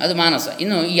 ಹೀಗೆ ಅದು ಮಾನಸ.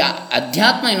 ಇನ್ನು ಈ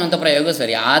ಅಧ್ಯಾತ್ಮ ಎನ್ನುವಂಥ ಪ್ರಯೋಗ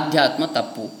ಸರಿ. ಆಧ್ಯಾತ್ಮ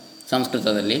ತಪ್ಪು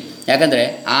ಸಂಸ್ಕೃತದಲ್ಲಿ. ಯಾಕಂದರೆ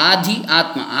ಆಧಿ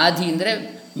ಆತ್ಮ, ಆಧಿ ಅಂದರೆ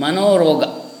ಮನೋರೋಗ,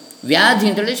 ವ್ಯಾಧಿ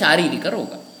ಅಂತೇಳಿ ಶಾರೀರಿಕ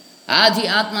ರೋಗ. ಆಧಿ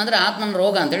ಆತ್ಮ ಅಂದರೆ ಆತ್ಮನ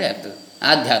ರೋಗ ಅಂತೇಳಿ ಆಗ್ತದೆ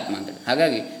ಆಧ್ಯಾತ್ಮ ಅಂತೇಳಿ.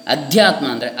 ಹಾಗಾಗಿ ಅಧ್ಯಾತ್ಮ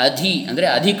ಅಂದರೆ ಅಂದರೆ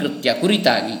ಅಧಿಕೃತ್ಯ,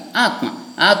 ಕುರಿತಾಗಿ,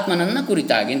 ಆತ್ಮನನ್ನು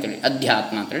ಕುರಿತಾಗಿ ಅಂತೇಳಿ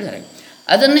ಅಧ್ಯಾತ್ಮ ಅಂತೇಳಿ ಸರಿ.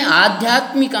 ಅದನ್ನೇ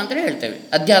ಆಧ್ಯಾತ್ಮಿಕ ಅಂತೇಳಿ ಹೇಳ್ತೇವೆ,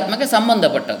 ಅಧ್ಯಾತ್ಮಕ್ಕೆ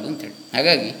ಸಂಬಂಧಪಟ್ಟದ್ದು ಅಂತೇಳಿ.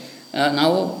 ಹಾಗಾಗಿ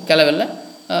ನಾವು ಕೆಲವೆಲ್ಲ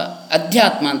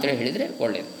ಅಧ್ಯಾತ್ಮ ಅಂತೇಳಿ ಹೇಳಿದರೆ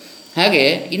ಒಳ್ಳೆಯದು. ಹಾಗೆ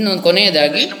ಇನ್ನೊಂದು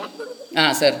ಕೊನೆಯದಾಗಿ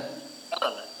ಸರ್,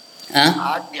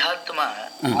 ಆಧ್ಯಾತ್ಮ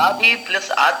ಆದಿ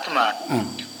ಪ್ಲಸ್ ಆತ್ಮ.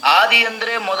 ಆದಿ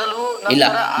ಅಂದ್ರೆ ಮೊದಲು, ಇಲ್ಲ,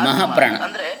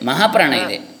 ಮಹಾಪ್ರಾಣ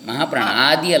ಇದೆ. ಮಹಾಪ್ರಾಣ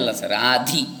ಆದಿ ಅಲ್ಲ ಸರ್,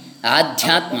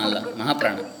 ಆಧ್ಯಾತ್ಮ ಅಲ್ಲ,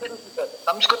 ಮಹಾಪ್ರಾಣ.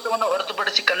 ಸಂಸ್ಕೃತವನ್ನು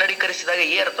ಹೊರತುಪಡಿಸಿ ಕನ್ನಡೀಕರಿಸಿದಾಗ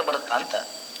ಈ ಅರ್ಥ ಬರುತ್ತಾ ಅಂತ.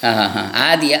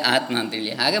 ಆದಿಯ ಆತ್ಮ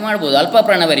ಅಂತೇಳಿ ಹಾಗೆ ಮಾಡ್ಬೋದು. ಅಲ್ಪ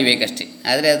ಪ್ರಾಣ ಬರಿಬೇಕಷ್ಟೇ.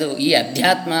 ಆದರೆ ಅದು ಈ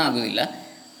ಅಧ್ಯಾತ್ಮ ಆಗುವುದಿಲ್ಲ.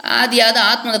 ಆದಿಯಾದ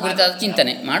ಆತ್ಮದ ಕುರಿತಾದ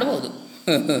ಚಿಂತನೆ ಮಾಡ್ಬೋದು.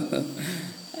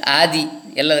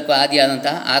 ಎಲ್ಲದಕ್ಕೂ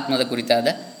ಆದಿಯಾದಂತಹ ಆತ್ಮದ ಕುರಿತಾದ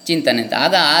ಚಿಂತನೆ ಅಂತ,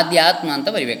 ಆಗ ಆಧ್ಯಾತ್ಮ ಅಂತ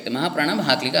ಬರಿಬೇಕು. ಮಹಾಪ್ರಾಣ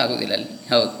ಹಾಕ್ಲಿಕ್ಕೆ ಆಗೋದಿಲ್ಲ ಅಲ್ಲಿ.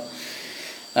 ಹೌದು,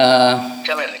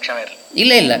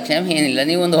 ಇಲ್ಲ ಕ್ಷಮೆ ಏನಿಲ್ಲ.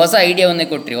 ನೀವು ಒಂದು ಹೊಸ ಐಡಿಯಾವನ್ನೇ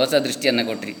ಕೊಟ್ರಿ, ಹೊಸ ದೃಷ್ಟಿಯನ್ನು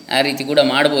ಕೊಟ್ರಿ. ಆ ರೀತಿ ಕೂಡ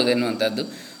ಮಾಡ್ಬೋದು ಎನ್ನುವಂಥದ್ದು.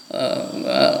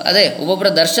 ಅದೇ ಒಬ್ಬೊಬ್ಬರ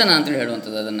ದರ್ಶನ ಅಂತೇಳಿ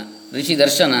ಹೇಳುವಂಥದ್ದು, ಅದನ್ನು ಋಷಿ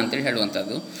ದರ್ಶನ ಅಂತೇಳಿ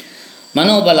ಹೇಳುವಂಥದ್ದು.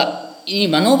 ಮನೋಬಲ, ಈ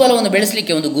ಮನೋಬಲವನ್ನು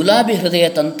ಬೆಳೆಸಲಿಕ್ಕೆ ಒಂದು ಗುಲಾಬಿ ಹೃದಯ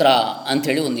ತಂತ್ರ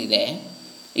ಅಂಥೇಳಿ ಒಂದಿದೆ.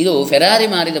 ಇದು ಫೆರಾರಿ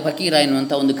ಮಾರಿದ ಫಕೀರ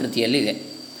ಎನ್ನುವಂಥ ಒಂದು ಕೃತಿಯಲ್ಲಿದೆ.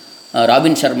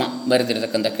 ರಾಬಿನ್ ಶರ್ಮಾ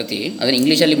ಬರೆದಿರತಕ್ಕಂಥ ಕೃತಿ. ಅದನ್ನು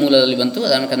ಇಂಗ್ಲೀಷಲ್ಲಿ ಮೂಲದಲ್ಲಿ ಬಂತು,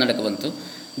 ಅದನ್ನು ಕನ್ನಡಕ್ಕೆ ಬಂತು.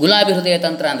 ಗುಲಾಬಿ ಹೃದಯ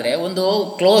ತಂತ್ರ ಅಂದರೆ ಒಂದು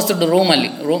ಕ್ಲೋಸ್ಡ್ ರೂಮಲ್ಲಿ,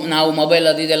 ನಾವು ಮೊಬೈಲ್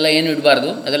ಅದು ಇದೆಲ್ಲ ಏನು ಇಡಬಾರ್ದು,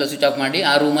 ಅದೆಲ್ಲ ಸ್ವಿಚ್ ಆಫ್ ಮಾಡಿ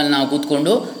ಆ ರೂಮಲ್ಲಿ ನಾವು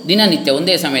ಕೂತ್ಕೊಂಡು ದಿನನಿತ್ಯ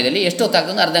ಒಂದೇ ಸಮಯದಲ್ಲಿ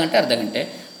ಎಷ್ಟೊತ್ತಾಗ್ತದೆ, ಅರ್ಧ ಗಂಟೆ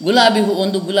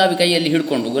ಒಂದು ಗುಲಾಬಿ ಕೈಯಲ್ಲಿ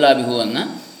ಹಿಡ್ಕೊಂಡು ಗುಲಾಬಿ ಹೂವನ್ನು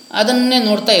ಅದನ್ನೇ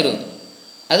ನೋಡ್ತಾ ಇರೋದು.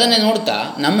 ಅದನ್ನೇ ನೋಡ್ತಾ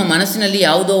ನಮ್ಮ ಮನಸ್ಸಿನಲ್ಲಿ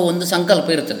ಯಾವುದೋ ಒಂದು ಸಂಕಲ್ಪ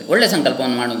ಇರ್ತದೆ, ಒಳ್ಳೆಯ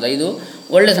ಸಂಕಲ್ಪವನ್ನು ಮಾಡೋದು. ಇದು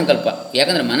ಒಳ್ಳೆಯ ಸಂಕಲ್ಪ.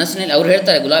 ಯಾಕಂದರೆ ಮನಸ್ಸಿನಲ್ಲಿ ಅವ್ರು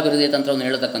ಹೇಳ್ತಾರೆ, ಗುಲಾಬಿ ಹೃದಯ ತಂತ್ರವನ್ನು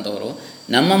ಹೇಳ್ತಕ್ಕಂಥವ್ರು,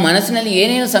 ನಮ್ಮ ಮನಸ್ಸಿನಲ್ಲಿ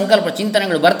ಏನೇನು ಸಂಕಲ್ಪ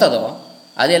ಚಿಂತನೆಗಳು ಬರ್ತದೋ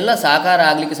ಅದೆಲ್ಲ ಸಾಕಾರ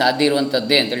ಆಗಲಿಕ್ಕೆ ಸಾಧ್ಯ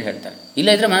ಇರುವಂಥದ್ದೇ ಅಂತೇಳಿ ಹೇಳ್ತಾರೆ.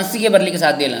 ಇಲ್ಲದಿದ್ದರೆ ಮನಸ್ಸಿಗೆ ಬರಲಿಕ್ಕೆ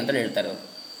ಸಾಧ್ಯ ಇಲ್ಲ ಅಂತೇಳಿ ಹೇಳ್ತಾರೆ ಅವರು.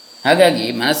 ಹಾಗಾಗಿ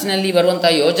ಮನಸ್ಸಿನಲ್ಲಿ ಬರುವಂಥ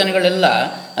ಯೋಚನೆಗಳೆಲ್ಲ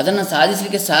ಅದನ್ನು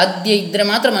ಸಾಧಿಸಲಿಕ್ಕೆ ಸಾಧ್ಯ ಇದ್ದರೆ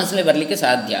ಮಾತ್ರ ಮನಸ್ಸಿನಲ್ಲಿ ಬರಲಿಕ್ಕೆ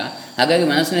ಸಾಧ್ಯ. ಹಾಗಾಗಿ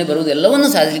ಮನಸ್ಸಿನಲ್ಲಿ ಬರುವುದೆಲ್ಲವನ್ನು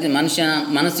ಸಾಧಿಸಲಿಕ್ಕೆ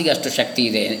ಮನಸ್ಸಿಗೆ ಅಷ್ಟು ಶಕ್ತಿ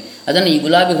ಇದೆ. ಅದನ್ನು ಈ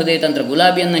ಗುಲಾಬಿ ಹೃದಯ ತಂತ್ರ,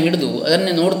 ಗುಲಾಬಿಯನ್ನು ಹಿಡಿದು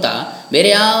ಅದನ್ನೇ ನೋಡ್ತಾ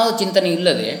ಬೇರೆ ಯಾವ ಚಿಂತನೆ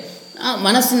ಇಲ್ಲದೆ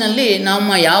ಮನಸ್ಸಿನಲ್ಲಿ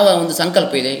ನಮ್ಮ ಯಾವ ಒಂದು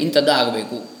ಸಂಕಲ್ಪ ಇದೆ, ಇಂಥದ್ದು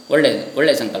ಆಗಬೇಕು,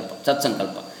 ಒಳ್ಳೆಯ ಸಂಕಲ್ಪ,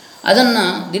 ಸತ್ಸಂಕಲ್ಪ, ಅದನ್ನು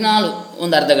ದಿನಾಲು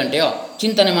ಒಂದು ಅರ್ಧ ಗಂಟೆಯೋ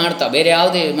ಚಿಂತನೆ ಮಾಡ್ತಾ, ಬೇರೆ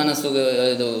ಯಾವುದೇ ಮನಸ್ಸು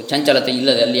ಇದು ಚಂಚಲತೆ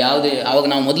ಇಲ್ಲದೆ ಅಲ್ಲಿ ಯಾವುದೇ, ಆವಾಗ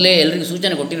ನಾವು ಮೊದಲೇ ಎಲ್ಲರಿಗೂ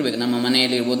ಸೂಚನೆ ಕೊಟ್ಟಿರಬೇಕು, ನಮ್ಮ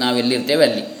ಮನೆಯಲ್ಲಿ ಇರ್ಬೋದು, ನಾವು ಎಲ್ಲಿರ್ತೇವೆ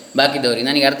ಅಲ್ಲಿ ಬಾಕಿದವರಿಗೆ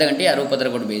ನನಗೆ ಅರ್ಧ ಗಂಟೆ ಯಾರು ಉಪದ್ರ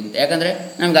ಕೊಡಬೇಕು ಅಂತ. ಯಾಕಂದರೆ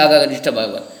ನಮ್ಗೆ ಆಗಾಗ ಡಿಸ್ಟರ್ಬ್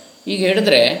ಆಗಬಾರ್ದು. ಈಗ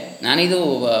ಹೇಳಿದ್ರೆ ನಾನಿದು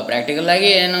ಪ್ರಾಕ್ಟಿಕಲಾಗಿ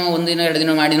ಏನೋ 1 ದಿನ 2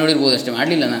 ದಿನ ಮಾಡಿ ನೋಡಿರ್ಬೋದು ಅಷ್ಟೇ,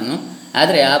 ಮಾಡಲಿಲ್ಲ ನಾನು.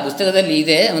 ಆದರೆ ಆ ಪುಸ್ತಕದಲ್ಲಿ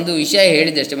ಇದೆ ಒಂದು ವಿಷಯ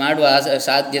ಹೇಳಿದಷ್ಟೇ, ಮಾಡುವ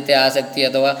ಸಾಧ್ಯತೆ, ಆಸಕ್ತಿ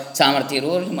ಅಥವಾ ಸಾಮರ್ಥ್ಯ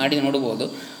ಇರುವವರಿಗೆ ಮಾಡಿ ನೋಡ್ಬೋದು.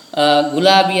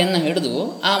 ಗುಲಾಬಿಯನ್ನು ಹಿಡಿದು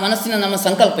ಆ ಮನಸ್ಸಿನ ನಮ್ಮ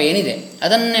ಸಂಕಲ್ಪ ಏನಿದೆ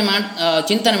ಅದನ್ನೇ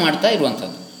ಚಿಂತನೆ ಮಾಡ್ತಾ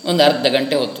ಇರುವಂಥದ್ದು ಒಂದು ಅರ್ಧ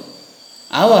ಗಂಟೆ ಹೊತ್ತು.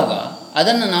 ಆವಾಗ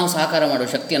ಅದನ್ನು ನಾವು ಸಾಕಾರ ಮಾಡುವ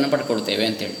ಶಕ್ತಿಯನ್ನು ಪಡ್ಕೊಳ್ತೇವೆ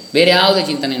ಅಂತೇಳಿ, ಬೇರೆ ಯಾವುದೇ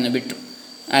ಚಿಂತನೆಯನ್ನು ಬಿಟ್ಟು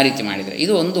ಆ ರೀತಿ ಮಾಡಿದರೆ.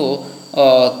 ಇದು ಒಂದು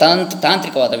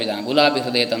ತಾಂತ್ರಿಕವಾದ ವಿಧಾನ, ಗುಲಾಬಿ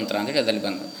ಹೃದಯ ತಂತ್ರ ಅಂತೇಳಿ ಅದರಲ್ಲಿ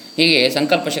ಬಂದು. ಹೀಗೆ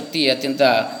ಸಂಕಲ್ಪ ಶಕ್ತಿ ಅತ್ಯಂತ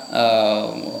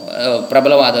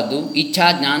ಪ್ರಬಲವಾದದ್ದು. ಇಚ್ಛಾ,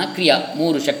 ಜ್ಞಾನ, ಕ್ರಿಯಾ,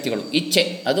 3 ಶಕ್ತಿಗಳು. ಇಚ್ಛೆ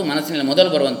ಅದು ಮನಸ್ಸಿನಲ್ಲಿ ಮೊದಲು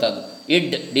ಬರುವಂಥದ್ದು,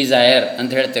 ಇಡ್ ಡಿಸೈರ್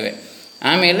ಅಂತ ಹೇಳ್ತೇವೆ.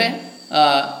 ಆಮೇಲೆ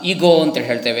ಈಗೋ ಅಂತ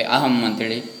ಹೇಳ್ತೇವೆ, ಅಹಂ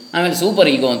ಅಂಥೇಳಿ. ಆಮೇಲೆ ಸೂಪರ್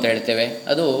ಈಗೋ ಅಂತ ಹೇಳ್ತೇವೆ,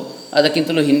 ಅದು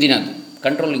ಅದಕ್ಕಿಂತಲೂ ಹಿಂದಿನದ್ದು,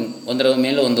 ಕಂಟ್ರೋಲಿಂಗ್, ಒಂದರ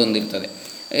ಮೇಲೆ ಒಂದೊಂದು ಇರ್ತದೆ.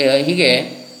 ಹೀಗೆ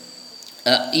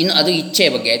ಇನ್ನು ಅದು ಇಚ್ಛೆಯ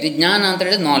ಬಗ್ಗೆ ಆಯಿತು. ಜ್ಞಾನ ಅಂತ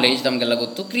ಹೇಳಿದ್ರೆ ನಾಲೆಜ್, ನಮಗೆಲ್ಲ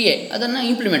ಗೊತ್ತು. ಕ್ರಿಯೆ ಅದನ್ನು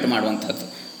ಇಂಪ್ಲಿಮೆಂಟ್ ಮಾಡುವಂಥದ್ದು.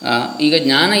 ಈಗ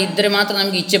ಜ್ಞಾನ ಇದ್ದರೆ ಮಾತ್ರ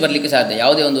ನಮಗೆ ಇಚ್ಛೆ ಬರಲಿಕ್ಕೆ ಸಾಧ್ಯ.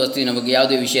 ಯಾವುದೇ ಒಂದು ವಸ್ತುವಿನ ಬಗ್ಗೆ,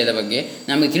 ಯಾವುದೇ ವಿಷಯದ ಬಗ್ಗೆ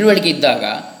ನಮಗೆ ತಿಳುವಳಿಕೆ ಇದ್ದಾಗ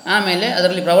ಆಮೇಲೆ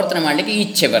ಅದರಲ್ಲಿ ಪ್ರವರ್ತನೆ ಮಾಡಲಿಕ್ಕೆ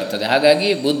ಇಚ್ಛೆ ಬರ್ತದೆ. ಹಾಗಾಗಿ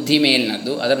ಬುದ್ಧಿ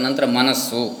ಮೇಲಿನದ್ದು, ಅದರ ನಂತರ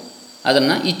ಮನಸ್ಸು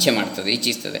ಅದನ್ನು ಇಚ್ಛೆ ಮಾಡ್ತದೆ,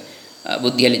 ಇಚ್ಛಿಸ್ತದೆ.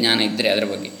 ಬುದ್ಧಿಯಲ್ಲಿ ಜ್ಞಾನ ಇದ್ದರೆ ಅದರ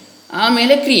ಬಗ್ಗೆ.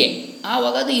 ಆಮೇಲೆ ಕ್ರಿಯೆ,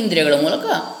 ಆವಾಗ ಅದು ಇಂದ್ರಿಯಗಳ ಮೂಲಕ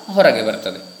ಹೊರಗೆ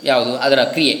ಬರ್ತದೆ. ಯಾವುದು ಅದರ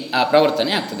ಕ್ರಿಯೆ, ಆ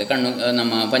ಪ್ರವರ್ತನೆ ಆಗ್ತದೆ ಕಣ್ಣು,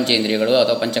 ನಮ್ಮ ಪಂಚೇಂದ್ರಿಯಗಳು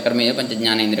ಅಥವಾ ಪಂಚಕರ್ಮೇಂದ್ರಿಯ,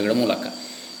 ಪಂಚಜ್ಞಾನೇಂದ್ರಿಯಗಳ ಮೂಲಕ.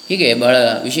 ಹೀಗೆ ಬಹಳ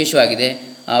ವಿಶೇಷವಾಗಿದೆ.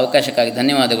 ಅವಕಾಶಕ್ಕಾಗಿ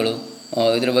ಧನ್ಯವಾದಗಳು.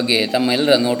 ಇದರ ಬಗ್ಗೆ ತಮ್ಮ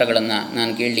ಎಲ್ಲರ ನೋಟಗಳನ್ನು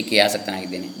ನಾನು ಕೇಳಲಿಕ್ಕೆ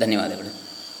ಆಸಕ್ತನಾಗಿದ್ದೇನೆ. ಧನ್ಯವಾದಗಳು.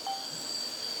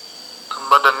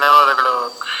 ತುಂಬ ಧನ್ಯವಾದಗಳು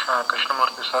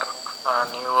ಕೃಷ್ಣಮೂರ್ತಿ ಸರ್.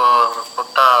 ನೀವು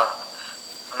ಕೊಟ್ಟ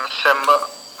ಮನಸ್ಸೆಂಬ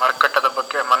ಮರ್ಕಟ್ಟದ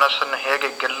ಬಗ್ಗೆ, ಮನಸ್ಸನ್ನು ಹೇಗೆ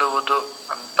ಗೆಲ್ಲುವುದು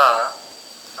ಅಂತ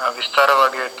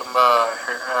ವಿಸ್ತಾರವಾಗಿ ತುಂಬ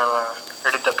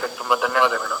ಹೇಳಿದ್ದಕ್ಕೆ ತುಂಬ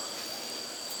ಧನ್ಯವಾದಗಳು.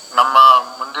 ನಮ್ಮ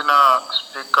ಮುಂದಿನ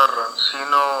ಸ್ಪೀಕರ್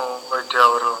ಸೀನು ವೈದ್ಯ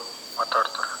ಅವರು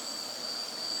ಮಾತಾಡ್ತಾರೆ.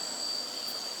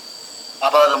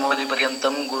 ಆಪಾದ ಮೌಲಿ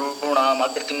ಪರ್ಯಂತಂ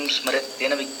ಗುರುಣಾಮಾಕೃತಿಂ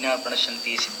ಸ್ಮರೆತ್ತೇನ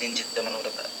ವಿಜ್ಞಾಪನಶಂತಿ ಸಿದ್ಧಿಂಚಿತ್ತ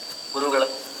ಮನೋರಥ. ಗುರುಗಳ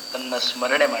ತನ್ನ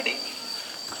ಸ್ಮರಣೆ ಮಾಡಿ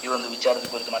ಈ ಒಂದು ವಿಚಾರದ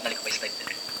ಕುರಿತು ಮಾತನಾಡಲಿಕ್ಕೆ ಬಯಸ್ತಾ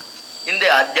ಇದ್ದೇನೆ. ಹಿಂದೆ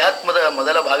ಆಧ್ಯಾತ್ಮದ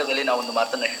ಮೊದಲ ಭಾಗದಲ್ಲಿ ನಾವು ಒಂದು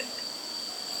ಮಾತನ್ನು ಹೇಳಿದ್ದೆ.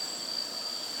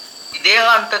 ಈ ದೇಹ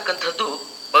ಅಂತಕ್ಕಂಥದ್ದು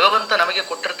ಭಗವಂತ ನಮಗೆ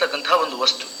ಕೊಟ್ಟಿರ್ತಕ್ಕಂತಹ ಒಂದು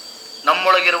ವಸ್ತು,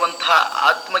 ನಮ್ಮೊಳಗಿರುವಂತಹ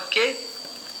ಆತ್ಮಕ್ಕೆ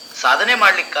ಸಾಧನೆ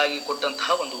ಮಾಡಲಿಕ್ಕಾಗಿ ಕೊಟ್ಟಂತಹ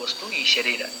ಒಂದು ವಸ್ತು ಈ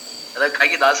ಶರೀರ.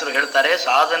 ಅದಕ್ಕಾಗಿ ದಾಸರು ಹೇಳ್ತಾರೆ,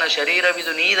 ಸಾಧನ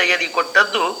ಶರೀರವಿದು ನೀದಯದಿ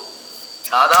ಕೊಟ್ಟದ್ದು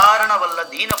ಸಾಧಾರಣವಲ್ಲ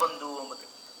ದೀನ ಬಂಧು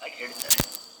ಎಂಬುದಾಗಿ ಹೇಳ್ತಾರೆ.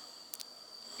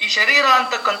 ಈ ಶರೀರ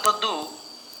ಅಂತಕ್ಕಂಥದ್ದು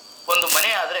ಒಂದು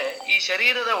ಮನೆ ಆದರೆ, ಈ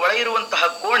ಶರೀರದ ಒಳಗಿರುವಂತಹ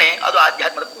ಕೋಣೆ ಅದು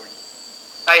ಆಧ್ಯಾತ್ಮದ ಕೋಣೆ.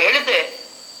 ನಾ ಹೇಳಿದ್ದೆ,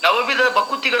 ನವವಿಧ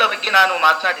ಬಕುತಿಗಳ ಬಗ್ಗೆ ನಾನು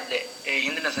ಮಾತನಾಡಿದ್ದೆ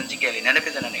ಹಿಂದಿನ ಸಂಚಿಕೆಯಲ್ಲಿ,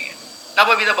 ನೆನಪಿದೆ ನನಗೆ.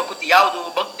 ನವವಿಧ ಬಕುತಿ ಯಾವುದು?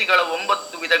 ಭಕ್ತಿಗಳ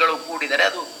 9 ವಿಧಗಳು ಕೂಡಿದರೆ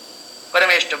ಅದು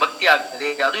ಪರಮೇಶ್ವರ ಭಕ್ತಿ ಆಗ್ತದೆ,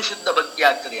 ಅದು ಶುದ್ಧ ಭಕ್ತಿ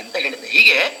ಆಗ್ತದೆ ಅಂತ ಹೇಳಿದೆ.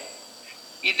 ಹೀಗೆ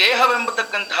ಈ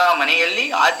ದೇಹವೆಂಬತಕ್ಕಂತಹ ಮನೆಯಲ್ಲಿ,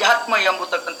 ಆಧ್ಯಾತ್ಮ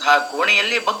ಎಂಬತಕ್ಕಂತಹ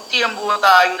ಕೋಣೆಯಲ್ಲಿ ಭಕ್ತಿ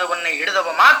ಎಂಬುವಂತಹ ಆಯುಧವನ್ನು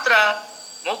ಹಿಡಿದವ ಮಾತ್ರ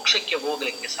ಮೋಕ್ಷಕ್ಕೆ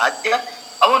ಹೋಗಲಿಕ್ಕೆ ಸಾಧ್ಯ,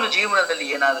 ಅವನು ಜೀವನದಲ್ಲಿ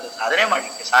ಏನಾದರೂ ಸಾಧನೆ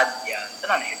ಮಾಡಲಿಕ್ಕೆ ಸಾಧ್ಯ ಅಂತ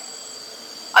ನಾನು ಹೇಳಿದೆ.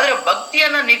 ಆದರೆ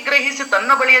ಭಕ್ತಿಯನ್ನ ನಿಗ್ರಹಿಸಿ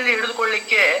ತನ್ನ ಬಳಿಯಲ್ಲಿ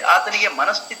ಹಿಡಿದುಕೊಳ್ಳಿಕ್ಕೆ ಆತನಿಗೆ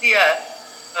ಮನಸ್ಥಿತಿಯ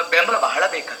ಬೆಂಬಲ ಬಹಳ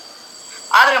ಬೇಕಾಗ್ತದೆ.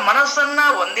 ಆದರೆ ಮನಸ್ಸನ್ನ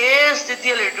ಒಂದೇ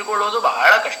ಸ್ಥಿತಿಯಲ್ಲಿ ಇಟ್ಟುಕೊಳ್ಳೋದು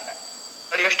ಬಹಳ ಕಷ್ಟ.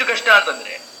 ಅದು ಎಷ್ಟು ಕಷ್ಟ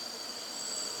ಅಂತಂದ್ರೆ,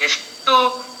 ಎಷ್ಟು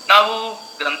ನಾವು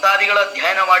ಗ್ರಂಥಾದಿಗಳ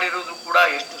ಅಧ್ಯಯನ ಮಾಡಿರುವುದು ಕೂಡ,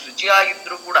 ಎಷ್ಟು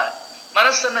ಶುಚಿಯಾಗಿದ್ರೂ ಕೂಡ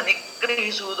ಮನಸ್ಸನ್ನ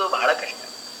ನಿಗ್ರಹಿಸುವುದು ಬಹಳ ಕಷ್ಟ.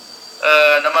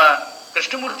 ನಮ್ಮ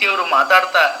ಕೃಷ್ಣಮೂರ್ತಿಯವರು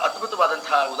ಮಾತಾಡ್ತಾ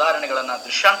ಅದ್ಭುತವಾದಂತಹ ಉದಾಹರಣೆಗಳನ್ನ,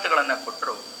 ದೃಷ್ಟಾಂತಗಳನ್ನ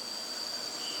ಕೊಟ್ಟರು.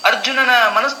 ಅರ್ಜುನನ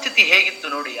ಮನಸ್ಥಿತಿ ಹೇಗಿತ್ತು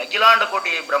ನೋಡಿ. ಅಖಿಲಾಂಡ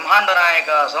ಕೋಟಿ ಬ್ರಹ್ಮಾಂಡ ನಾಯಕ,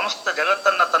 ಸಮಸ್ತ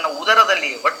ಜಗತ್ತನ್ನ ತನ್ನ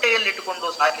ಉದರದಲ್ಲಿ ಹೊಟ್ಟೆಯಲ್ಲಿಟ್ಟುಕೊಂಡು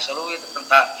ಸಾಕಿ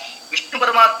ಸಲುಹಿರ್ತಕ್ಕಂತಹ ವಿಷ್ಣು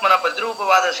ಪರಮಾತ್ಮನ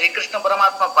ಪ್ರತಿರೂಪವಾದ ಶ್ರೀಕೃಷ್ಣ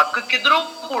ಪರಮಾತ್ಮ ಪಕ್ಕಕ್ಕಿದ್ರೂ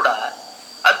ಕೂಡ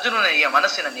ಅರ್ಜುನನಿಗೆ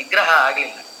ಮನಸ್ಸಿನ ನಿಗ್ರಹ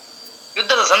ಆಗಲಿಲ್ಲ.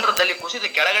 ಯುದ್ಧದ ಸಂದರ್ಭದಲ್ಲಿ ಕುಸಿದು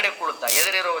ಕೆಳಗಡೆ ಕೂಡುತ್ತಾ,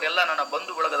 ಎದುರಿರೋರೆಲ್ಲ ನನ್ನ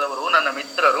ಬಂಧು ಬಳಗದವರು, ನನ್ನ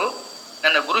ಮಿತ್ರರು,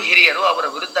 ನನ್ನ ಗುರು ಹಿರಿಯರು, ಅವರ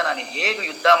ವಿರುದ್ಧ ನಾನು ಹೇಗೆ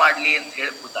ಯುದ್ಧ ಮಾಡಲಿ ಅಂತ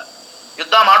ಹೇಳಿ ಕೂತ.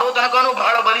 ಯುದ್ಧ ಮಾಡುವ ತನಕನೂ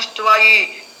ಬಹಳ ಬಲಿಷ್ಠವಾಗಿ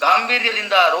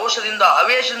ಗಾಂಭೀರ್ಯದಿಂದ, ರೋಷದಿಂದ,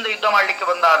 ಆವೇಶದಿಂದ ಯುದ್ಧ ಮಾಡಲಿಕ್ಕೆ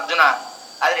ಬಂದ ಅರ್ಜುನ,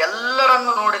 ಆದ್ರೆ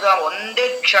ಎಲ್ಲರನ್ನು ನೋಡಿದ ಒಂದೇ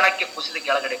ಕ್ಷಣಕ್ಕೆ ಕುಸಿದು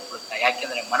ಕೆಳಗಡೆ ಕೂಡುತ್ತಾ.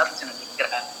 ಯಾಕೆಂದ್ರೆ ಮನಸ್ಸಿನ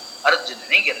ನಿಗ್ರಹ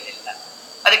ಅರ್ಜುನನಿಗಿರಲಿಲ್ಲ.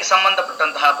 ಅದಕ್ಕೆ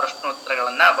ಸಂಬಂಧಪಟ್ಟಂತಹ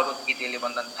ಪ್ರಶ್ನೋತ್ತರಗಳನ್ನ, ಭಗವದ್ಗೀತೆಯಲ್ಲಿ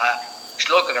ಬಂದಂತಹ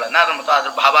ಶ್ಲೋಕಗಳನ್ನ ಮತ್ತು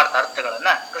ಅದರ ಭಾವಾರ್ಥ ಅರ್ಥಗಳನ್ನ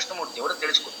ಕೃಷ್ಣಮೂರ್ತಿಯವರು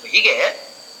ತಿಳಿಸಿಕೊಟ್ರು. ಹೀಗೆ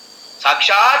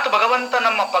ಸಾಕ್ಷಾತ್ ಭಗವಂತ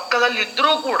ನಮ್ಮ ಪಕ್ಕದಲ್ಲಿ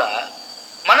ಇದ್ರೂ ಕೂಡ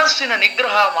ಮನಸ್ಸಿನ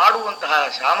ನಿಗ್ರಹ ಮಾಡುವಂತಹ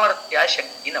ಸಾಮರ್ಥ್ಯ,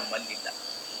 ಶಕ್ತಿ ನಮ್ಮಲ್ಲಿಲ್ಲ.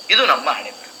 ಇದು ನಮ್ಮ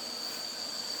ಹಣೆ ಬರಹ.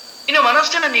 ಇನ್ನು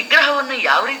ಮನಸ್ಸಿನ ನಿಗ್ರಹವನ್ನು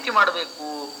ಯಾವ ರೀತಿ ಮಾಡಬೇಕು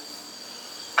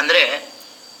ಅಂದ್ರೆ,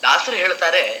 ದಾಸರು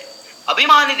ಹೇಳ್ತಾರೆ,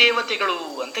 ಅಭಿಮಾನಿ ದೇವತೆಗಳು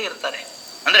ಅಂತ ಇರ್ತಾರೆ.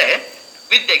 ಅಂದ್ರೆ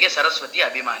ವಿದ್ಯೆಗೆ ಸರಸ್ವತಿ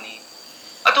ಅಭಿಮಾನಿ,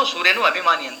 ಅಥವಾ ಸೂರ್ಯನು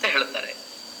ಅಭಿಮಾನಿ ಅಂತ ಹೇಳ್ತಾರೆ.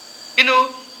 ಇನ್ನು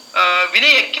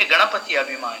ವಿನಯಕ್ಕೆ ಗಣಪತಿ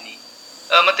ಅಭಿಮಾನಿ,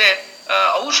 ಮತ್ತೆ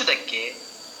ಔಷಧಕ್ಕೆ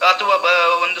ಅಥವಾ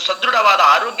ಒಂದು ಸದೃಢವಾದ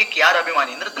ಆರೋಗ್ಯಕ್ಕೆ ಯಾರು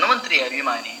ಅಭಿಮಾನಿ ಅಂದ್ರೆ ಧನ್ವಂತರಿ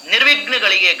ಅಭಿಮಾನಿ,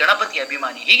 ನಿರ್ವಿಘ್ನಗಳಿಗೆ ಗಣಪತಿ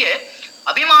ಅಭಿಮಾನಿ. ಹೀಗೆ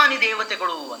ಅಭಿಮಾನಿ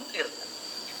ದೇವತೆಗಳು ಅಂತ ಇರ್ತಾರೆ.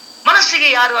 ಮನಸ್ಸಿಗೆ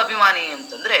ಯಾರು ಅಭಿಮಾನಿ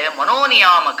ಅಂತಂದ್ರೆ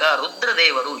ಮನೋನಿಯಾಮಕ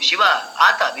ರುದ್ರದೇವರು, ಶಿವ,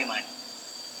 ಆತ ಅಭಿಮಾನಿ.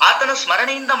 ಆತನ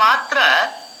ಸ್ಮರಣೆಯಿಂದ ಮಾತ್ರ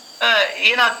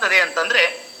ಏನಾಗ್ತದೆ ಅಂತಂದ್ರೆ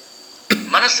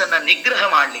ಮನಸ್ಸನ್ನ ನಿಗ್ರಹ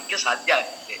ಮಾಡಲಿಕ್ಕೆ ಸಾಧ್ಯ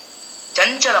ಆಗ್ತದೆ,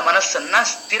 ಚಂಚಲ ಮನಸ್ಸನ್ನ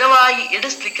ಸ್ಥಿರವಾಗಿ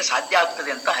ಇಡಿಸ್ಲಿಕ್ಕೆ ಸಾಧ್ಯ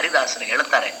ಆಗ್ತದೆ ಅಂತ ಹರಿದಾಸರು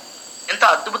ಹೇಳ್ತಾರೆ. ಎಂತ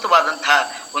ಅದ್ಭುತವಾದಂತಹ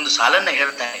ಒಂದು ಸಾಲನ್ನ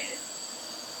ಹೇಳ್ತಾರೆ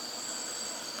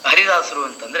ಹರಿದಾಸರು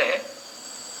ಅಂತಂದ್ರೆ,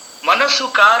 ಮನಸ್ಸು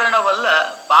ಕಾರಣವಲ್ಲ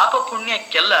ಪಾಪ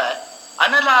ಪುಣ್ಯಕ್ಕೆಲ್ಲ,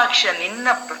 ಅನಲಾಕ್ಷ ನಿನ್ನ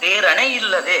ಪ್ರೇರಣೆ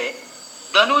ಇಲ್ಲದೆ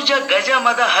ಧನುಜ ಗಜ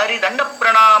ಮದ ಹರಿದಂಡ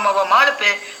ಪ್ರಣಾಮವ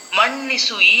ಮಾಳ್ಪೆ,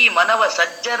 ಮಣ್ಣಿಸು ಈ ಮನವ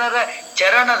ಸಜ್ಜನರ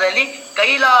ಚರಣದಲ್ಲಿ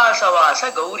ಕೈಲಾಸವಾಸ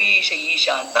ಗೌರೀಶ ಈಶ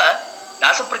ಅಂತ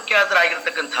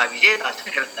ದಾಸಪ್ರಖ್ಯಾತರಾಗಿರ್ತಕ್ಕಂತಹ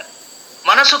ವಿಜಯದಾಸರು ಹೇಳ್ತಾರೆ.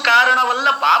 ಮನಸ್ಸು ಕಾರಣವಲ್ಲ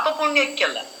ಪಾಪ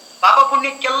ಪುಣ್ಯಕ್ಕೆಲ್ಲ, ಪಾಪ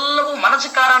ಪುಣ್ಯಕ್ಕೆಲ್ಲವೂ ಮನಸ್ಸು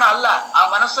ಕಾರಣ ಅಲ್ಲ, ಆ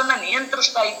ಮನಸ್ಸನ್ನ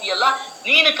ನಿಯಂತ್ರಿಸ್ತಾ ಇದೆಯಲ್ಲ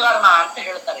ನೀನು ಕಾರಣ ಅಂತ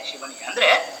ಹೇಳ್ತಾರೆ ಶಿವನಿಗೆ. ಅಂದ್ರೆ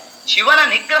ಶಿವನ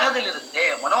ನಿಗ್ರಹದಲ್ಲಿರುತ್ತೆ,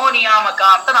 ಮನೋನಿಯಾಮಕ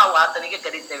ಅಂತ ನಾವು ಆತನಿಗೆ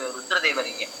ಕರೀತೇವೆ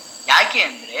ರುದ್ರದೇವರಿಗೆ. ಯಾಕೆ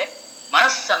ಅಂದ್ರೆ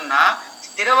ಮನಸ್ಸನ್ನ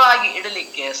ಸ್ಥಿರವಾಗಿ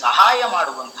ಇಡಲಿಕ್ಕೆ ಸಹಾಯ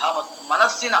ಮಾಡುವಂತಹ ಮತ್ತು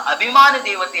ಮನಸ್ಸಿನ ಅಭಿಮಾನಿ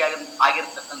ದೇವತೆ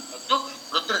ಆಗಿರ್ತಕ್ಕಂಥದ್ದು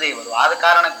ರುದ್ರದೇವರು. ಆದ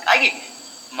ಕಾರಣಕ್ಕಾಗಿ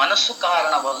ಮನಸ್ಸು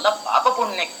ಕಾರಣವಲ್ಲ ಪಾಪ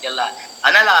ಪುಣ್ಯಕ್ಕೆಲ್ಲ,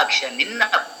 ಅನಲಾಕ್ಷ ನಿನ್ನ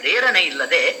ಪ್ರೇರಣೆ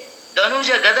ಇಲ್ಲದೆ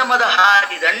ಧನುಜ ಗದಮದ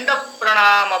ಹಾರಿ ದಂಡ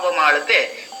ಪ್ರಣಾಮವ ಮಾಡದೆ,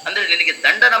 ಅಂದ್ರೆ ನಿನಗೆ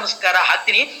ದಂಡ ನಮಸ್ಕಾರ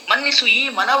ಹಾಕ್ತೀನಿ, ಮನ್ನಿಸು ಈ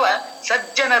ಮನವ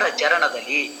ಸಜ್ಜನರ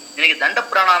ಚರಣದಲ್ಲಿ, ನಿನಗೆ ದಂಡ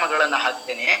ಪ್ರಣಾಮಗಳನ್ನ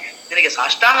ಹಾಕ್ತೇನೆ, ನಿನಗೆ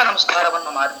ಸಾಷ್ಟಾಂಗ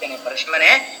ನಮಸ್ಕಾರವನ್ನು ಮಾಡ್ತೇನೆ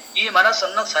ಪರಶಿವನೇ, ಈ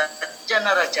ಮನಸ್ಸನ್ನು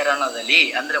ಸಜ್ಜನರ ಚರಣದಲ್ಲಿ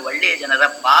ಅಂದ್ರೆ ಒಳ್ಳೆಯ ಜನರ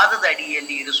ಪಾದದ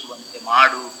ಅಡಿಯಲ್ಲಿ ಇರಿಸುವಂತೆ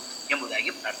ಮಾಡು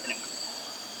ಎಂಬುದಾಗಿ ಪ್ರಾರ್ಥನೆ ಮಾಡಿ.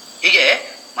 ಹೀಗೆ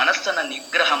ಮನಸ್ಸನ್ನ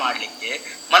ನಿಗ್ರಹ ಮಾಡಲಿಕ್ಕೆ,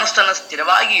 ಮನಸ್ಸನ್ನ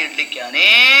ಸ್ಥಿರವಾಗಿ ಇಡ್ಲಿಕ್ಕೆ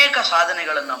ಅನೇಕ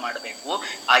ಸಾಧನೆಗಳನ್ನ ಮಾಡಬೇಕು.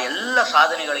 ಆ ಎಲ್ಲ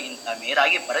ಸಾಧನೆಗಳಿಗಿಂತ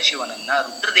ಮೇಲಾಗಿ ಪರಶಿವನನ್ನ,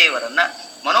 ರುದ್ರದೇವರನ್ನ,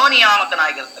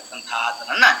 ಮನೋನಿಯಾಮಕನಾಗಿರ್ತಕ್ಕಂತಹ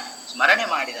ಆತನನ್ನ ಸ್ಮರಣೆ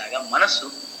ಮಾಡಿದಾಗ ಮನಸ್ಸು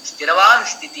ಸ್ಥಿರವಾದ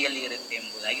ಸ್ಥಿತಿಯಲ್ಲಿ ಇರುತ್ತೆ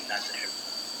ಎಂಬುದಾಗಿ ದಾಸರು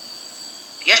ಹೇಳ್ತಾರೆ.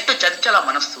 ಎಷ್ಟು ಚಂಚಲ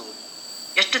ಮನಸ್ಸು,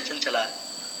 ಎಷ್ಟು ಚಂಚಲ!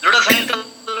 ದೃಢ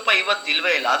ಸಂಕಲ್ಪ ಇವತ್ತು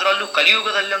ಇಲ್ವೇ ಇಲ್ಲ, ಅದರಲ್ಲೂ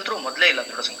ಕಲಿಯುಗದಲ್ಲಂತರೂ ಮೊದಲೇ ಇಲ್ಲ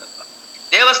ದೃಢ ಸಂಕಲ್ಪ.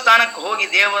 ದೇವಸ್ಥಾನಕ್ಕೆ ಹೋಗಿ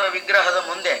ದೇವರ ವಿಗ್ರಹದ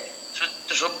ಮುಂದೆ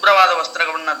ಶುಭ್ರವಾದ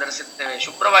ವಸ್ತ್ರಗಳನ್ನ ಧರಿಸಿರ್ತೇವೆ,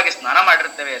 ಶುಭ್ರವಾಗಿ ಸ್ನಾನ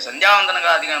ಮಾಡಿರ್ತೇವೆ,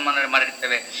 ಸಂಧ್ಯಾವಂದನಗಳನ್ನ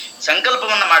ಮಾಡಿರ್ತೇವೆ,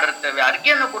 ಸಂಕಲ್ಪವನ್ನ ಮಾಡಿರ್ತೇವೆ,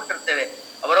 ಅರ್ಘ್ಯನ್ನು ಕೊಟ್ಟಿರ್ತೇವೆ,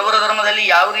 ಅವರವರ ಧರ್ಮದಲ್ಲಿ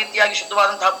ಯಾವ ರೀತಿಯಾಗಿ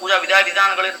ಶುದ್ಧವಾದಂತಹ ಪೂಜಾ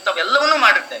ವಿಧಾನಗಳು ಇರ್ತವೆ ಎಲ್ಲವನ್ನೂ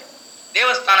ಮಾಡಿರ್ತೇವೆ.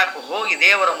 ದೇವಸ್ಥಾನಕ್ಕೆ ಹೋಗಿ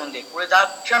ದೇವರ ಮುಂದೆ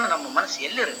ಕುಳಿತಾಕ್ಷಣ ನಮ್ಮ ಮನಸ್ಸು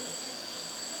ಎಲ್ಲಿರುತ್ತೆ?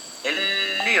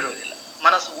 ಎಲ್ಲಿ ಇರುವುದಿಲ್ಲ.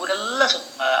 ಮನಸ್ಸು ಊರೆಲ್ಲ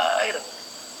ಸುತ್ತಾ ಇರುತ್ತೆ.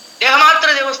 ದೇಹ ಮಾತ್ರ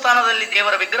ದೇವಸ್ಥಾನದಲ್ಲಿ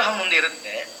ದೇವರ ವಿಗ್ರಹ ಮುಂದೆ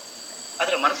ಇರುತ್ತೆ,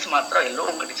 ಆದ್ರೆ ಮನಸ್ಸು ಮಾತ್ರ ಎಲ್ಲೋ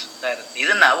ಕಡೆ ಸುತ್ತಾ ಇರುತ್ತೆ.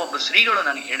 ಇದನ್ನ ಒಬ್ಬರು ಶ್ರೀಗಳು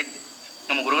ನನಗೆ ಹೇಳಿದ್ದೆ,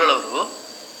 ನಮ್ಮ ಗುರುಗಳವರು.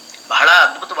 ಬಹಳ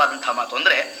ಅದ್ಭುತವಾದಂತಹ ಮಾತು.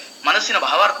 ಅಂದ್ರೆ ಮನಸ್ಸಿನ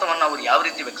ಭಾವಾರ್ಥವನ್ನು ಅವರು ಯಾವ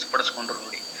ರೀತಿ ವ್ಯಕ್ತಪಡಿಸ್ಕೊಂಡ್ರು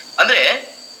ನೋಡಿ. ಅಂದ್ರೆ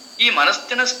ಈ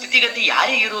ಮನಸ್ಸಿನ ಸ್ಥಿತಿಗತಿ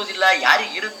ಯಾರಿಗಿರುವುದಿಲ್ಲ,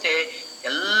 ಯಾರಿಗಿರುತ್ತೆ?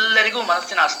 ಎಲ್ಲರಿಗೂ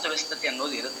ಮನಸ್ಸಿನ ಅಸ್ತವ್ಯಸ್ತತೆ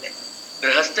ಅನ್ನೋದು ಇರುತ್ತೆ.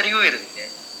 ಗೃಹಸ್ಥರಿಗೂ ಇರುತ್ತೆ,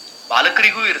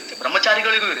 ಬಾಲಕರಿಗೂ ಇರುತ್ತೆ,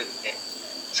 ಬ್ರಹ್ಮಚಾರಿಗಳಿಗೂ ಇರುತ್ತೆ,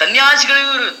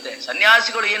 ಸನ್ಯಾಸಿಗಳಿಗೂ ಇರುತ್ತೆ.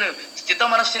 ಸನ್ಯಾಸಿಗಳು ಏನು ಸ್ಥಿತ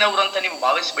ಮನಸ್ಸಿನವರು ಅಂತ ನೀವು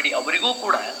ಭಾವಿಸಬೇಡಿ, ಅವರಿಗೂ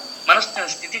ಕೂಡ ಮನಸ್ಸಿನ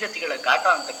ಸ್ಥಿತಿಗತಿಗಳ ಕಾಟ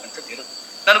ಅಂತಕ್ಕಂಥದ್ದು ಇರುತ್ತೆ.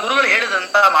 ನನ್ನ ಗುರುಗಳು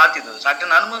ಹೇಳಿದಂತ ಮಾತಿದ್ದು ಸಾಕು,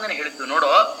 ನನ್ನ ಮುಂದೆ ಹೇಳಿದ್ದು. ನೋಡೋ,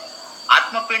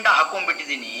 ಆತ್ಮಪಿಂಡ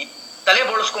ಹಾಕೊಂಡ್ಬಿಟ್ಟಿದ್ದೀನಿ, ತಲೆ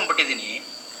ಬೋಳಿಸ್ಕೊಂಡ್ಬಿಟ್ಟಿದ್ದೀನಿ,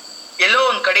 ಎಲ್ಲೋ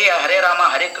ಒಂದ್ ಕಡೆ ಹರೇ ರಾಮ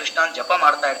ಹರೇ ಕೃಷ್ಣ ಅಂತ ಜಪ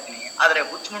ಮಾಡ್ತಾ ಇರ್ತೀನಿ, ಆದ್ರೆ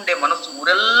ಹುಚ್ಚುಮುಂಡೆ ಮನಸ್ಸು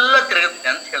ಊರೆಲ್ಲ ತಿರುಗುತ್ತೆ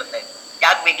ಅಂತ ಹೇಳ್ತಾ ಇದ್ದೀನಿ.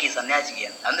 ಯಾಕೆ ಬೇಕು ಈ ಸನ್ಯಾಸಿಗೆ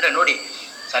ಅಂತ ಅಂದ್ರೆ ನೋಡಿ,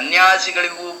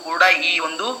 ಸನ್ಯಾಸಿಗಳಿಗೂ ಕೂಡ ಈ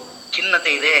ಒಂದು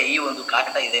ಖಿನ್ನತೆ ಇದೆ, ಈ ಒಂದು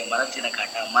ಕಾಟ ಇದೆ, ಮನಸ್ಸಿನ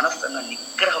ಕಾಟ. ಮನಸ್ಸನ್ನ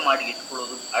ನಿಗ್ರಹ ಮಾಡಿ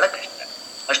ಇಟ್ಕೊಳ್ಳೋದು ಬಹಳ ಕಷ್ಟ,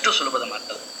 ಅಷ್ಟು ಸುಲಭದ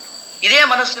ಮಾತಲ್ಲ. ಇದೇ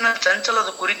ಮನಸ್ಸಿನ ಚಂಚಲದ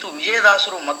ಕುರಿತು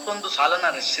ವಿಜಯದಾಸರು ಮತ್ತೊಂದು ಸಾಲನ್ನ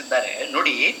ರಚಿಸಿದ್ದಾರೆ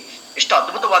ನೋಡಿ. ಎಷ್ಟು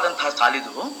ಅದ್ಭುತವಾದಂತಹ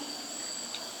ಸಾಲಿದು.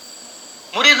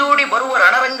 ಮುರಿದೂಡಿ ಬರುವ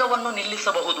ರಣರಂಗವನ್ನು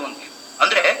ನಿಲ್ಲಿಸಬಹುದು ಅಂತ.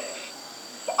 ಅಂದ್ರೆ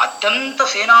ಅತ್ಯಂತ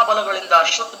ಸೇನಾಬಲಗಳಿಂದ,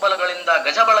 ಅಶ್ವತ್ಥ ಬಲಗಳಿಂದ,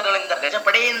 ಗಜಬಲಗಳಿಂದ,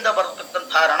 ಗಜಪಡೆಯಿಂದ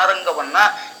ಬರತಕ್ಕಂತಹ ರಣರಂಗವನ್ನ,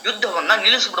 ಯುದ್ಧವನ್ನ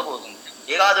ನಿಲ್ಲಿಸಿಬಿಡಬಹುದು ಅಂತ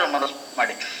ಹೇಗಾದ್ರೂ ಮನಸ್ಸು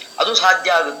ಮಾಡಿ. ಅದು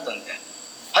ಸಾಧ್ಯ ಆಗುತ್ತಂತೆ.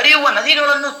 ಹರಿಯುವ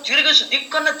ನದಿಗಳನ್ನು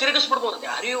ದಿಕ್ಕನ್ನು ತಿರುಗಿಸ್ಬಿಡ್ಬೋದಂತೆ.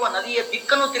 ಹರಿಯುವ ನದಿಯ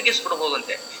ದಿಕ್ಕನ್ನು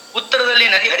ತಿರುಗಿಸ್ಬಿಡ್ಬೋದಂತೆ. ಉತ್ತರದಲ್ಲಿ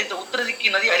ನದಿ ಉತ್ತರ ದಿಕ್ಕಿ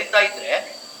ನದಿ ಹರಿತಾ ಇದ್ರೆ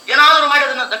ಏನಾದ್ರೂ ಮಾಡಿ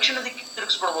ಅದನ್ನ ದಕ್ಷಿಣ ದಿಕ್ಕಿಗೆ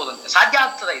ತಿರುಗಿಸ್ಬಿಡ್ಬೋದಂತೆ. ಸಾಧ್ಯ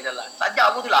ಆಗ್ತದೆ? ಇದೆಲ್ಲ ಸಾಧ್ಯ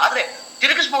ಆಗುದಿಲ್ಲ, ಆದ್ರೆ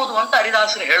ತಿರುಗಿಸಬಹುದು ಅಂತ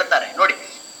ಹರಿದಾಸರು ಹೇಳ್ತಾರೆ ನೋಡಿ.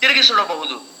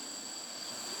 ತಿರುಗಿಸಿಡಬಹುದು.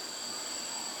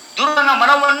 ದುರ್ಗನ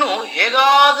ಮನವನ್ನು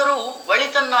ಹೇಗಾದರೂ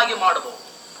ಒಳಿತನ್ನಾಗಿ ಮಾಡಬಹುದು.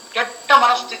 ಕೆಟ್ಟ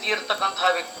ಮನಸ್ಥಿತಿ ಇರತಕ್ಕಂತಹ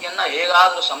ವ್ಯಕ್ತಿಯನ್ನ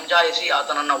ಹೇಗಾದ್ರೂ ಸಮಜಾಯಿಸಿ,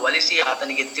 ಆತನನ್ನ ಒಲಿಸಿ,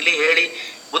 ಆತನಿಗೆ ತಿಳಿ ಹೇಳಿ,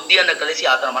 ಬುದ್ಧಿಯನ್ನ ಕಲಿಸಿ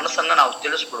ಆತನ ಮನಸ್ಸನ್ನ ನಾವು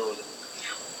ತಿಳಿಸ್ಬಿಡುವುದು.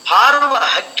 ಹಾರುವ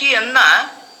ಹಕ್ಕಿಯನ್ನ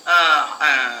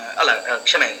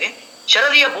ಕ್ಷಮೆಯಲ್ಲಿ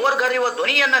ಶರದಿಯ ಬೋರ್ಗರೆಯುವ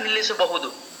ಧ್ವನಿಯನ್ನ ನಿಲ್ಲಿಸಬಹುದು.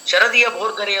 ಶರದಿಯ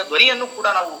ಬೋರ್ಗರೆಯ ಧ್ವನಿಯನ್ನು ಕೂಡ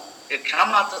ನಾವು ಕ್ಷಣ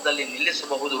ಮಾತ್ರದಲ್ಲಿ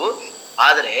ನಿಲ್ಲಿಸಬಹುದು.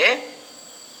 ಆದರೆ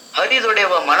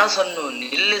ಹರಿದೊಡೆಯುವ ಮನಸ್ಸನ್ನು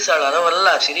ನಿಲ್ಲಿಸಲವಲ್ಲ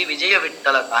ಶ್ರೀ ವಿಜಯ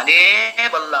ವಿಠಲ ತಾನೇ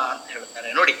ಬಲ್ಲ ಅಂತ ಹೇಳ್ತಾರೆ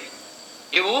ನೋಡಿ.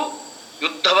 ಇವು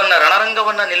ಯುದ್ಧವನ್ನ,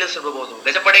 ರಣರಂಗವನ್ನ ನಿಲ್ಲಿಸಬಹುದು.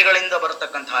 ಗಜಪಡೆಗಳಿಂದ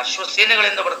ಬರತಕ್ಕಂತಹ,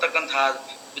 ಅಶ್ವಸೇನೆಗಳಿಂದ ಬರತಕ್ಕಂತಹ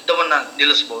ಯುದ್ಧವನ್ನ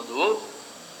ನಿಲ್ಲಿಸಬಹುದು,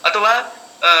 ಅಥವಾ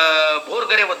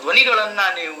ಬೋರ್ಗರೆಯುವ ಧ್ವನಿಗಳನ್ನ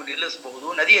ನೀವು ನಿಲ್ಲಿಸಬಹುದು,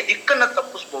 ನದಿಯ ದಿಕ್ಕನ್ನ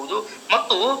ತಪ್ಪಿಸಬಹುದು,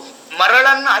 ಮತ್ತು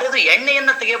ಮರಳನ್ನ ಅರೆದು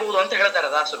ಎಣ್ಣೆಯನ್ನ ತೆಗೆಯಬಹುದು ಅಂತ ಹೇಳ್ತಾರೆ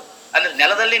ದಾಸರು. ಅಂದ್ರೆ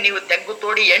ನೆಲದಲ್ಲಿ ನೀವು ತೆಗ್ಗು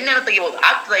ತೋಡಿ ಎಣ್ಣೆಯನ್ನು ತೆಗಿಬಹುದು.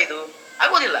 ಆಗ್ತದ ಇದು?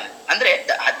 ಆಗೋದಿಲ್ಲ. ಅಂದ್ರೆ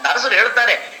ದಾಸರು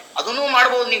ಹೇಳ್ತಾರೆ ಅದನ್ನೂ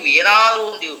ಮಾಡಬಹುದು. ನೀವು ಏನಾದ್ರೂ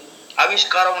ಒಂದು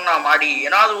ಆವಿಷ್ಕಾರವನ್ನ ಮಾಡಿ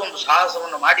ಏನಾದರೂ ಒಂದು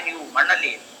ಸಾಹಸವನ್ನು ಮಾಡಿ ನೀವು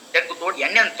ಮಣ್ಣಲ್ಲಿ ತೆಗೆದು ತೋಡಿ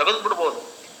ಎಣ್ಣೆಯನ್ನು ತೆಗೆದು ಬಿಡ್ಬೋದು.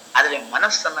 ಆದರೆ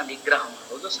ಮನಸ್ಸನ್ನ ನಿಗ್ರಹ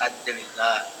ಮಾಡೋದು ಸಾಧ್ಯವಿಲ್ಲ.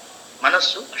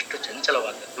 ಮನಸ್ಸು ಅಷ್ಟು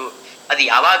ಚಂಚಲವಾದದ್ದು. ಅದು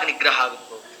ಯಾವಾಗ ನಿಗ್ರಹ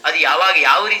ಆಗುತ್ತೋ, ಅದು ಯಾವಾಗ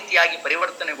ಯಾವ ರೀತಿಯಾಗಿ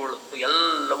ಪರಿವರ್ತನೆಗೊಳ್ಳುತ್ತೋ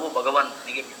ಎಲ್ಲವೂ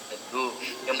ಭಗವಂತನಿಗೆ ಬಿಟ್ಟದ್ದು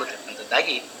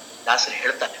ಎಂಬತಕ್ಕಂಥದ್ದಾಗಿ ದಾಸರು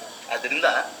ಹೇಳ್ತಾರೆ. ಆದ್ದರಿಂದ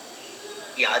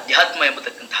ಈ ಅಧ್ಯಾತ್ಮ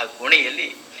ಎಂಬತಕ್ಕಂತಹ ಕೋಣೆಯಲ್ಲಿ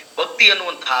ಭಕ್ತಿ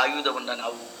ಅನ್ನುವಂತಹ ಆಯುಧವನ್ನು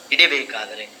ನಾವು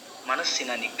ಹಿಡಿಬೇಕಾದರೆ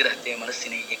ಮನಸ್ಸಿನ ನಿಗ್ರಹತೆ,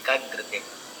 ಮನಸ್ಸಿನ ಏಕಾಗ್ರತೆ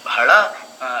ಬಹಳ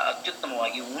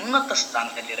ಅತ್ಯುತ್ತಮವಾಗಿ ಉನ್ನತ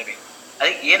ಸ್ಥಾನದಲ್ಲಿರಬೇಕು.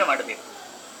 ಅದಕ್ಕೆ ಏನು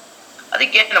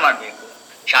ಮಾಡಬೇಕು?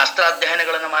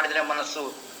 ಶಾಸ್ತ್ರಾಧ್ಯಯನಗಳನ್ನು ಮಾಡಿದರೆ ಮನಸ್ಸು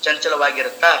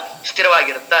ಚಂಚಲವಾಗಿರುತ್ತಾ,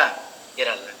 ಸ್ಥಿರವಾಗಿರುತ್ತಾ?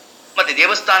 ಇರಲ್ಲ. ಮತ್ತೆ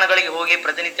ದೇವಸ್ಥಾನಗಳಿಗೆ ಹೋಗಿ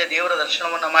ಪ್ರತಿನಿತ್ಯ ದೇವರ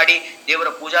ದರ್ಶನವನ್ನ ಮಾಡಿ ದೇವರ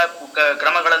ಪೂಜಾ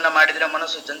ಕ್ರಮಗಳನ್ನ ಮಾಡಿದರೆ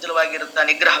ಮನಸ್ಸು ಚಂಚಲವಾಗಿರುತ್ತಾ,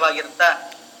 ನಿಗ್ರಹವಾಗಿರುತ್ತಾ?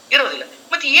 ಇರೋದಿಲ್ಲ.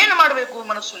 ಮತ್ತೆ ಏನು ಮಾಡಬೇಕು?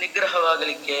 ಮನಸ್ಸು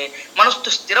ನಿಗ್ರಹವಾಗಲಿಕ್ಕೆ,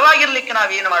 ಮನಸ್ಸು ಸ್ಥಿರವಾಗಿರ್ಲಿಕ್ಕೆ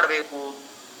ನಾವೇನು ಮಾಡಬೇಕು?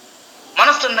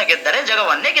 ಮನಸ್ಸನ್ನ ಗೆದ್ದರೆ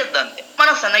ಜಗವನ್ನೇ ಗೆದ್ದಂತೆ.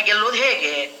 ಮನಸ್ಸನ್ನು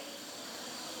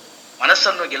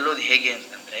ಗೆಲ್ಲೋದು ಹೇಗೆ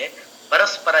ಅಂತಂದ್ರೆ,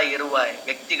 ಪರಸ್ಪರ ಇರುವ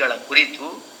ವ್ಯಕ್ತಿಗಳ ಕುರಿತು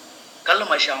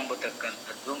ಕಲ್ಮಶ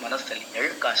ಎಂಬತಕ್ಕಂಥದ್ದು ಮನಸ್ಸಲ್ಲಿ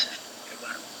ಎಳ್ಕಾಶ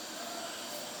ಇರಬಾರದು.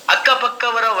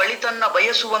 ಅಕ್ಕಪಕ್ಕವರ ಒಳಿತನ್ನ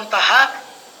ಬಯಸುವಂತಹ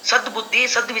ಸದ್ಬುದ್ಧಿ,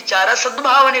 ಸದ್ವಿಚಾರ,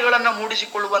 ಸದ್ಭಾವನೆಗಳನ್ನ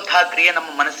ಮೂಡಿಸಿಕೊಳ್ಳುವಂತಹ ಕ್ರಿಯೆ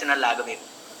ನಮ್ಮ ಮನಸ್ಸಿನಲ್ಲಿ ಆಗಬೇಕು.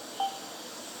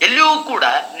 ಎಲ್ಲಿಯೂ ಕೂಡ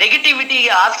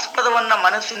ನೆಗೆಟಿವಿಟಿಗೆ ಆಸ್ಪದವನ್ನ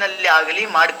ಮನಸ್ಸಿನಲ್ಲಿ ಆಗಲಿ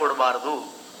ಮಾಡಿಕೊಡಬಾರದು.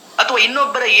 ಅಥವಾ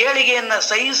ಇನ್ನೊಬ್ಬರ ಏಳಿಗೆಯನ್ನ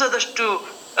ಸಹಿಸದಷ್ಟು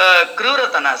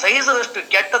ಕ್ರೂರತನ, ಸಹಿಸದಷ್ಟು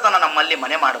ಕೆಟ್ಟತನ ನಮ್ಮಲ್ಲಿ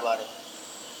ಮನೆ ಮಾಡಬಾರದು.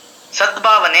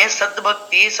 ಸದ್ಭಾವನೆ,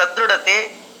 ಸದ್ಭಕ್ತಿ, ಸದೃಢತೆ,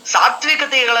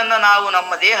 ಸಾತ್ವಿಕತೆಗಳನ್ನ ನಾವು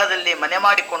ನಮ್ಮ ದೇಹದಲ್ಲಿ ಮನೆ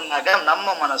ಮಾಡಿಕೊಂಡಾಗ ನಮ್ಮ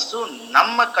ಮನಸ್ಸು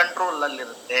ನಮ್ಮ ಕಂಟ್ರೋಲ್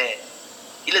ಅಲ್ಲಿರುತ್ತೆ.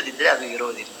 ಇಲ್ಲದಿದ್ರೆ ಅದು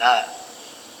ಇರೋದಿಲ್ಲ.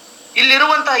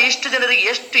 ಇಲ್ಲಿರುವಂತಹ ಇಷ್ಟು ಜನರಿಗೆ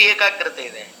ಎಷ್ಟು ಏಕಾಗ್ರತೆ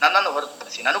ಇದೆ? ನನ್ನನ್ನು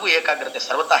ಹೊರತುಪಡಿಸಿ ನನಗೂ ಏಕಾಗ್ರತೆ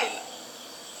ಸರ್ವತಾ ಇಲ್ಲ.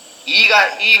 ಈಗ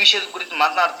ಈ ವಿಷಯದ ಕುರಿತು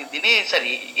ಮಾತನಾಡ್ತಿದ್ದೀನಿ,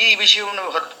 ಸರಿ. ಈ ವಿಷಯವನ್ನು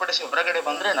ಹೊರತುಪಡಿಸಿ ಹೊರಗಡೆ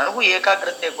ಬಂದ್ರೆ ನನಗೂ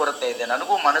ಏಕಾಗ್ರತೆ ಕೊರತೆ ಇದೆ,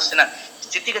 ನನಗೂ ಮನಸ್ಸಿನ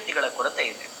ಸ್ಥಿತಿಗತಿಗಳ ಕೊರತೆ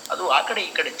ಇದೆ. ಅದು ಆ ಕಡೆ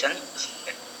ಈ ಕಡೆ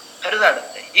ಚಂಚಿಸುತ್ತೆ,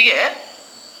 ಹರಿದಾಡುತ್ತೆ. ಹೀಗೆ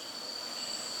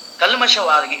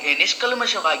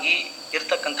ನಿಷ್ಕಲ್ಮಶವಾಗಿ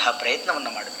ಇರ್ತಕ್ಕಂತಹ ಪ್ರಯತ್ನವನ್ನ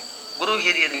ಮಾಡಬೇಕು. ಗುರು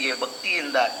ಹಿರಿಯರಿಗೆ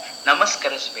ಭಕ್ತಿಯಿಂದ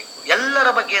ನಮಸ್ಕರಿಸಬೇಕು. ಎಲ್ಲರ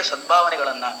ಬಗ್ಗೆ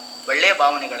ಸದ್ಭಾವನೆಗಳನ್ನ, ಒಳ್ಳೆಯ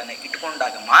ಭಾವನೆಗಳನ್ನ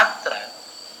ಇಟ್ಕೊಂಡಾಗ ಮಾತ್ರ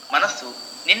ಮನಸ್ಸು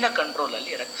ನಿನ್ನ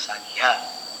ಕಂಟ್ರೋಲಲ್ಲಿ ಇರಕ್ಕೆ ಸಾಧ್ಯ.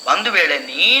 ಒಂದು ವೇಳೆ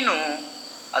ನೀನು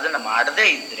ಅದನ್ನ ಮಾಡದೇ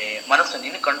ಇದ್ರೆ ಮನಸ್ಸು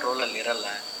ನಿನ್ನ ಕಂಟ್ರೋಲಲ್ಲಿ ಇರಲ್ಲ,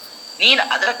 ನೀನು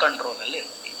ಅದರ ಕಂಟ್ರೋಲಲ್ಲಿ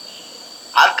ಇರ್ತೀವಿ.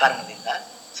 ಆ ಕಾರಣದಿಂದ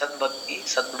ಸದ್ಭಕ್ತಿ,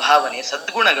 ಸದ್ಭಾವನೆ,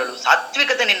 ಸದ್ಗುಣಗಳು,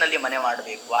 ಸಾತ್ವಿಕತೆ ನಿನ್ನಲ್ಲಿ ಮನೆ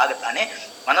ಮಾಡಬೇಕು. ಆಗ ತಾನೇ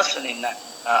ಮನಸ್ಸು ನಿನ್ನ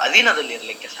ಅಧೀನದಲ್ಲಿ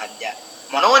ಇರಲಿಕ್ಕೆ ಸಾಧ್ಯ.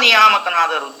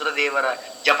 ಮನೋನಿಯಾಮಕನಾದ ರುದ್ರದೇವರ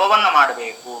ಜಪವನ್ನ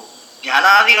ಮಾಡಬೇಕು,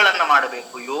 ಜ್ಞಾನಾದಿಗಳನ್ನ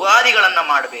ಮಾಡಬೇಕು, ಯೋಗಾದಿಗಳನ್ನ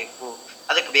ಮಾಡಬೇಕು.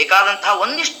 ಅದಕ್ಕೆ ಬೇಕಾದಂತಹ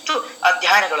ಒಂದಿಷ್ಟು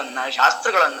ಅಧ್ಯಯನಗಳನ್ನ,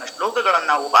 ಶಾಸ್ತ್ರಗಳನ್ನ,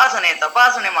 ಶ್ಲೋಕಗಳನ್ನ, ಉಪಾಸನೆ,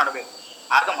 ತಪಾಸಣೆ ಮಾಡಬೇಕು.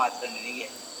 ಆಗ ಮಾತ್ರ ನಿನಗೆ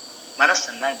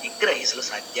ಮನಸ್ಸನ್ನ ನಿಗ್ರಹಿಸಲು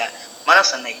ಸಾಧ್ಯ,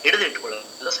 ಮನಸ್ಸನ್ನ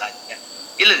ಹಿಡಿದಿಟ್ಟುಕೊಳ್ಳಲು ಸಾಧ್ಯ.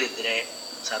 ಇಲ್ಲದಿದ್ದರೆ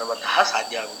ಸರ್ವತಃ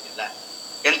ಸಾಧ್ಯ ಆಗುವುದಿಲ್ಲ.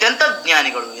 ಎಂತೆಂಥ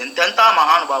ಜ್ಞಾನಿಗಳು, ಎಂತೆಂಥ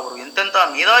ಮಹಾನುಭಾವರು, ಎಂತೆಂಥ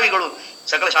ಮೇಧಾವಿಗಳು,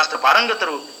 ಸಕಲ ಶಾಸ್ತ್ರ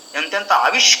ಪಾರಂಗತರು, ಎಂತೆಂಥ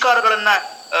ಆವಿಷ್ಕಾರಗಳನ್ನ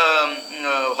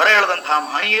ಹೊರ ಎಳೆದಂತಹ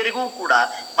ಮಹನೀಯರಿಗೂ ಕೂಡ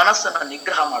ಮನಸ್ಸನ್ನ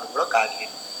ನಿಗ್ರಹ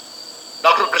ಮಾಡಿಕೊಳ್ಳೋಕ್ಕಾಗಲಿಲ್ಲ.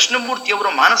 ಡಾಕ್ಟರ್ ಕೃಷ್ಣಮೂರ್ತಿಯವರು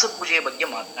ಮಾನಸ ಪೂಜೆಯ ಬಗ್ಗೆ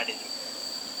ಮಾತನಾಡಿದರು.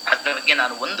 ಅದರ ಬಗ್ಗೆ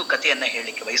ನಾನು ಒಂದು ಕಥೆಯನ್ನ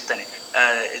ಹೇಳಲಿಕ್ಕೆ ಬಯಸ್ತೇನೆ.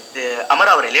 ಅಮರ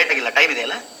ಅವರೇ, ಲೇಟ್ ಆಗಿಲ್ಲ? ಟೈಮ್ ಇದೆ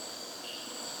ಅಲ್ಲ?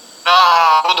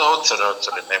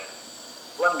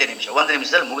 ಒಂದು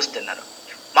ನಿಮಿಷದಲ್ಲಿ ಮುಗಿಸ್ತೇನೆ ನಾನು.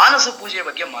 ಮಾನಸ ಪೂಜೆಯ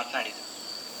ಬಗ್ಗೆ ಮಾತನಾಡಿದರು.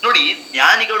 ನೋಡಿ,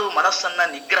 ಜ್ಞಾನಿಗಳು ಮನಸ್ಸನ್ನ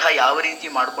ನಿಗ್ರಹ ಯಾವ ರೀತಿ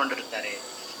ಮಾಡ್ಕೊಂಡಿರ್ತಾರೆ,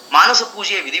 ಮಾನಸ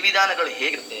ಪೂಜೆಯ ವಿಧಿವಿಧಾನಗಳು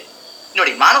ಹೇಗಿರುತ್ತೆ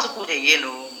ನೋಡಿ. ಮಾನಸ ಪೂಜೆ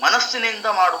ಏನು? ಮನಸ್ಸಿನಿಂದ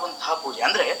ಮಾಡುವಂತಹ ಪೂಜೆ.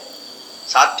 ಅಂದ್ರೆ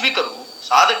ಸಾತ್ವಿಕರು,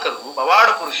 ಸಾಧಕರು, ಪವಾಡ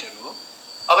ಪುರುಷರು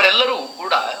ಅವರೆಲ್ಲರೂ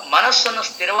ಕೂಡ ಮನಸ್ಸನ್ನು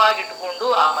ಸ್ಥಿರವಾಗಿಟ್ಟುಕೊಂಡು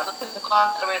ಆ ಮನಸ್ಸಿನ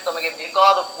ಮುಖಾಂತರವೇ ತಮಗೆ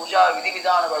ಬೇಕಾದ ಪೂಜಾ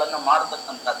ವಿಧಿವಿಧಾನಗಳನ್ನು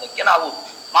ಮಾಡತಕ್ಕಂಥದ್ದಕ್ಕೆ ನಾವು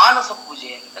ಮಾನಸ ಪೂಜೆ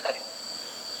ಅಂತ ಕರೀತೀವಿ.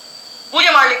 ಪೂಜೆ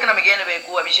ಮಾಡ್ಲಿಕ್ಕೆ ನಮಗೇನು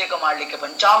ಬೇಕು? ಅಭಿಷೇಕ ಮಾಡ್ಲಿಕ್ಕೆ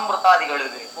ಪಂಚಾಮೃತಾದಿಗಳು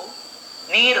ಬೇಕು,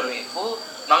 ನೀರು ಬೇಕು,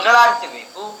 ಮಂಗಳಾರತಿ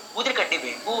ಬೇಕು, ಊದಿಕಡ್ಡಿ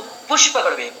ಬೇಕು,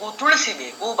 ಪುಷ್ಪಗಳು ಬೇಕು, ತುಳಸಿ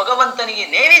ಬೇಕು, ಭಗವಂತನಿಗೆ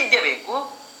ನೈವೇದ್ಯ ಬೇಕು.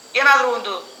 ಏನಾದ್ರೂ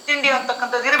ಒಂದು ತಿಂಡಿ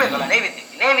ಅಂತಕ್ಕಂಥದ್ದು ಇರಬೇಕಲ್ಲ,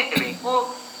 ನೈವೇದ್ಯ ಬೇಕು,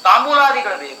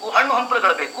 ತಾಂಬೂಲಾದಿಗಳು ಬೇಕು, ಹಣ್ಣು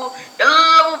ಹಂಪಲುಗಳು ಬೇಕು,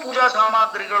 ಎಲ್ಲವೂ ಪೂಜಾ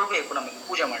ಸಾಮಗ್ರಿಗಳು ಬೇಕು ನಮಗೆ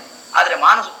ಪೂಜೆ ಮಾಡಿ. ಆದ್ರೆ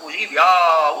ಮಾನಸ ಪೂಜೆಗೆ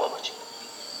ಯಾವ ಅವಶ್ಯಕತೆ?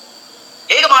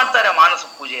 ಹೇಗೆ ಮಾಡ್ತಾರೆ ಮಾನಸ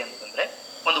ಪೂಜೆ ಅಂತಂದ್ರೆ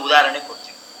ಒಂದು ಉದಾಹರಣೆ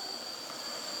ಕೊಡ್ತೀನಿ.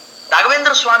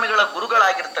 ರಾಘವೇಂದ್ರ ಸ್ವಾಮಿಗಳ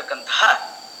ಗುರುಗಳಾಗಿರ್ತಕ್ಕಂತಹ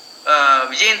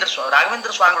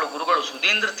ರಾಘವೇಂದ್ರ ಸ್ವಾಮಿಗಳ ಗುರುಗಳು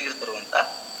ಸುಧೀಂದ್ರ ತೀರ್ಥರು ಅಂತ,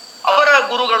 ಅವರ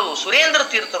ಗುರುಗಳು ಸುರೇಂದ್ರ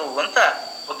ತೀರ್ಥರು ಅಂತ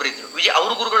ಒಬ್ಬರಿದ್ರು.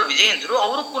 ಅವ್ರ ಗುರುಗಳು ವಿಜಯೇಂದ್ರರು,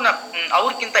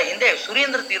 ಅವ್ರಕ್ಕಿಂತ ಹಿಂದೆ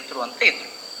ಸುರೇಂದ್ರ ತೀರ್ಥರು ಅಂತ ಇದ್ರು.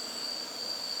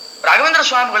 ರಾಘವೇಂದ್ರ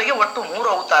ಸ್ವಾಮಿಗಳಿಗೆ ಒಟ್ಟು 3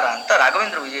 ಅವತಾರ ಅಂತ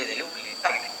ರಾಘವೇಂದ್ರ ವಿಜಯದಲ್ಲಿ ಉಲ್ಲೇಖ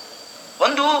ಆಗಿದೆ.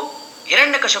 ಒಂದು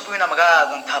ಹಿರಣ್ಯಕಶಪುವಿನ ಮಗ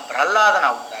ಆದಂತಹ ಪ್ರಹ್ಲಾದನ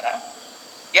ಅವತಾರ.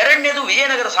 ಎರಡನೇದು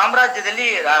ವಿಜಯನಗರ ಸಾಮ್ರಾಜ್ಯದಲ್ಲಿ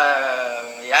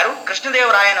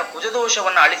ಕೃಷ್ಣದೇವರಾಯನ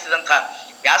ಕುಜದೋಷವನ್ನು ಅಳಿಸಿದಂತಹ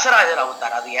ವ್ಯಾಸರಾಜರ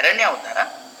ಅವತಾರ, ಅದು 2ನೇ ಅವತಾರ.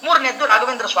 3ನೇದ್ದು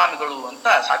ರಾಘವೇಂದ್ರ ಸ್ವಾಮಿಗಳು ಅಂತ,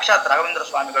 ಸಾಕ್ಷಾತ್ ರಾಘವೇಂದ್ರ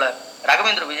ಸ್ವಾಮಿಗಳ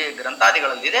ರಾಘವೇಂದ್ರ ವಿಜಯ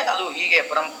ಗ್ರಂಥಾದಿಗಳಲ್ಲಿದೆ. ಅದು ಹೀಗೆ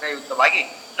ಪರಂಪರೆಯುತವಾಗಿ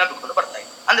ನಂಬಿಕೊಂಡು ಬರ್ತಾ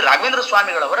ಇದೆ. ಅಂದ್ರೆ ರಾಘವೇಂದ್ರ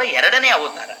ಸ್ವಾಮಿಗಳವರ ಎರಡನೇ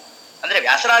ಅವತಾರ ಅಂದ್ರೆ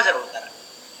ವ್ಯಾಸರಾಜರ ಅವತಾರ.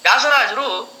 ವ್ಯಾಸರಾಜರು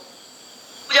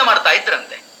ಪೂಜೆ ಮಾಡ್ತಾ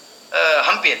ಇದ್ರಂತೆ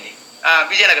ಹಂಪಿಯಲ್ಲಿ,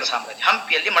 ವಿಜಯನಗರ ಸಾಮ್ರಾಜ್ಯ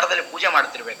ಹಂಪಿಯಲ್ಲಿ ಮಠದಲ್ಲಿ ಪೂಜೆ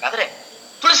ಮಾಡ್ತಿರ್ಬೇಕಾದ್ರೆ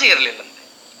ತುಳಸಿ ಇರಲಿಲ್ಲಂತೆ.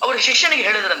 ಅವರು ಶಿಷ್ಯನಿಗೆ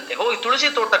ಹೇಳಿದ್ರಂತೆ, ಹೋಗಿ ತುಳಸಿ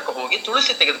ತೋಟಕ್ಕೆ ಹೋಗಿ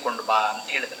ತುಳಸಿ ತೆಗೆದುಕೊಂಡು ಬಾ ಅಂತ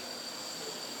ಹೇಳಿದ್ರು.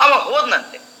 ಅವ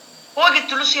ಹೋದ್ನಂತೆ. ಹೋಗಿ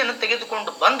ತುಳಸಿಯನ್ನು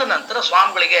ತೆಗೆದುಕೊಂಡು ಬಂದ ನಂತರ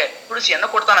ಸ್ವಾಮಿಗಳಿಗೆ ತುಳಸಿಯನ್ನು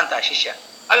ಕೊಡ್ತಾನಂತ ಆ ಶಿಷ್ಯ.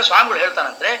 ಆಗ ಸ್ವಾಮಿಗಳು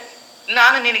ಹೇಳ್ತಾನಂದ್ರೆ,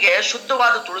 ನಾನು ನಿನಗೆ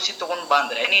ಶುದ್ಧವಾದ ತುಳಸಿ ತಗೊಂಡು ಬಾ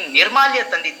ಅಂದ್ರೆ ನೀನ್ ನಿರ್ಮಾಲ್ಯ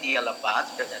ತಂದಿದ್ದೀಯಲ್ಲಪ್ಪ ಅಂತ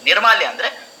ಹೇಳ್ತಾರೆ. ನಿರ್ಮಾಲ್ಯ ಅಂದ್ರೆ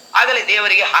ಆಗಲೇ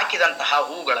ದೇವರಿಗೆ ಹಾಕಿದಂತಹ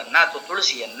ಹೂಗಳನ್ನ ಅಥವಾ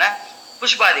ತುಳಸಿಯನ್ನ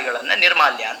ಪುಷ್ಪಾದಿಗಳನ್ನ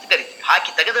ನಿರ್ಮಾಲ್ಯ ಅಂತ ಕರಿತೀವಿ.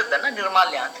 ಹಾಕಿ ತೆಗೆದದ್ದನ್ನ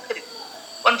ನಿರ್ಮಾಲ್ಯ ಅಂತ ಕರಿತೀವಿ.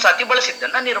 ಒಂದ್ಸತಿ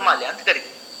ಬಳಸಿದ್ದನ್ನ ನಿರ್ಮಾಲ್ಯ ಅಂತ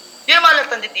ಕರಿತೀವಿ. ನಿರ್ಮಾಲ್ಯ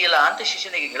ತಂದಿದ್ದೀಯಲ್ಲ ಅಂತ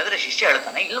ಶಿಷ್ಯನಿಗೆ ಹೇಳಿದ್ರೆ ಶಿಷ್ಯ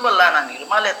ಹೇಳ್ತಾನೆ, ಇಲ್ವಲ್ಲ, ನಾನು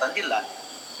ನಿರ್ಮಾಲ್ಯ ತಂದಿಲ್ಲ,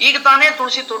 ಈಗ ತಾನೇ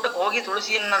ತುಳಸಿ ತೋಟಕ್ಕೆ ಹೋಗಿ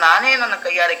ತುಳಸಿಯನ್ನ ನಾನೇ ನನ್ನ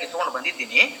ಕೈಯಾರೆ ಕಿತ್ಕೊಂಡು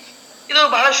ಬಂದಿದ್ದೀನಿ, ಇದು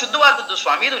ಬಹಳ ಶುದ್ಧವಾದದ್ದು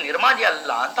ಸ್ವಾಮಿ, ಇದು ನಿರ್ಮಾಲ್ಯ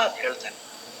ಅಲ್ಲ ಅಂತ ಹೇಳ್ತಾನೆ.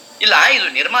 ಇಲ್ಲ, ಇದು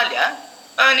ನಿರ್ಮಾಲ್ಯ,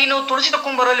 ನೀನು ತುಳಸಿ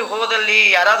ತಕೊಂಡ್ಬರಲ್ಲಿ ಹೋದಲ್ಲಿ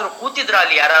ಯಾರಾದ್ರೂ ಕೂತಿದ್ರ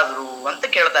ಅಲ್ಲಿ ಯಾರಾದ್ರೂ ಅಂತ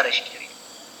ಕೇಳ್ತಾರೆ ಶಿಷ್ಯರಿಗೆ.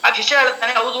 ಆ ಶಿಷ್ಯ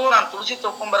ಹೇಳ್ತಾನೆ, ಹೌದು, ನಾನು ತುಳಸಿ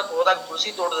ತಕೊಂಡ್ಬರಕ್ ಹೋದಾಗ ತುಳಸಿ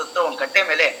ತೋಟದ ಹತ್ರ ಒಂದ್ ಕಟ್ಟೆ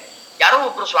ಮೇಲೆ ಯಾರೋ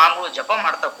ಒಬ್ರು ಸ್ವಾಮಿಗಳು ಜಪ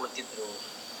ಮಾಡ್ತಾ ಕುಳಿತಿದ್ರು.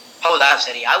 ಹೌದಾ,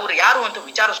 ಸರಿ, ಅವ್ರು ಯಾರು ಅಂತ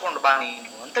ವಿಚಾರಿಸ್ಕೊಂಡು ಬಾ ನೀನು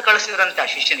ಅಂತ ಕಳಿಸಿದ್ರಂತೆ ಆ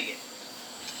ಶಿಷ್ಯನಿಗೆ.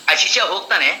 ಆ ಶಿಷ್ಯ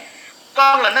ಹೋಗ್ತಾನೆ,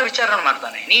 ಸ್ವಾಮಿಗಳನ್ನ ವಿಚಾರಣೆ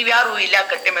ಮಾಡ್ತಾನೆ, ನೀವ್ಯಾರು ಇಲ್ಲ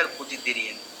ಕಟ್ಟೆ ಮೇಲೆ ಕೂತಿದ್ದೀರಿ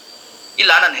ಅಂತ.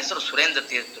 ಇಲ್ಲ, ನನ್ನ ಹೆಸರು ಸುರೇಂದ್ರ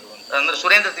ತೀರ್ಥರು ಅಂತ. ಅಂದ್ರೆ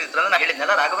ಸುರೇಂದ್ರ ತೀರ್ಥರು ಅಂದ್ರೆ ನಾನು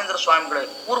ಹೇಳಿದ್ನಲ್ಲ, ರಾಘವೇಂದ್ರ ಸ್ವಾಮಿಗಳ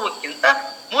ಪೂರ್ವಕ್ಕಿಂತ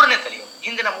 3ನೇ ತಲೆಯು,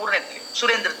 ಹಿಂದಿನ 3ನೇ ತಲೆಯು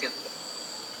ಸುರೇಂದ್ರ ತೀರ್ಥರು.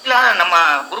 ಇಲ್ಲ, ನಮ್ಮ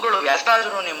ಗುರುಗಳು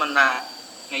ವ್ಯಾಸರಾಜರು ನಿಮ್ಮನ್ನ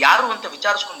ಯಾರು ಅಂತ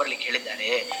ವಿಚಾರಿಸ್ಕೊಂಡ್ ಬರ್ಲಿಕ್ಕೆ ಹೇಳಿದ್ದಾರೆ,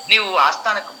 ನೀವು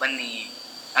ಆಸ್ಥಾನಕ್ಕೆ ಬನ್ನಿ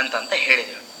ಅಂತ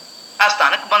ಹೇಳಿದ್ರು.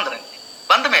 ಆಸ್ಥಾನಕ್ಕೆ ಬಂದ್ರಂತೆ.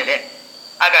 ಬಂದ ಮೇಲೆ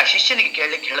ಆಗ ಶಿಷ್ಯನಿಗೆ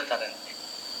ಕೇಳಲಿಕ್ಕೆ ಹೇಳ್ತಾರಂತೆ,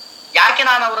 ಯಾಕೆ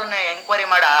ನಾನು ಅವರನ್ನ ಎಂಕ್ವೈರಿ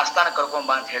ಮಾಡಿ ಆಸ್ಥಾನಕ್ಕೆ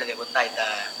ಕರ್ಕೊಂಬ ಅಂತ ಹೇಳಿದೆ ಗೊತ್ತಾಯ್ತಾ?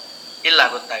 ಇಲ್ಲ,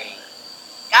 ಗೊತ್ತಾಗ್ಲಿಲ್ಲ.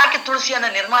 ಯಾಕೆ ತುಳಸಿಯನ್ನ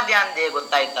ನಿರ್ಮಾಲ್ಯ ಅಂದೆ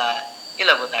ಗೊತ್ತಾಯ್ತಾ?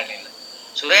 ಇಲ್ಲ, ಗೊತ್ತಾಗ್ಲಿಲ್ಲ.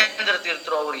 ಸುರೇಂದ್ರ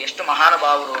ತೀರ್ಥರು ಅವರು ಎಷ್ಟು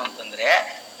ಮಹಾನುಭಾವರು ಅಂತಂದ್ರೆ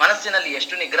ಮನಸ್ಸಿನಲ್ಲಿ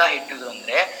ಎಷ್ಟು ನಿಗ್ರಹ ಇಟ್ಟಿದ್ರು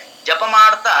ಅಂದ್ರೆ, ಜಪ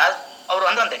ಮಾಡ್ತಾ ಅವರು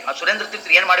ಅಂದಂತೆ ಆ ಸುರೇಂದ್ರ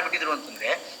ತೀರ್ಥರು ಏನ್ ಮಾಡಿಬಿಟ್ಟಿದ್ರು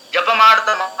ಅಂತಂದ್ರೆ, ಜಪ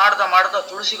ಮಾಡ್ತಾ ಮಾಡ್ತಾ ಮಾಡ್ತಾ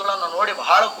ತುಳಸಿಗಳನ್ನು ನೋಡಿ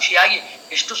ಬಹಳ ಖುಷಿಯಾಗಿ,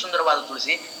 ಎಷ್ಟು ಸುಂದರವಾದ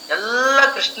ತುಳಸಿ, ಎಲ್ಲ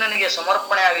ಕೃಷ್ಣನಿಗೆ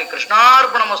ಸಮರ್ಪಣೆ ಆಗಿ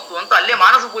ಕೃಷ್ಣಾರ್ಪಣ ಮಸ್ತು ಅಂತ ಅಲ್ಲೇ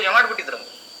ಮಾನಸ ಪೂಜೆ ಮಾಡಿಬಿಟ್ಟಿದ್ರು.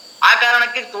 ಆ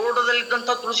ಕಾರಣಕ್ಕೆ ತೋಟದಲ್ಲಿದ್ದಂಥ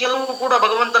ತುಳಸಿ ಎಲ್ಲವೂ ಕೂಡ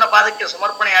ಭಗವಂತನ ಪಾದಕ್ಕೆ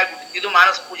ಸಮರ್ಪಣೆ ಆಗಿಬಿಟ್ಟಿತ್ತು. ಇದು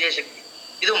ಮಾನಸ ಪೂಜೆಯ ಶಕ್ತಿ.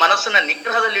 ಇದು ಮನಸ್ಸನ್ನ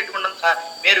ನಿಗ್ರಹದಲ್ಲಿ ಇಟ್ಕೊಂಡಂತಹ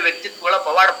ಮೇರು ವ್ಯಕ್ತಿತ್ವಗಳ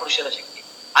ಪವಾಡ ಪುರುಷರ ಶಕ್ತಿ.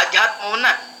 ಆಧ್ಯಾತ್ಮವನ್ನ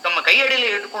ತಮ್ಮ ಕೈಯಡಿಯಲ್ಲಿ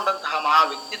ಇಟ್ಕೊಂಡಂತಹ ಮಹಾ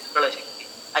ವ್ಯಕ್ತಿತ್ವಗಳ ಶಕ್ತಿ.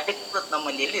 ಅದಕ್ಕೆ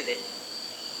ನಮ್ಮಲ್ಲಿ ಎಲ್ಲಿದೆ?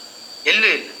 ಎಲ್ಲೂ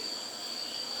ಇಲ್ಲ.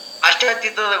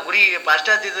 ಪಾಶ್ಚಾತ್ಯದ ಗುರಿ,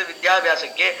 ಪಾಶ್ಚಾತ್ಯದ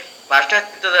ವಿದ್ಯಾಭ್ಯಾಸಕ್ಕೆ,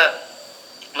 ಪಾಶ್ಚಾತ್ಯದ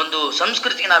ಒಂದು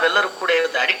ಸಂಸ್ಕೃತಿಗೆ ನಾವೆಲ್ಲರೂ ಕೂಡ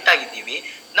ಇವತ್ತು ಅಡಿಕ್ಟ್ ಆಗಿದ್ದೀವಿ.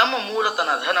 ನಮ್ಮ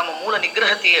ಮೂಲತನದ, ನಮ್ಮ ಮೂಲ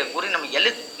ನಿಗ್ರಹತೆಯ ಗುರಿ ನಮಗೆ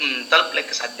ಎಲ್ಲಿ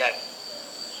ತಲುಪಲಿಕ್ಕೆ ಸಾಧ್ಯ ಆಗುತ್ತೆ?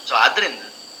 ಸೊ ಆದ್ರಿಂದ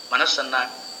ಮನಸ್ಸನ್ನ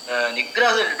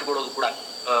ನಿಗ್ರಹದಲ್ಲಿ ಇಟ್ಕೊಳ್ಳೋದು ಕೂಡ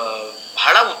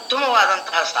ಬಹಳ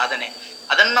ಉತ್ತಮವಾದಂತಹ ಸಾಧನೆ.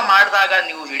 ಅದನ್ನ ಮಾಡಿದಾಗ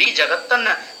ನೀವು ಇಡೀ ಜಗತ್ತನ್ನ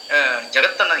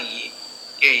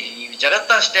ಈ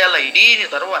ಜಗತ್ತಷ್ಟೇ ಅಲ್ಲ, ಇಡೀ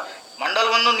ಸರ್ವ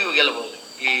ಮಂಡಲವನ್ನು ನೀವು ಗೆಲ್ಲಬಹುದು.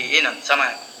 ಏನಂತ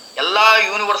ಸಮಯ ಎಲ್ಲಾ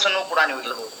ಯೂನಿವರ್ಸ್ ಅನ್ನು ಕೂಡ ನೀವು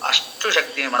ಗೆಲ್ಲಬಹುದು. ಅಷ್ಟು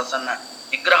ಶಕ್ತಿ ಮನಸ್ಸನ್ನ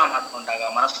ನಿಗ್ರಹ ಮಾಡಿಕೊಂಡಾಗ,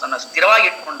 ಮನಸ್ಸನ್ನ ಸ್ಥಿರವಾಗಿ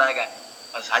ಇಟ್ಕೊಂಡಾಗ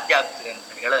ಅದು ಸಾಧ್ಯ ಆಗ್ತದೆ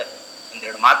ಅಂತ ಹೇಳ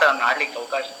ಒಂದೆರಡು ಮಾತುಗಳನ್ನು ಆಡ್ಲಿಕ್ಕೆ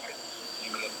ಅವಕಾಶ ಮಾಡಿ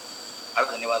ನಿಮಗೆ ಬಹಳ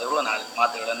ಧನ್ಯವಾದಗಳು. ನಾಲ್ಕು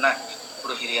ಮಾತುಗಳನ್ನ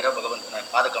ಗುರು ಹಿರಿಯರ ಭಗವಂತನ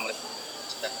ಪಾದಕಮಲ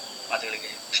ಮಾತುಗಳಿಗೆ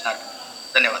ಕೃಷ್ಣಾರ್ಪಣೆ.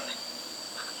 ಧನ್ಯವಾದ.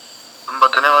 ತುಂಬಾ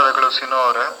ಧನ್ಯವಾದಗಳು ಸೀನು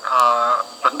ಅವರೇ.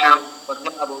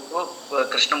 ಪದ್ಮನಾಭರು,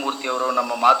 ಕೃಷ್ಣಮೂರ್ತಿ ಅವರು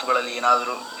ನಮ್ಮ ಮಾತುಗಳಲ್ಲಿ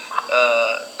ಏನಾದರೂ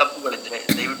ತಪ್ಪುಗಳಿದ್ರೆ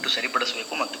ದಯವಿಟ್ಟು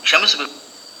ಸರಿಪಡಿಸಬೇಕು ಮತ್ತು ಕ್ಷಮಿಸಬೇಕು.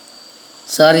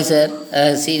 ಸಾರಿ ಸರ್,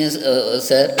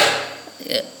 ಸರ್,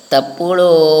 ತಪ್ಪುಗಳು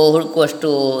ಹುಡುಕುವಷ್ಟು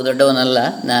ದೊಡ್ಡವನಲ್ಲ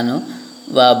ನಾನು.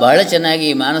 ಭಾಳ ಚೆನ್ನಾಗಿ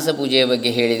ಮಾನಸ ಪೂಜೆಯ ಬಗ್ಗೆ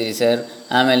ಹೇಳಿದಿರಿ ಸರ್.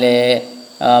 ಆಮೇಲೆ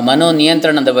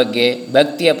ಮನೋನಿಯಂತ್ರಣದ ಬಗ್ಗೆ,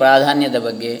 ಭಕ್ತಿಯ ಪ್ರಾಧಾನ್ಯದ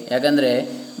ಬಗ್ಗೆ. ಯಾಕಂದರೆ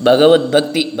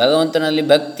ಭಗವದ್ಭಕ್ತಿ, ಭಗವಂತನಲ್ಲಿ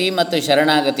ಭಕ್ತಿ ಮತ್ತು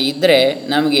ಶರಣಾಗತಿ ಇದ್ದರೆ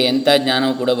ನಮಗೆ ಎಂಥ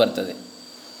ಜ್ಞಾನವೂ ಕೂಡ ಬರ್ತದೆ.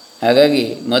 ಹಾಗಾಗಿ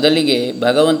ಮೊದಲಿಗೆ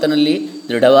ಭಗವಂತನಲ್ಲಿ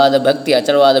ದೃಢವಾದ ಭಕ್ತಿ,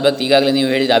 ಅಚಲವಾದ ಭಕ್ತಿ. ಈಗಾಗಲೇ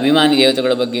ನೀವು ಹೇಳಿದ ಅಭಿಮಾನಿ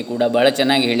ದೇವತೆಗಳ ಬಗ್ಗೆ ಕೂಡ ಭಾಳ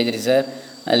ಚೆನ್ನಾಗಿ ಹೇಳಿದಿರಿ ಸರ್.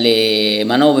 ಅಲ್ಲಿ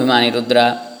ಮನೋಭಿಮಾನಿ ರುದ್ರ,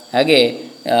 ಹಾಗೆ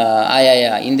ಆಯಾಯ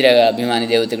ಇಂದ್ರಿಯ ಅಭಿಮಾನಿ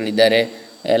ದೇವತೆಗಳಿದ್ದಾರೆ,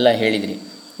 ಎಲ್ಲ ಹೇಳಿದಿರಿ.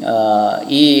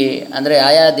 ಈ ಅಂದರೆ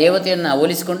ಆಯಾ ದೇವತೆಯನ್ನು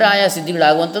ಹೋಲಿಸಿಕೊಂಡ್ರೆ ಆಯಾ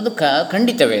ಸಿದ್ಧಿಗಳಾಗುವಂಥದ್ದು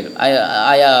ಖಂಡಿತವೇ. ಅದು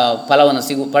ಆಯಾ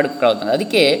ಫಲವನ್ನು ಪಡ್ಕೊಳ್ಳೋದು.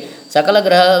 ಅದಕ್ಕೆ ಸಕಲ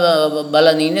ಗ್ರಹ ಬಲ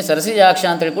ನೀನೆ ಸರಸಿಜಾಕ್ಷ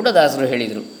ಅಂತೇಳಿ ಕೂಡ ದಾಸರು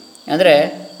ಹೇಳಿದರು. ಅಂದರೆ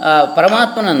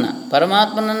ಪರಮಾತ್ಮನನ್ನು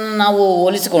ನಾವು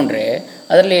ಹೋಲಿಸಿಕೊಂಡ್ರೆ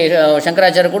ಅದರಲ್ಲಿ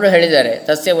ಶಂಕರಾಚಾರ್ಯ ಕೂಡ ಹೇಳಿದ್ದಾರೆ,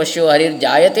 ತಸ್ಯ ವಶ್ಯೋ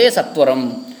ಹರಿರ್ಜಾಯತೆ ಸತ್ವರಂ.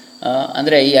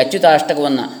 ಅಂದರೆ ಈ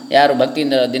ಅಚ್ಯುತಾಷ್ಟಕವನ್ನು ಯಾರು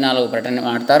ಭಕ್ತಿಯಿಂದ ದಿನಾಲು ಪಠನೆ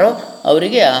ಮಾಡ್ತಾರೋ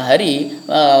ಅವರಿಗೆ ಆ ಹರಿ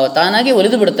ತಾನಾಗಿ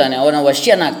ಒಲಿದು ಬಿಡ್ತಾನೆ, ಅವನ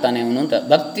ವಶ್ಯನಾಗ್ತಾನೆ ಅವನು ಅಂತ.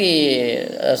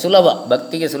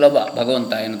 ಭಕ್ತಿಗೆ ಸುಲಭ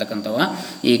ಭಗವಂತ ಎನ್ನತಕ್ಕಂಥವ.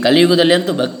 ಈ ಕಲಿಯುಗದಲ್ಲಿ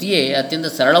ಅಂತೂ ಭಕ್ತಿಯೇ ಅತ್ಯಂತ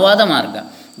ಸರಳವಾದ ಮಾರ್ಗ.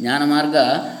 ಜ್ಞಾನ ಮಾರ್ಗ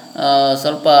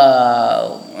ಸ್ವಲ್ಪ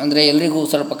ಅಂದರೆ ಎಲ್ರಿಗೂ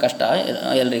ಸ್ವಲ್ಪ ಕಷ್ಟ,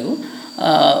 ಎಲ್ರಿಗೂ.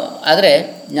 ಆದರೆ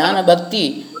ಜ್ಞಾನ ಭಕ್ತಿ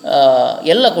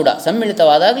ಎಲ್ಲ ಕೂಡ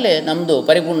ಸಮ್ಮಿಳಿತವಾದಾಗಲೇ ನಮ್ಮದು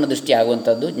ಪರಿಪೂರ್ಣ ದೃಷ್ಟಿ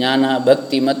ಆಗುವಂಥದ್ದು. ಜ್ಞಾನ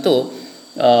ಭಕ್ತಿ ಮತ್ತು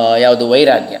ಯಾವುದು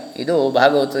ವೈರಾಗ್ಯ. ಇದು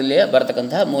ಭಾಗವತದಲ್ಲಿ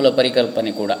ಬರತಕ್ಕಂತಹ ಮೂಲ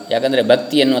ಪರಿಕಲ್ಪನೆ ಕೂಡ. ಯಾಕಂದರೆ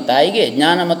ಭಕ್ತಿ ಎನ್ನುವ ತಾಯಿಗೆ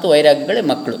ಜ್ಞಾನ ಮತ್ತು ವೈರಾಗ್ಯಗಳೇ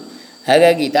ಮಕ್ಕಳು.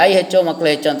 ಹಾಗಾಗಿ ತಾಯಿ ಹೆಚ್ಚೋ ಮಕ್ಕಳು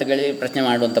ಹೆಚ್ಚೋ ಅಂತ ಕೇಳಿ ಪ್ರಶ್ನೆ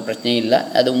ಮಾಡುವಂಥ ಪ್ರಶ್ನೆ ಇಲ್ಲ.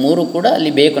 ಅದು ಮೂರು ಕೂಡ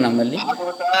ಅಲ್ಲಿ ಬೇಕು ನಮ್ಮಲ್ಲಿ.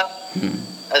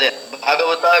 ಅದೇ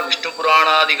ಭಾಗವತ, ವಿಷ್ಣು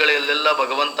ಪುರಾಣಾದಿಗಳಲ್ಲೆಲ್ಲ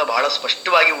ಭಗವಂತ ಬಹಳ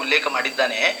ಸ್ಪಷ್ಟವಾಗಿ ಉಲ್ಲೇಖ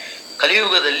ಮಾಡಿದ್ದಾನೆ.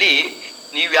 ಕಲಿಯುಗದಲ್ಲಿ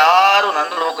ನೀವ್ಯಾರು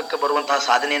ನನ್ನ ಲೋಕಕ್ಕೆ ಬರುವಂತಹ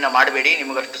ಸಾಧನೆಯನ್ನ ಮಾಡಬೇಡಿ,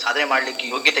 ನಿಮಗಷ್ಟು ಸಾಧನೆ ಮಾಡ್ಲಿಕ್ಕೆ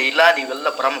ಯೋಗ್ಯತೆ ಇಲ್ಲ, ನೀವೆಲ್ಲ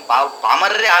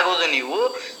ಪಾಮರರೇ ಆಗೋದು,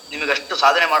 ನಿಮಗಷ್ಟು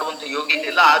ಸಾಧನೆ ಮಾಡುವಂತ ಯೋಗ್ಯತೆ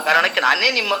ಇಲ್ಲ, ಆ ಕಾರಣಕ್ಕೆ ನಾನೇ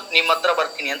ನಿಮ್ಮ ಹತ್ರ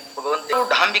ಬರ್ತೀನಿ ಅಂತ ಭಗವಂತ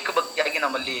ಡಾಂಬಿಕ ಭಕ್ತಿಯಾಗಿ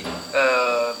ನಮ್ಮಲ್ಲಿ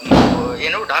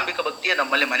ಡಾಂಬಿಕ ಭಕ್ತಿಯೇ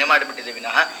ನಮ್ಮಲ್ಲಿ ಮನೆ ಮಾಡಿಬಿಟ್ಟಿದೆ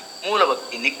ವಿನಃ ಮೂಲ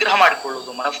ಭಕ್ತಿ, ನಿಗ್ರಹ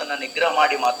ಮಾಡಿಕೊಳ್ಳುವುದು, ಮನಸ್ಸನ್ನ ನಿಗ್ರಹ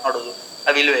ಮಾಡಿ ಮಾತನಾಡೋದು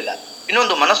ಅವಿಲ್ವೇ ಇಲ್ಲ.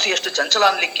 ಇನ್ನೊಂದು, ಮನಸ್ಸು ಎಷ್ಟು ಚಂಚಲ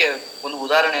ಅನ್ಲಿಕ್ಕೆ ಒಂದು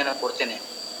ಉದಾಹರಣೆಯನ್ನು ಕೊಡ್ತೇನೆ.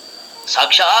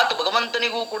 ಸಾಕ್ಷಾತ್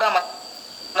ಭಗವಂತನಿಗೂ ಕೂಡ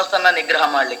ಮನಸ್ಸನ್ನ ನಿಗ್ರಹ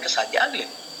ಮಾಡಲಿಕ್ಕೆ ಸಾಧ್ಯ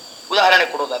ಆಗ್ಲಿಲ್ಲ. ಉದಾಹರಣೆ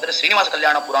ಕೊಡೋದಾದ್ರೆ ಶ್ರೀನಿವಾಸ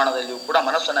ಕಲ್ಯಾಣ ಪುರಾಣದಲ್ಲಿಯೂ ಕೂಡ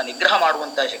ಮನಸ್ಸನ್ನ ನಿಗ್ರಹ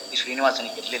ಮಾಡುವಂತಹ ಶಕ್ತಿ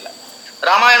ಶ್ರೀನಿವಾಸನಿಗೆ ಇರಲಿಲ್ಲ.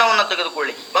 ರಾಮಾಯಣವನ್ನ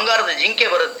ತೆಗೆದುಕೊಳ್ಳಿ, ಬಂಗಾರದ ಜಿಂಕೆ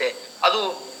ಬರುತ್ತೆ,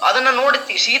 ಅದನ್ನ ನೋಡಿ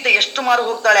ಸೀತೆ ಎಷ್ಟು ಮಾರು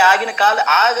ಹೋಗ್ತಾಳೆ ಆಗಿನ ಕಾಲ.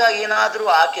 ಆಗ ಏನಾದ್ರೂ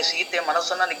ಆಕೆ ಸೀತೆ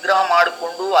ಮನಸ್ಸನ್ನ ನಿಗ್ರಹ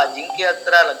ಮಾಡಿಕೊಂಡು ಆ ಜಿಂಕೆ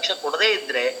ಹತ್ರ ಲಕ್ಷ್ಯ ಕೊಡದೇ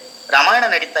ಇದ್ರೆ ರಾಮಾಯಣ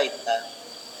ನಡೀತಾ ಇರ್ತದೆ.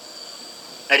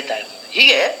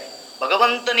 ಹೀಗೆ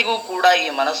ಭಗವಂತನಿಗೂ ಕೂಡ ಈ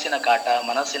ಮನಸ್ಸಿನ ಕಾಟ,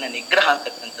 ಮನಸ್ಸಿನ ನಿಗ್ರಹ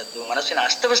ಅಂತಕ್ಕಂಥದ್ದು, ಮನಸ್ಸಿನ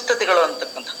ಅಸ್ತವ್ಯಸ್ತತೆಗಳು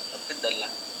ಅಂತಕ್ಕಂಥದ್ದು ತಪ್ಪಿದ್ದಲ್ಲ.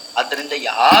 ಆದ್ದರಿಂದ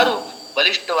ಯಾರು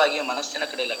ಬಲಿಷ್ಠವಾಗಿ ಮನಸ್ಸಿನ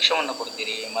ಕಡೆ ಲಕ್ಷ್ಯವನ್ನು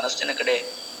ಕೊಡ್ತೀರಿ, ಮನಸ್ಸಿನ ಕಡೆ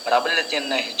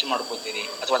ಪ್ರಾಬಲ್ಯತೆಯನ್ನ ಹೆಚ್ಚು ಮಾಡ್ಕೋತೀರಿ,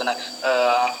 ಅಥವಾ ಅದನ್ನ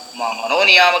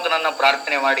ಮನೋನಿಯಾಮಕನನ್ನ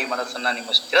ಪ್ರಾರ್ಥನೆ ಮಾಡಿ ಮನಸ್ಸನ್ನ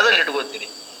ನಿಮ್ಮ ಸ್ಥಿರದಲ್ಲಿ ಇಟ್ಕೋತೀರಿ,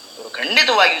 ಅವರು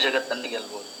ಖಂಡಿತವಾಗಿಯೂ ಜಗತ್ತನ್ನು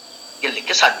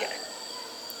ಗೆಲ್ಲಲಿಕ್ಕೆ ಸಾಧ್ಯ.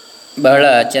 ಬಹಳ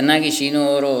ಚೆನ್ನಾಗಿ ಶೀನು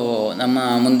ಅವರು ನಮ್ಮ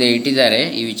ಮುಂದೆ ಇಟ್ಟಿದ್ದಾರೆ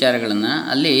ಈ ವಿಚಾರಗಳನ್ನು.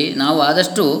 ಅಲ್ಲಿ ನಾವು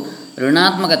ಆದಷ್ಟು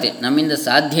ಋಣಾತ್ಮಕತೆ, ನಮ್ಮಿಂದ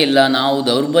ಸಾಧ್ಯ ಇಲ್ಲ, ನಾವು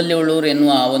ದೌರ್ಬಲ್ಯವುಳ್ಳವರು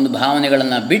ಎನ್ನುವ ಒಂದು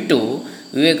ಭಾವನೆಗಳನ್ನು ಬಿಟ್ಟು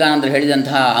ವಿವೇಕಾನಂದರು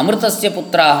ಹೇಳಿದಂತಹ ಅಮೃತಸ್ಯ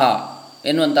ಪುತ್ರಾಹ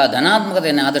ಎನ್ನುವಂತಹ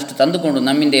ಧನಾತ್ಮಕತೆಯನ್ನು ಆದಷ್ಟು ತಂದುಕೊಂಡು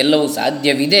ನಮ್ಮಿಂದ ಎಲ್ಲವೂ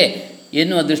ಸಾಧ್ಯವಿದೆ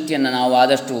ಎನ್ನುವ ದೃಷ್ಟಿಯನ್ನು ನಾವು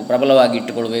ಆದಷ್ಟು ಪ್ರಬಲವಾಗಿ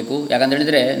ಇಟ್ಟುಕೊಳ್ಬೇಕು. ಯಾಕಂತ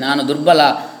ಹೇಳಿದರೆ ನಾನು ದುರ್ಬಲ,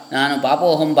 ನಾನು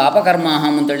ಪಾಪೋಹಂ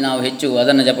ಪಾಪಕರ್ಮಾಹಂ ಅಂತೇಳಿ ನಾವು ಹೆಚ್ಚು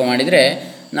ಅದನ್ನು ಜಪ ಮಾಡಿದರೆ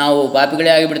ನಾವು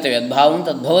ಪಾಪಿಗಳೇ ಆಗಿಬಿಡ್ತೇವೆ. ಅದ್ಭಾವಂ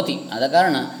ತದ್ಭವತಿ. ಆದ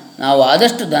ಕಾರಣ ನಾವು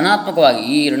ಆದಷ್ಟು ಧನಾತ್ಮಕವಾಗಿ,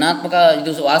 ಈ ಋಣಾತ್ಮಕ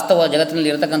ಇದು ವಾಸ್ತವ ಜಗತ್ತಿನಲ್ಲಿ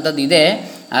ಇರತಕ್ಕಂಥದ್ದು ಇದೆ,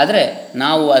 ಆದರೆ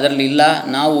ನಾವು ಅದರಲ್ಲಿ ಇಲ್ಲ.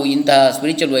 ನಾವು ಇಂತಹ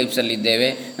ಸ್ಪಿರಿಚುವಲ್ ವೈಬ್ಸಲ್ಲಿದ್ದೇವೆ,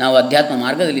 ನಾವು ಅಧ್ಯಾತ್ಮ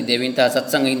ಮಾರ್ಗದಲ್ಲಿದ್ದೇವೆ, ಇಂತಹ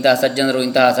ಸತ್ಸಂಗ, ಇಂತಹ ಸಜ್ಜನರು,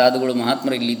 ಇಂತಹ ಸಾಧುಗಳು,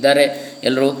 ಮಹಾತ್ಮರು ಇಲ್ಲಿದ್ದಾರೆ,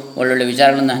 ಎಲ್ಲರೂ ಒಳ್ಳೊಳ್ಳೆ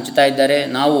ವಿಚಾರಗಳನ್ನು ಹಂಚುತ್ತಾ ಇದ್ದಾರೆ.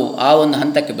 ನಾವು ಆ ಒಂದು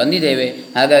ಹಂತಕ್ಕೆ ಬಂದಿದ್ದೇವೆ.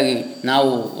 ಹಾಗಾಗಿ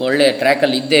ನಾವು ಒಳ್ಳೆಯ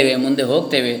ಟ್ರ್ಯಾಕಲ್ಲಿ ಇದ್ದೇವೆ, ಮುಂದೆ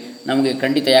ಹೋಗ್ತೇವೆ. ನಮಗೆ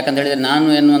ಖಂಡಿತ, ಯಾಕಂತ ಹೇಳಿದರೆ ನಾನು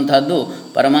ಎನ್ನುವಂಥದ್ದು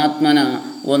ಪರಮಾತ್ಮನ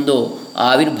ಒಂದು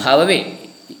ಆವಿರ್ಭಾವವೇ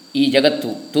ಈ ಜಗತ್ತು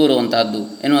ತೋರುವಂತಹದ್ದು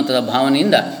ಎನ್ನುವಂಥ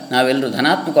ಭಾವನೆಯಿಂದ ನಾವೆಲ್ಲರೂ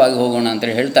ಧನಾತ್ಮಕವಾಗಿ ಹೋಗೋಣ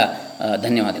ಅಂತೇಳಿ ಹೇಳ್ತಾ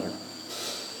ಧನ್ಯವಾದಗಳು.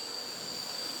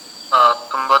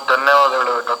 ತುಂಬಾ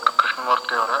ಧನ್ಯವಾದಗಳು ಡಾಕ್ಟರ್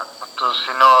ಕೃಷ್ಣಮೂರ್ತಿ ಅವರೇ ಮತ್ತು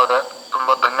ಸಿನೋ ಅವರೇ,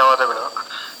 ತುಂಬಾ ಧನ್ಯವಾದಗಳು.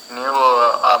 ನೀವು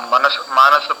ಆ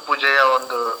ಮಾನಸ ಪೂಜೆಯ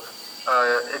ಒಂದು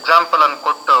ಎಕ್ಸಾಂಪಲ್ ಅನ್ನು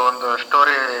ಕೊಟ್ಟು, ಒಂದು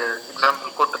ಸ್ಟೋರಿ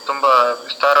ಎಕ್ಸಾಂಪಲ್ ಕೊಟ್ಟು ತುಂಬಾ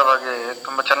ವಿಸ್ತಾರವಾಗಿ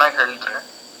ತುಂಬಾ ಚೆನ್ನಾಗಿ ಹೇಳಿದ್ರಿ.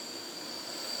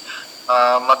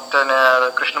 ಮತ್ತೆ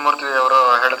ಕೃಷ್ಣಮೂರ್ತಿ ಅವರು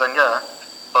ಹೇಳಿದಂಗೆ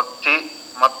ಭಕ್ತಿ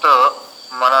ಮತ್ತು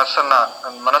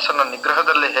ಮನಸ್ಸನ್ನ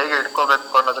ನಿಗ್ರಹದಲ್ಲಿ ಹೇಗೆ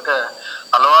ಇಟ್ಕೋಬೇಕು ಅನ್ನೋದಕ್ಕೆ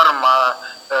ಹಲವಾರು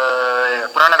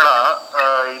ಪುರಾಣಗಳ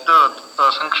ಇದು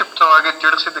ಸಂಕ್ಷಿಪ್ತವಾಗಿ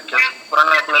ತಿಳಿಸಿದ್ದಕ್ಕೆ,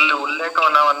 ಪುರಾಣಗಳಲ್ಲಿ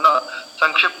ಉಲ್ಲೇಖವನ್ನು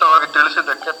ಸಂಕ್ಷಿಪ್ತವಾಗಿ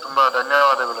ತಿಳಿಸಿದ್ದಕ್ಕೆ ತುಂಬಾ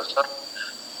ಧನ್ಯವಾದಗಳು ಸರ್.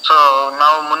 ಸೊ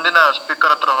ನಾವು ಮುಂದಿನ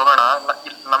ಸ್ಪೀಕರ್ ಹತ್ರ ಹೋಗೋಣ.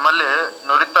 ನಮ್ಮಲ್ಲಿ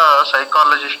ನುರಿತ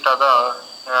ಸೈಕಾಲಜಿಸ್ಟ್ ಆದ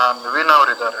ನವೀನ್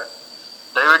ಅವರಿದ್ದಾರೆ.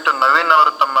 ದಯವಿಟ್ಟು ನವೀನ್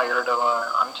ಅವರು ತಮ್ಮ 2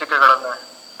 ಅನಿಸಿಕೆಗಳನ್ನ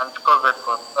ಹಂಚ್ಕೋಬೇಕು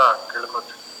ಅಂತ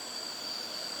ಕೇಳ್ಕೊತೀನಿ.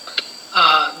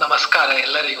 ನಮಸ್ಕಾರ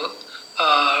ಎಲ್ಲರಿಗೂ.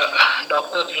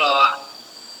 ಡಾಕ್ಟರ್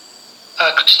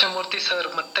ಕೃಷ್ಣಮೂರ್ತಿ ಸರ್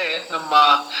ಮತ್ತೆ ನಮ್ಮ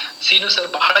ಸೀನು ಸರ್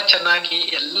ಬಹಳ ಚೆನ್ನಾಗಿ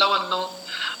ಎಲ್ಲವನ್ನು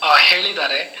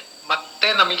ಹೇಳಿದ್ದಾರೆ. ಮತ್ತೆ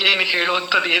ನಮಗೇನು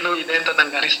ಹೇಳುವಂಥದ್ದು ಏನು ಇದೆ ಅಂತ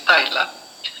ನಂಗೆ ಅನಿಸ್ತಾ ಇಲ್ಲ.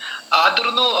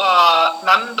 ಆದ್ರೂ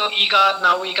ನಂದು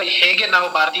ನಾವು ಹೇಗೆ ನಾವು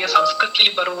ಭಾರತೀಯ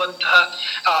ಸಂಸ್ಕೃತಿಯಲ್ಲಿ ಬರುವಂತಹ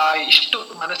ಇಷ್ಟು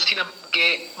ಮನಸ್ಸಿನ ಬಗ್ಗೆ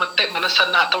ಮತ್ತೆ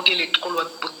ಮನಸ್ಸನ್ನ ಹತೋಟಿಯಲ್ಲಿ ಇಟ್ಕೊಳ್ಳುವ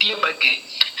ಬುದ್ಧಿಯ ಬಗ್ಗೆ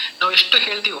ನಾವು ಎಷ್ಟು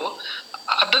ಹೇಳ್ತೀವೋ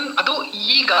ಅದು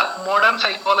ಈಗ ಮಾಡರ್ನ್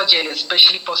ಸೈಕಾಲಜಿಯಲ್ಲಿ,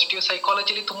 ಎಸ್ಪೆಷಲಿ ಪಾಸಿಟಿವ್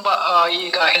ಸೈಕಾಲಜಿಲಿ ತುಂಬಾ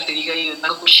ಈಗ ಹೇಳ್ತೀವಿ. ಈಗ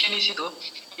ನನಗೆ ಖುಷಿ ಅನಿಸಿದ್ದು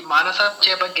ಈ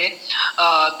ಮಾನಸಾಚೆಯ ಬಗ್ಗೆ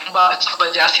ತುಂಬಾ ಸ್ವಲ್ಪ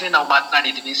ಜಾಸ್ತಿನೇ ನಾವು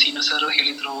ಮಾತನಾಡಿದ್ವಿ. ಸೀನು ಸರ್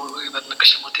ಹೇಳಿದ್ರು, ಇವತ್ತು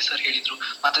ಕೃಷ್ಣಮೂರ್ತಿ ಸರ್ ಹೇಳಿದ್ರು,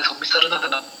 ಮತ್ತೆ ಸೊಮ್ಮಿ ಸರ್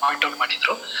ಅದನ್ನ ಪಾಯಿಂಟ್ ಔಟ್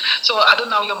ಮಾಡಿದ್ರು. ಸೊ ಅದು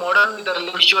ನಾವೀಗ ಮಾಡರ್ನ್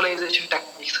ಇದರಲ್ಲಿ ವಿಜುವಲೈಸೇಷನ್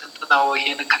ಟೆಕ್ನಿಕ್ಸ್ ಅಂತ ನಾವು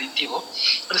ಏನು ಕರಿತೀವೋ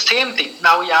ಅದು ಸೇಮ್ ಥಿಂಗ್.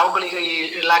 ನಾವು ಯಾವಾಗಲೀಗ ಈ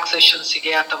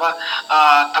ರಿಲ್ಯಾಕ್ಸೇಷನ್ಸ್ಗೆ ಅಥವಾ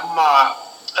ತಮ್ಮ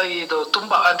ಇದು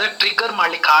ತುಂಬಾ ಅಂದ್ರೆ ಟ್ರಿಗರ್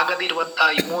ಮಾಡ್ಲಿಕ್ಕೆ ಆಗದಿರುವಂತಹ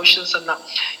ಇಮೋಷನ್ಸ್ ಅನ್ನ,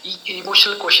 ಈ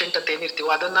ಇಮೋಷನಲ್ ಕ್ವೋಷಂಟ್ ಅಂತ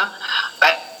ಏನಿರ್ತೀವೋ ಅದನ್ನ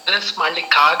ಬ್ಯಾಲೆನ್ಸ್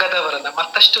ಮಾಡ್ಲಿಕ್ಕೆ ಆಗದವರನ್ನ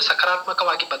ಮತ್ತಷ್ಟು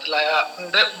ಸಕಾರಾತ್ಮಕವಾಗಿ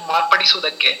ಅಂದ್ರೆ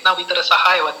ಮಾರ್ಪಡಿಸುವುದಕ್ಕೆ ನಾವು ಇದರ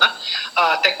ಸಹಾಯವನ್ನ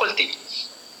ತೆಕ್ಕೊಳ್ತೀವಿ.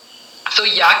 ಸೊ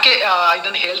ಯಾಕೆ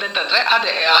ಇದನ್ನ ಹೇಳ್ದೆ ಅಂತಂದ್ರೆ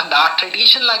ಅದೇ ಆ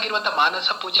ಟ್ರೆಡಿಷನಲ್ ಆಗಿರುವಂತ ಮಾನಸ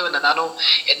ಪೂಜೆವನ್ನ ನಾನು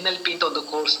NLP ಅಂತ ಒಂದು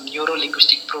ಕೋರ್ಸ್, ನ್ಯೂರೋ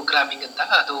ಲಿಂಗ್ವಿಸ್ಟಿಕ್ ಪ್ರೋಗ್ರಾಮಿಂಗ್ ಅಂತ,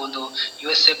 ಅದು ಒಂದು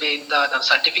USA ಇಂದ ನಾನು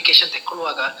ಸರ್ಟಿಫಿಕೇಶನ್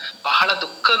ತೆಕ್ಕೊಳ್ಳುವಾಗ ಬಹಳ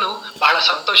ದುಃಖನೂ ಬಹಳ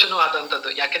ಸಂತೋಷನೂ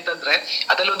ಆದಂತದ್ದು. ಯಾಕೆಂತಂದ್ರೆ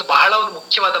ಅದರಲ್ಲಿ ಒಂದು ಬಹಳ ಒಂದು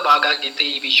ಮುಖ್ಯವಾದ ಭಾಗ ಆಗೈತೆ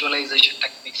ಈ ವಿಜುವಲೈಸೇಷನ್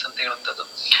ಟೆಕ್ನಿಕ್ಸ್ ಅಂತ ಹೇಳುವಂಥದ್ದು.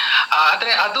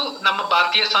 ಆದ್ರೆ ಅದು ನಮ್ಮ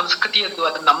ಭಾರತೀಯ ಸಂಸ್ಕೃತಿಯದ್ದು,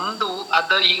 ಅದು ನಮ್ದು,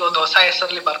 ಅದು ಈಗ ಒಂದು ಹೊಸ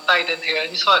ಹೆಸರಲ್ಲಿ ಬರ್ತಾ ಇದೆ ಅಂತ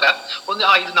ಎಣಿಸುವಾಗ ಒಂದು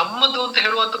ಇದು ನಮ್ಮದು ಅಂತ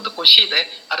ಹೇಳುವಂತದ್ದು ಖುಷಿ ಇದೆ.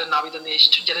 ಆದ್ರೆ ನಾವು ಇದನ್ನ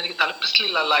ಎಷ್ಟು ಜನರಿಗೆ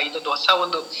ತಲುಪಿಸ್ಲಿಲ್ಲಲ್ಲ. ಇದೊಂದು ಹೊಸ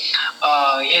ಒಂದು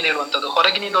ಏನ್ ಹೇಳುವಂತದ್ದು,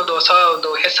 ಹೊರಗಿನಿಂದ ಒಂದು ಹೊಸ ಒಂದು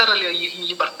ಹೆಸರಲ್ಲಿ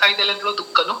ಇಲ್ಲಿ ಬರ್ತಾ ಇದೆ ಅಂತ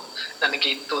ದುಃಖನು ನನಗೆ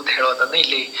ಇತ್ತು ಅಂತ ಹೇಳೋದನ್ನ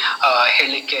ಇಲ್ಲಿ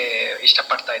ಹೇಳಲಿಕ್ಕೆ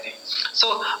ಇಷ್ಟಪಡ್ತಾ ಇದೀವಿ. ಸೊ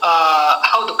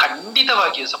ಹೌದು,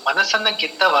 ಖಂಡಿತವಾಗಿಯೂ ಮನಸ್ಸನ್ನ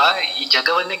ಗೆದ್ದವ ಈ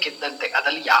ಜಗವನ್ನೇ ಗೆದ್ದಂತೆ,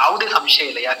 ಅದ್ರಲ್ಲಿ ಯಾವುದೇ ಸಂಶಯ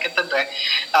ಇಲ್ಲ. ಯಾಕೆಂತಂದ್ರೆ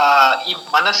ಈ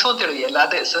ಮನಸ್ಸು ಅಂತ ಹೇಳಿ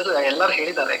ಅದೇ ಸರ್ ಎಲ್ಲರೂ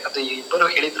ಹೇಳಿದ್ದಾರೆ, ಅದು ಇಬ್ಬರು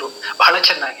ಹೇಳಿದ್ರು ಬಹಳ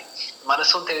ಚೆನ್ನಾಗಿ.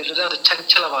 ಮನಸ್ಸು ಅಂತ ಹೇಳಿದ್ರೆ ಅದು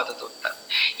ಚಂಚಲವಾದದ್ದು ಅಂತ.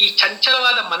 ಈ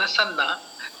ಚಂಚಲವಾದ ಮನಸ್ಸನ್ನ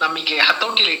ನಮಗೆ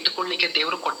ಹತೋಟಿಯಲ್ಲಿ ಇಟ್ಟುಕೊಳ್ಳಿಕ್ಕೆ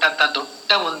ದೇವರು ಕೊಟ್ಟಂತ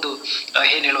ದೊಡ್ಡ ಒಂದು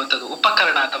ಏನ್ ಹೇಳುವಂಥದ್ದು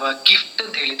ಉಪಕರಣ ಅಥವಾ ಗಿಫ್ಟ್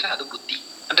ಅಂತ ಹೇಳಿದ್ರೆ ಅದು ಬುದ್ಧಿ.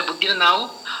 ಅಂದ್ರೆ ಬುದ್ಧಿನ ನಾವು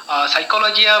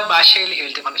ಸೈಕಾಲಜಿಯ ಭಾಷೆಯಲ್ಲಿ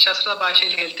ಹೇಳ್ತೀವಿ, ಮನಃಶಾಸ್ತ್ರದ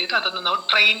ಭಾಷೆಯಲ್ಲಿ ಹೇಳ್ತಿದ್ರೆ ಅದನ್ನು ನಾವು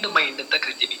ಟ್ರೈನ್ಡ್ ಮೈಂಡ್ ಅಂತ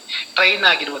ಕರಿತೀವಿ. ಟ್ರೈನ್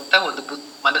ಆಗಿರುವಂತ ಒಂದು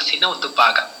ಮನಸ್ಸಿನ ಒಂದು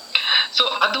ಭಾಗ. ಸೊ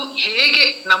ಅದು ಹೇಗೆ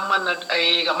ನಮ್ಮನ್ನ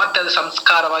ಈಗ ಮತ್ತೆ ಅದು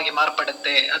ಸಂಸ್ಕಾರವಾಗಿ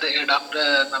ಮಾರ್ಪಡುತ್ತೆ, ಅದೇ ಡಾಕ್ಟರ್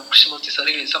ನಮ್ಮ ಕೃಷ್ಣಮೂರ್ತಿ ಸರ್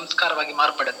ಹೇಳಿ ಸಂಸ್ಕಾರವಾಗಿ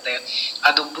ಮಾರ್ಪಡುತ್ತೆ.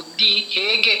 ಅದು ಬುದ್ಧಿ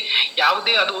ಹೇಗೆ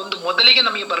ಯಾವುದೇ ಅದು ಒಂದು ಮೊದಲಿಗೆ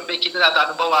ನಮಗೆ ಬರ್ಬೇಕಿದ್ರೆ ಅದು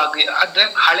ಅನುಭವ ಆಗಿ, ಅಂದ್ರೆ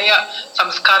ಹಳೆಯ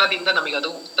ಸಂಸ್ಕಾರದಿಂದ ನಮಗೆ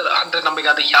ಅದು ಅಂದ್ರೆ ನಮಗೆ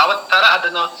ಅದು ಯಾವ ತರ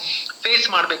ಅದನ್ನ ಫೇಸ್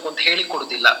ಮಾಡ್ಬೇಕು ಅಂತ ಹೇಳಿ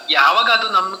ಕೊಡುದಿಲ್ಲ. ಯಾವಾಗ ಅದು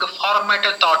ನಮ್ಗೆ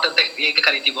ಫಾರ್ಮ್ಯಾಟೆಡ್ ಥಾಟ್ ಅಂತ ಹೇಗೆ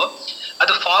ಕರಿತೀವೋ,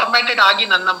 ಅದು ಫಾರ್ಮ್ಯಾಟೆಡ್ ಆಗಿ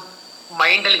ನನ್ನ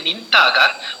ಮೈಂಡ್ ಅಲ್ಲಿ ನಿಂತಾಗ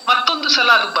ಮತ್ತೊಂದು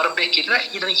ಸಲ ಅದು ಬರ್ಬೇಕಿದ್ರೆ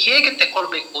ಇದನ್ನ ಹೇಗೆ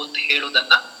ತೆಕ್ಕೊಳ್ಬೇಕು ಅಂತ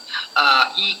ಹೇಳುವುದನ್ನ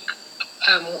ಈ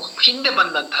ಹಿಂದೆ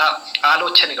ಬಂದಂತಹ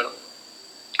ಆಲೋಚನೆಗಳು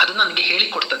ಅದು ನನಗೆ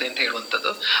ಹೇಳಿಕೊಡ್ತದೆ ಅಂತ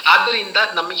ಹೇಳುವಂಥದ್ದು. ಆದ್ದರಿಂದ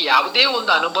ನಮಗೆ ಯಾವುದೇ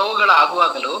ಒಂದು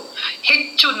ಅನುಭವಗಳಾಗುವಾಗಲೂ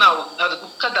ಹೆಚ್ಚು ನಾವು ಅದು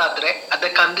ದುಃಖದಾದ್ರೆ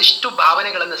ಅದಕ್ಕೆ ಒಂದಿಷ್ಟು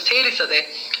ಭಾವನೆಗಳನ್ನ ಸೇರಿಸದೆ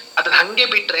ಅದನ್ನ ಹಂಗೆ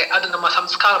ಬಿಟ್ರೆ ಅದು ನಮ್ಮ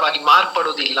ಸಂಸ್ಕಾರವಾಗಿ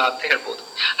ಮಾರ್ಪಡುವುದಿಲ್ಲ ಅಂತ ಹೇಳ್ಬೋದು.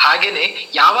 ಹಾಗೇನೆ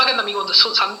ಯಾವಾಗ ನಮಗೆ ಒಂದು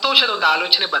ಸಂತೋಷದ ಒಂದು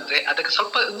ಆಲೋಚನೆ ಬಂದ್ರೆ ಅದಕ್ಕೆ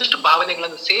ಸ್ವಲ್ಪ ಒಂದಿಷ್ಟು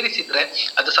ಭಾವನೆಗಳನ್ನು ಸೇರಿಸಿದ್ರೆ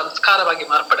ಅದು ಸಂಸ್ಕಾರವಾಗಿ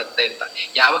ಮಾರ್ಪಡುತ್ತೆ ಅಂತ.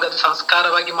 ಯಾವಾಗ ಅದು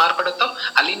ಸಂಸ್ಕಾರವಾಗಿ ಮಾರ್ಪಡುತ್ತೋ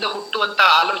ಅಲ್ಲಿಂದ ಹುಟ್ಟುವಂತ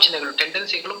ಆಲೋಚನೆಗಳು,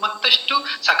 ಟೆಂಡೆನ್ಸಿಗಳು ಮತ್ತಷ್ಟು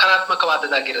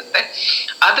ಸಕಾರಾತ್ಮಕವಾದದ್ದಾಗಿರುತ್ತೆ.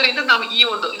 ಆದ್ದರಿಂದ ನಾವು ಈ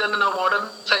ಒಂದು ಇದನ್ನು ನಾವು modern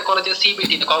psychology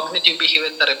CBT cognitive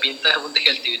behaviour therapy ಅಂತ ಒಂದು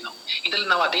ಹೇಳ್ತೀವಿ ನಾವು. ಇದ್ರಲ್ಲಿ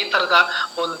ನಾವು ಅದೇ ತರದ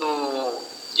ಒಂದು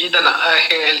ಇದನ್ನ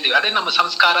ಹೇಳ್ತೀವಿ. ಅದೇ ನಮ್ಮ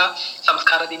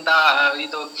ಸಂಸ್ಕಾರದಿಂದ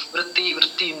ಇದು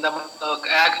ವೃತ್ತಿಯಿಂದ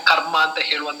ಕರ್ಮ ಅಂತ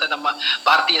ಹೇಳುವಂತ ನಮ್ಮ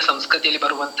ಭಾರತೀಯ ಸಂಸ್ಕೃತಿಯಲ್ಲಿ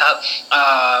ಬರುವಂತಹ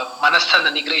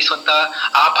ಮನಸ್ಸನ್ನ ನಿಗ್ರಹಿಸುವಂತ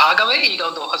ಆ ಭಾಗವೇ ಈಗ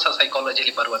ಒಂದು ಹೊಸ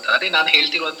ಸೈಕಾಲಜಿಯಲ್ಲಿ ಬರುವಂತದ್ದು. ಅದೇ ನಾನು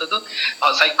ಹೇಳ್ತಿರುವಂತದ್ದು,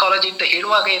 ಸೈಕಾಲಜಿ ಅಂತ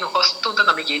ಹೇಳುವಾಗ ಏನು ಹೊಸ್ತು ಅಂತ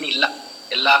ನಮಗೇನಿಲ್ಲ.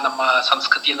 ಎಲ್ಲ ನಮ್ಮ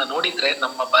ಸಂಸ್ಕೃತಿಯನ್ನ ನೋಡಿದ್ರೆ,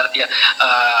 ನಮ್ಮ ಭಾರತೀಯ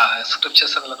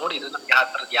ಸ್ಕ್ರಿಪ್ಚರ್ಸ್ ಅನ್ನೆಲ್ಲ ನೋಡಿದ್ರೆ ನಮ್ಗೆ ಆ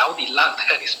ತರದ್ ಯಾವ್ದು ಇಲ್ಲ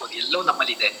ಅಂತ ಅನಿಸ್ಬೋದು, ಎಲ್ಲವೂ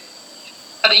ನಮ್ಮಲ್ಲಿದೆ.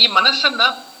 ಅದೇ ಈ ಮನಸ್ಸನ್ನ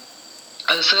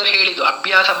ಸರ್ ಹೇಳಿದ್ರು,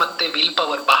 ಅಭ್ಯಾಸ ಮತ್ತೆ ವಿಲ್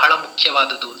ಪವರ್ ಬಹಳ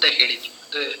ಮುಖ್ಯವಾದದ್ದು ಅಂತ ಹೇಳಿದ್ರು.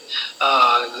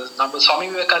 ನಮ್ಮ ಸ್ವಾಮಿ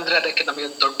ವಿವೇಕಾನಂದ್ರೆ ಅದಕ್ಕೆ ನಮಗೆ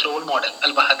ದೊಡ್ಡ ರೋಲ್ ಮಾಡೆಲ್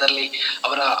ಅಲ್ವಾ. ಅದರಲ್ಲಿ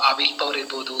ಅವರ ಆ ವಿಲ್ ಪವರ್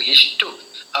ಇರ್ಬೋದು, ಎಷ್ಟು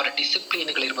ಅವರ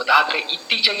ಡಿಸಿಪ್ಲಿನ್ಗಳಿರ್ಬೋದು. ಆದ್ರೆ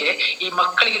ಇತ್ತೀಚೆಗೆ ಈ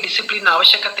ಮಕ್ಕಳಿಗೆ ಡಿಸಿಪ್ಲಿನ್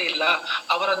ಅವಶ್ಯಕತೆ ಇಲ್ಲ,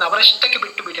 ಅವರಷ್ಟಕ್ಕೆ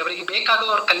ಬಿಟ್ಟು ಬಿಡಿ, ಅವರಿಗೆ ಬೇಕಾದ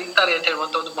ಅವ್ರು ಕಲಿತಾರೆ ಅಂತ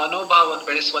ಹೇಳುವಂತ ಒಂದು ಮನೋಭಾವವನ್ನು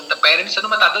ಬೆಳೆಸುವಂತ ಪೇರೆಂಟ್ಸ್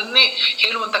ಅನ್ನು ಮತ್ತೆ ಅದನ್ನೇ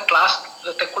ಹೇಳುವಂತ ಕ್ಲಾಸ್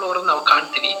ತೆಕ್ಕೊಳ್ಳೋರು ನಾವು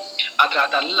ಕಾಣ್ತೀವಿ. ಆದ್ರೆ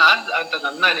ಅದಲ್ಲ ಅಂತ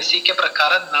ನನ್ನ ಅನಿಸಿಕೆ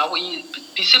ಪ್ರಕಾರ. ನಾವು ಈ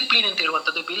ಡಿಸಿಪ್ಲಿನ್ ಅಂತ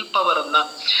ಹೇಳುವಂಥದ್ದು ವಿಲ್ ಪವರ್ ಅನ್ನ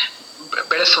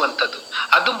ಬೆಳೆಸುವಂಥದ್ದು,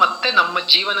 ಅದು ಮತ್ತೆ ನಮ್ಮ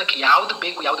ಜೀವನಕ್ಕೆ ಯಾವ್ದು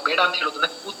ಬೇಕು ಯಾವ್ದು ಬೇಡ ಅಂತ ಹೇಳೋದನ್ನ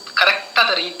ಕರೆಕ್ಟ್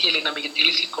ಆದ ರೀತಿಯಲ್ಲಿ ನಮಗೆ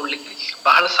ತಿಳಿಸಿಕೊಳ್ಳಿಕ್ಕೆ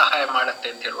ಬಹಳ ಸಹಾಯ ಮಾಡುತ್ತೆ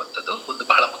ಅಂತ ಹೇಳುವಂಥದ್ದು ಒಂದು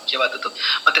ಬಹಳ ಮುಖ್ಯವಾದದ್ದು.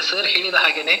 ಮತ್ತೆ ಸರ್ ಹೇಳಿದ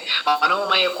ಹಾಗೇನೆ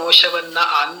ಮನೋಮಯ ಕೋಶವನ್ನ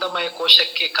ಆನಂದಮಯ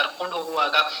ಕೋಶಕ್ಕೆ ಕರ್ಕೊಂಡು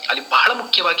ಹೋಗುವಾಗ ಅಲ್ಲಿ ಬಹಳ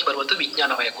ಮುಖ್ಯವಾಗಿ ಬರುವಂಥದ್ದು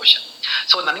ವಿಜ್ಞಾನಮಯ ಕೋಶ.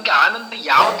 ಸೊ ನನಗೆ ಆನಂದ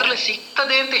ಯಾವ್ದ್ರಲ್ಲಿ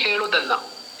ಸಿಗ್ತದೆ ಅಂತ ಹೇಳುವುದನ್ನ,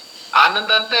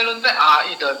 ಆನಂದ ಅಂತ ಹೇಳುದ್ರೆ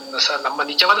ಇದು ನಮ್ಮ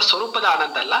ನಿಜವಾದ ಸ್ವರೂಪದ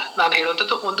ಆನಂದ ಅಲ್ಲ, ನಾನು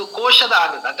ಹೇಳುವಂಥದ್ದು ಒಂದು ಕೋಶದ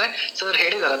ಆನಂದ. ಅಂದ್ರೆ ಸರ್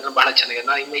ಹೇಳಿದಾರೆ ಅದನ್ನ ಬಹಳ ಚೆನ್ನಾಗಿ,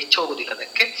 ನಾನು ಇನ್ನು ಹೆಚ್ಚು ಹೋಗುದಿಲ್ಲ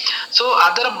ಅದಕ್ಕೆ. ಸೊ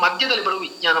ಅದರ ಮಧ್ಯದಲ್ಲಿ ಬರುವ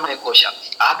ವಿಜ್ಞಾನಮಯ ಕೋಶ.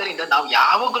 ಆದ್ದರಿಂದ ನಾವು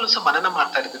ಯಾವಾಗಲೂ ಸಹ ಮನನ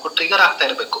ಮಾಡ್ತಾ ಇರ್ಬೇಕು, ಟ್ರಿಗರ್ ಆಗ್ತಾ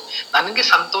ಇರ್ಬೇಕು. ನನಗೆ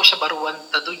ಸಂತೋಷ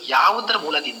ಬರುವಂತದ್ದು ಯಾವುದರ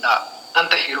ಮೂಲದಿಂದ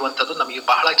ಅಂತ ಹೇಳುವಂಥದ್ದು ನಮಗೆ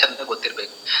ಬಹಳ ಚಂದ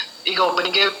ಗೊತ್ತಿರ್ಬೇಕು. ಈಗ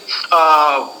ಒಬ್ಬನಿಗೆ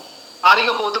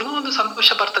ಆರಿಗೆ ಹೋದ್ರು ಒಂದು ಸಂತೋಷ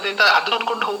ಬರ್ತದೆ ಅಂತ ಅದು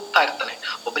ನೋಡ್ಕೊಂಡು ಹೋಗ್ತಾ ಇರ್ತಾನೆ.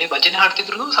 ಒಬ್ಬನಿಗೆ ಭಜನೆ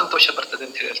ಹಾಡ್ತಿದ್ರು ಸಂತೋಷ ಬರ್ತದೆ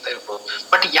ಅಂತ ಹೇಳ್ತಾ ಇರ್ಬೋದು.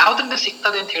 ಬಟ್ ಯಾವ್ದ್ರಿಂದ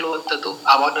ಸಿಗ್ತದೆ ಅಂತ ಹೇಳುವಂಥದ್ದು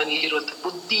ಅವನಲ್ಲಿರುವಂತ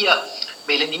ಬುದ್ಧಿಯ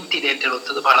ಮೇಲೆ ನಿಂತಿದೆ ಅಂತ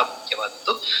ಹೇಳುವಂಥದ್ದು ಬಹಳ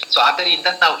ಮುಖ್ಯವಾದದ್ದು. ಸೊ ಆದ್ದರಿಂದ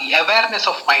ನಾವು ಅವೇರ್ನೆಸ್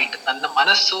ಆಫ್ ಮೈಂಡ್, ನನ್ನ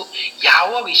ಮನಸ್ಸು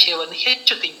ಯಾವ ವಿಷಯವನ್ನು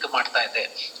ಹೆಚ್ಚು ಥಿಂಕ್ ಮಾಡ್ತಾ ಇದೆ,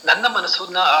 ನನ್ನ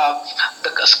ಮನಸ್ಸನ್ನ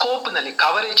ಸ್ಕೋಪ್ ನಲ್ಲಿ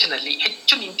ಕವರೇಜ್ ನಲ್ಲಿ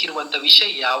ಹೆಚ್ಚು ನಿಂತಿರುವಂತ ವಿಷಯ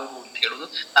ಯಾವುದು ಅಂತ ಹೇಳುದು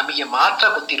ನಮಗೆ ಮಾತ್ರ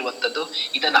ಗೊತ್ತಿರುವಂತದ್ದು.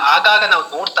 ಇದನ್ನ ಆಗಾಗ ನಾವು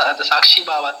ನೋಡ್ತಾ, ಅದು ಸಾಕ್ಷಿ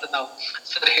ಭಾವ ಅಂತ ನಾವು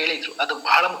ಸರ್ ಹೇಳಿದ್ರು, ಅದು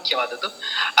ಬಹಳ ಮುಖ್ಯವಾದದ್ದು.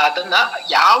 ಅದನ್ನ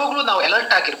ಯಾವಾಗ್ಲೂ ನಾವು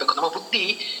ಅಲರ್ಟ್ ಆಗಿರ್ಬೇಕು. ನಮ್ಮ ಬುದ್ಧಿ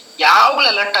ಯಾವಾಗ್ಲೂ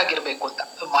ಅಲರ್ಟ್ ಆಗಿರ್ಬೇಕು ಅಂತ,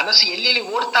 ಮನಸ್ಸು ಎಲ್ಲೆಲ್ಲಿ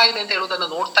ಓಡ್ತಾ ಇದೆ ಅಂತ ಹೇಳುವುದನ್ನು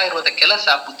ನೋಡ್ತಾ ಇರುವಂತ ಕೆಲಸ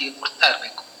ಬುದ್ಧಿ ಓಡ್ತಾ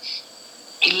ಇರ್ಬೇಕು.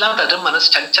 ಇಲ್ಲ ಅಂತಂದ್ರೆ ಮನಸ್ಸು,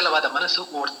 ಚಂಚಲವಾದ ಮನಸ್ಸು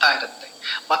ಓಡ್ತಾ ಇರುತ್ತೆ.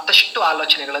 ಮತ್ತಷ್ಟು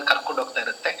ಆಲೋಚನೆಗಳನ್ನ ಕರ್ಕೊಂಡು ಹೋಗ್ತಾ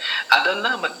ಇರುತ್ತೆ. ಅದನ್ನ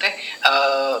ಮತ್ತೆ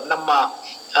ನಮ್ಮ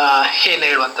ಏನ್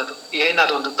ಹೇಳುವಂಥದ್ದು,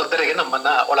 ಏನಾದ್ರು ಒಂದು ತೊಂದರೆಗೆ ನಮ್ಮನ್ನ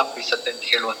ಒಳಪಡಿಸುತ್ತೆ ಅಂತ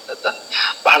ಹೇಳುವಂಥದ್ದು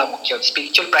ಬಹಳ ಮುಖ್ಯವಾದ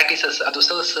ಸ್ಪಿರಿಚುವಲ್ ಪ್ರಾಕ್ಟೀಸಸ್. ಅದು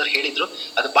ಸರ್ ಹೇಳಿದ್ರು,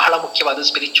 ಅದು ಬಹಳ ಮುಖ್ಯವಾದ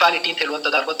ಸ್ಪಿರಿಚುವಾಲಿಟಿ ಅಂತ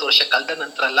ಹೇಳುವಂಥದ್ದು 60 ವರ್ಷ ಕಳೆದ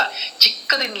ನಂತರ ಅಲ್ಲ,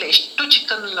 ಚಿಕ್ಕದಿಂದಲೇ ಎಷ್ಟು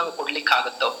ಚಿಕ್ಕದಲ್ಲಿ ನಾವು ಕೊಡ್ಲಿಕ್ಕೆ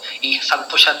ಆಗುತ್ತೋ. ಈ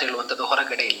ಸಂತೋಷ ಅಂತ ಹೇಳುವಂಥದ್ದು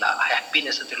ಹೊರಗಡೆ ಇಲ್ಲ,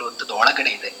 ಹ್ಯಾಪಿನೆಸ್ ಅಂತ ಹೇಳುವಂಥದ್ದು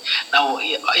ಒಳಗಡೆ ಇದೆ. ನಾವು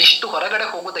ಎಷ್ಟು ಹೊರಗಡೆ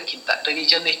ಹೋಗೋದಕ್ಕಿಂತ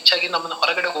ರಿಲಿಜನ್ ಹೆಚ್ಚಾಗಿ ನಮ್ಮನ್ನು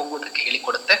ಹೊರಗಡೆ ಹೋಗುವುದಕ್ಕೆ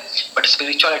ಹೇಳಿಕೊಡುತ್ತೆ, ಬಟ್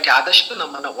ಸ್ಪಿರಿಚುವಾಲಿಟಿ ಆದಷ್ಟು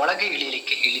ನಮ್ಮನ್ನ ಒಳಗೆ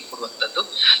ಇಳಿಯಲಿಕ್ಕೆ ಹೇಳಿಕೊಡುವಂಥದ್ದು.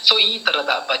 ಸೊ ಈ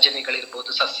ತರದ ಭಜನೆಗಳಿರ್ಬೋದು,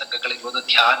 ಸತ್ಸಂಗಗಳಿರ್ಬೋದು,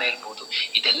 ಧ್ಯಾನ ಇರ್ಬೋದು,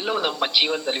 ಇದೆಲ್ಲವೂ ನಮ್ಮ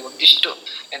ಜೀವನದಲ್ಲಿ ಒಂದಿಷ್ಟು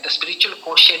ಎಂತ ಸ್ಪಿರಿಚುವಲ್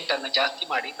ಕೋಶಿಯಂಟ್ ಅನ್ನ ಜಾಸ್ತಿ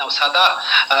ಮಾಡಿ ನಾವು ಸದಾ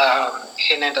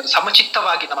ಏನಂತ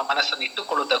ಸಮಚಿತ್ತವಾಗಿ ನಮ್ಮ ಮನಸ್ಸನ್ನು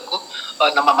ಇಟ್ಟುಕೊಳ್ಳುವುದಕ್ಕೂ,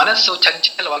 ನಮ್ಮ ಮನಸ್ಸು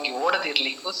ಚಂಚಲವಾಗಿ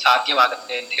ಓಡದಿರ್ಲಿಕ್ಕೂ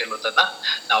ಸಾಧ್ಯವಾಗುತ್ತೆ ಅಂತ ಹೇಳುವುದನ್ನ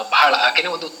ನಾವು ಬಹಳ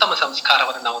ಹಾಗೇನೆ ಒಂದು ಉತ್ತಮ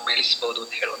ಸಂಸ್ಕಾರವನ್ನು ನಾವು ಬೆಳೆಸಬಹುದು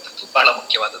ಅಂತ ಹೇಳುವಂಥದ್ದು ಬಹಳ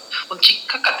ಮುಖ್ಯವಾದದ್ದು. ಒಂದು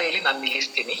ಚಿಕ್ಕ ಕಥೆಯಲ್ಲಿ ನಾನು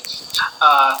ನಿಲ್ಲಿಸ್ತೀನಿ.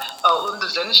 ಒಂದು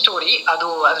ಝೆನ್ ಸ್ಟೋರಿ. ಅದು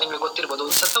ನಿಮ್ಗೆ ಗೊತ್ತಿರ್ಬೋದು.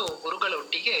 ಒಂದ್ಸತ ಗುರುಗಳ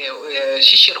ಒಟ್ಟಿಗೆ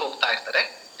ಶಿಷ್ಯರು ಹೋಗ್ತಾ ಇರ್ತಾರೆ.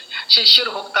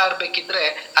 ಶಿಷ್ಯರು ಹೋಗ್ತಾ ಇರ್ಬೇಕಿದ್ರೆ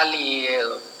ಅಲ್ಲಿ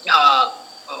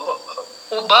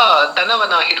ಒಬ್ಬ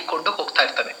ದನವನ್ನ ಹಿಡ್ಕೊಂಡು ಹೋಗ್ತಾ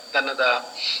ಇರ್ತಾನೆ. ದನದ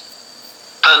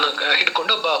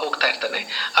ಹಿಡ್ಕೊಂಡು ಒಬ್ಬ ಹೋಗ್ತಾ ಇರ್ತಾನೆ.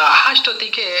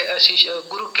 ಅಷ್ಟೊತ್ತಿಗೆ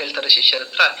ಗುರು ಕೇಳ್ತಾರೆ ಶಿಷ್ಯರ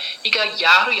ಹತ್ರ, ಈಗ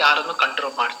ಯಾರು ಯಾರನ್ನು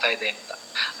ಕಂಟ್ರೋಲ್ ಮಾಡ್ತಾ ಇದೆ ಅಂತ.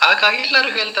 ಆಗ ಎಲ್ಲರೂ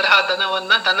ಹೇಳ್ತಾರೆ, ಆ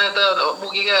ದನದ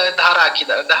ಮುಗಿಗೆ ದಾರ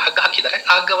ಹಗ್ಗ ಹಾಕಿದ್ದಾರೆ,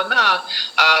 ಹಗ್ಗವನ್ನ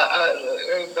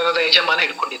ದನದ ಯಜಮಾನ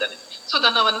ಹಿಡ್ಕೊಂಡಿದ್ದಾನೆ. ಸೊ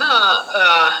ದನವನ್ನ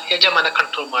ಯಜಮಾನ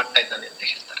ಕಂಟ್ರೋಲ್ ಮಾಡ್ತಾ ಇದ್ದಾನೆ ಅಂತ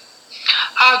ಹೇಳ್ತಾರೆ.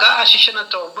 ಆಗ ಆ ಶಿಷ್ಯನ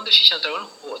ಹತ್ರ ಒಬ್ಬೊಂದು ಶಿಷ್ಯನ ಹತ್ರ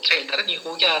ಹೇಳ್ತಾರೆ, ನೀವು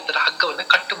ಹೋಗಿ ಅದರ ಹಗ್ಗವನ್ನ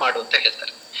ಕಟ್ಟು ಮಾಡು ಅಂತ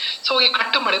ಹೇಳ್ತಾರೆ. ಸೊ ಹೋಗಿ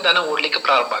ಕಟ್ಟು ಮಾಡಿ ದನ ಓಡ್ಲಿಕ್ಕೆ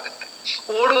ಪ್ರಾರಂಭ ಆಗುತ್ತೆ.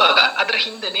 ಓಡುವಾಗ ಅದ್ರ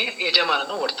ಹಿಂದೆನೆ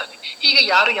ಯಜಮಾನನು ಓಡ್ತಾನೆ. ಈಗ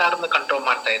ಯಾರು ಯಾರನ್ನ ಕಂಟ್ರೋಲ್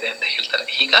ಮಾಡ್ತಾ ಇದೆ ಅಂತ ಹೇಳ್ತಾರೆ.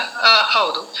 ಈಗ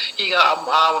ಹೌದು, ಈಗ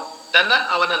ದನ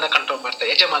ಅವನನ್ನ ಕಂಟ್ರೋಲ್ ಮಾಡ್ತಾ,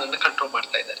 ಯಜಮಾನನ್ನ ಕಂಟ್ರೋಲ್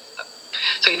ಮಾಡ್ತಾ ಇದ್ದಾರೆ ಅಂತ.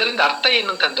 ಸೊ ಇದರಿಂದ ಅರ್ಥ ಏನು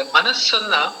ಅಂತಂದ್ರೆ,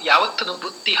 ಮನಸ್ಸನ್ನ ಯಾವತ್ತೂ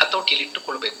ಬುದ್ಧಿ ಹತೋಟಿಯಲ್ಲಿ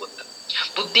ಇಟ್ಟುಕೊಳ್ಬೇಕು ಅಂತ.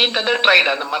 ಬುದ್ಧಿ ಅಂತಂದ್ರೆ ಟ್ರೈಡ್.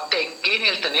 ಮತ್ತೆ ಏನ್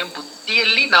ಹೇಳ್ತಾನೆ,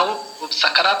 ಬುದ್ಧಿಯಲ್ಲಿ ನಾವು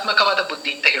ಸಕಾರಾತ್ಮಕವಾದ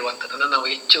ಬುದ್ಧಿ ಅಂತ ಹೇಳುವಂಥದ್ದನ್ನ ನಾವು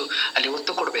ಹೆಚ್ಚು ಅಲ್ಲಿ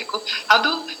ಒತ್ತು ಕೊಡ್ಬೇಕು.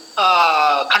 ಅದು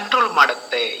ಕಂಟ್ರೋಲ್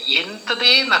ಮಾಡುತ್ತೆ.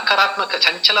 ಎಂಥದೇ ನಕಾರಾತ್ಮಕ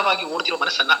ಚಂಚಲವಾಗಿ ಓಡ್ತಿರೋ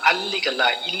ಮನಸ್ಸನ್ನ ಅಲ್ಲಿಗಲ್ಲ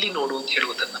ಇಲ್ಲಿ ನೋಡು ಅಂತ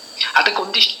ಹೇಳುವುದನ್ನ. ಅದಕ್ಕೆ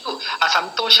ಒಂದಿಷ್ಟು ಆ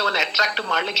ಸಂತೋಷವನ್ನ ಅಟ್ರಾಕ್ಟ್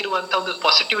ಮಾಡ್ಲಿಕ್ಕಿರುವಂತ ಒಂದು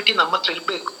ಪಾಸಿಟಿವಿಟಿ ನಮ್ಮ ಹತ್ರ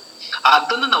ಇರ್ಬೇಕು.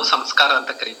 ಅದನ್ನು ನಾವು ಸಂಸ್ಕಾರ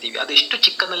ಅಂತ ಕರಿತೀವಿ. ಅದೆಷ್ಟು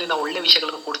ಚಿಕ್ಕನಲ್ಲಿ ನಾವು ಒಳ್ಳೆ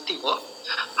ವಿಷಯಗಳನ್ನು ಕೊಡ್ತೀವೋ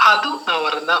ಅದು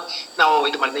ನಾವು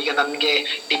ಇದು ಮಾಡಿದ. ಈಗ ನಮ್ಗೆ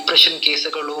ಡಿಪ್ರೆಷನ್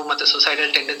ಕೇಸುಗಳು ಮತ್ತೆ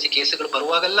ಸುಸೈಡಲ್ ಟೆಂಡೆನ್ಸಿ ಕೇಸುಗಳು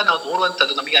ಬರುವಾಗೆಲ್ಲ ನಾವು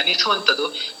ನೋಡುವಂಥದ್ದು, ನಮಗೆ ಅನಿಸುವಂಥದ್ದು,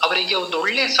 ಅವರಿಗೆ ಒಂದು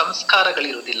ಒಳ್ಳೆಯ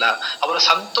ಸಂಸ್ಕಾರಗಳಿರುವುದಿಲ್ಲ. ಅವರ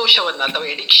ಸಂತೋಷವನ್ನ ಅಥವಾ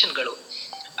ಎಡಿಕ್ಷನ್ಗಳು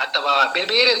ಅಥವಾ ಬೇರೆ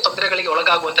ಬೇರೆ ತೊಂದರೆಗಳಿಗೆ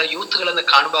ಒಳಗಾಗುವಂತಹ ಯೂತ್ಗಳನ್ನ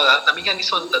ಕಾಣುವಾಗ ನಮಗೆ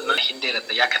ಅನಿಸುವಂಥದ್ದು ಹಿಂದೆ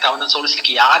ಇರುತ್ತೆ. ಯಾಕಂದ್ರೆ ಅವನ್ನ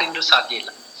ಸೋಲಿಸ್ಲಿಕ್ಕೆ ಯಾರಿಂದೂ ಸಾಧ್ಯ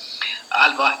ಇಲ್ಲ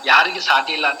ಅಲ್ವಾ, ಯಾರಿಗೆ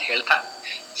ಸಾಧ್ಯ ಇಲ್ಲ ಅಂತ ಹೇಳ್ತಾ.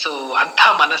 ಸೊ ಅಂತಹ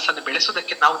ಮನಸ್ಸನ್ನು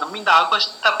ಬೆಳೆಸೋದಕ್ಕೆ ನಾವು ನಮ್ಮಿಂದ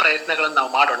ಆಗುವಷ್ಟ ಪ್ರಯತ್ನಗಳನ್ನು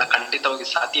ನಾವು ಮಾಡೋಣ. ಖಂಡಿತವಾಗಿ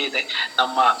ಸಾಧ್ಯ ಇದೆ.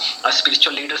 ನಮ್ಮ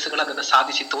ಸ್ಪಿರಿಚುವಲ್ ಲೀಡರ್ಸ್ಗಳು ಅದನ್ನು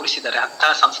ಸಾಧಿಸಿ ತೋರಿಸಿದ್ದಾರೆ.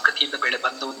 ಅಂತಹ ಸಂಸ್ಕೃತಿಯಿಂದ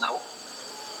ಬಂದು ನಾವು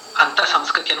ಅಂತಹ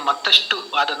ಸಂಸ್ಕೃತಿಯನ್ನು ಮತ್ತಷ್ಟು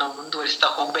ಅದನ್ನು ಮುಂದುವರಿಸ್ತಾ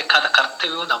ಹೋಗ್ಬೇಕಾದ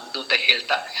ಕರ್ತವ್ಯವೂ ನಮ್ದು ಅಂತ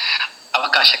ಹೇಳ್ತಾ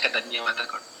ಅವಕಾಶಕ್ಕೆ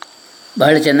ಧನ್ಯವಾದಗಳು.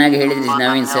 ಬಹಳ ಚೆನ್ನಾಗಿ ಹೇಳಿದ್ರಿ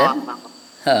ನವೀನ್ ಸರ್.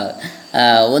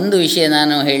 ಒಂದು ವಿಷಯ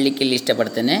ನಾನು ಹೇಳಲಿಕ್ಕೆ ಇಲ್ಲಿ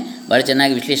ಇಷ್ಟಪಡ್ತೇನೆ. ಭಾಳ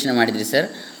ಚೆನ್ನಾಗಿ ವಿಶ್ಲೇಷಣೆ ಮಾಡಿದ್ರಿ ಸರ್.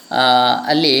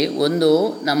 ಅಲ್ಲಿ ಒಂದು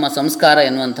ನಮ್ಮ ಸಂಸ್ಕಾರ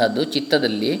ಎನ್ನುವಂಥದ್ದು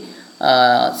ಚಿತ್ತದಲ್ಲಿ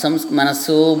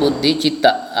ಮನಸ್ಸು, ಬುದ್ಧಿ, ಚಿತ್ತ,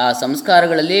 ಆ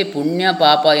ಸಂಸ್ಕಾರಗಳಲ್ಲಿ ಪುಣ್ಯ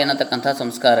ಪಾಪ ಎನ್ನತಕ್ಕಂಥ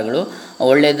ಸಂಸ್ಕಾರಗಳು.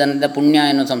 ಒಳ್ಳೆಯದರಿಂದ ಪುಣ್ಯ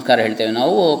ಎನ್ನುವ ಸಂಸ್ಕಾರ ಹೇಳ್ತೇವೆ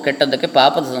ನಾವು, ಕೆಟ್ಟದ್ದಕ್ಕೆ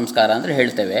ಪಾಪದ ಸಂಸ್ಕಾರ ಅಂತ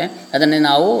ಹೇಳ್ತೇವೆ. ಅದನ್ನೇ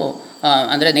ನಾವು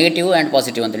ಅಂದರೆ ನೆಗೆಟಿವ್ ಆ್ಯಂಡ್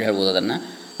ಪಾಸಿಟಿವ್ ಅಂತೇಳಿ ಹೇಳ್ಬೋದು ಅದನ್ನು.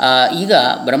 ಈಗ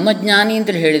ಬ್ರಹ್ಮಜ್ಞಾನಿ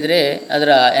ಅಂತೇಳಿ ಹೇಳಿದರೆ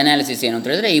ಅದರ ಅನಾಲಿಸಿಸ್ ಏನು ಅಂತ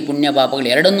ಹೇಳಿದರೆ, ಈ ಪುಣ್ಯ ಪಾಪಗಳು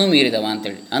ಎರಡನ್ನೂ ಮೀರಿದವ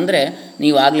ಅಂತೇಳಿ. ಅಂದರೆ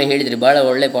ನೀವು ಆಗಲೇ ಹೇಳಿದ್ರಿ, ಭಾಳ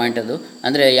ಒಳ್ಳೆ ಪಾಯಿಂಟ್ ಅದು.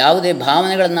 ಅಂದರೆ ಯಾವುದೇ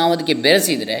ಭಾವನೆಗಳನ್ನು ನಾವು ಅದಕ್ಕೆ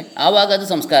ಬೆರೆಸಿದರೆ ಆವಾಗ ಅದು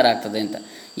ಸಂಸ್ಕಾರ ಆಗ್ತದೆ ಅಂತ.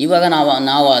 ಇವಾಗ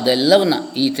ನಾವು ಅದೆಲ್ಲವನ್ನು,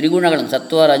 ಈ ತ್ರಿಗುಣಗಳನ್ನು,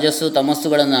 ಸತ್ವ ರಜಸ್ಸು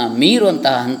ತಮಸ್ಸುಗಳನ್ನು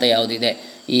ಮೀರುವಂತಹ ಹಂತ ಯಾವುದಿದೆ,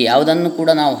 ಈ ಯಾವುದನ್ನು ಕೂಡ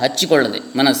ನಾವು ಹಚ್ಚಿಕೊಳ್ಳದೆ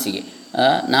ಮನಸ್ಸಿಗೆ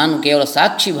ನಾನು ಕೇವಲ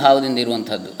ಸಾಕ್ಷಿ ಭಾವದಿಂದ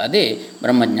ಇರುವಂಥದ್ದು, ಅದೇ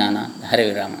ಬ್ರಹ್ಮಜ್ಞಾನ. ಹರೇ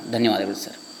ರಾಮ. ಧನ್ಯವಾದಗಳು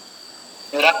ಸರ್.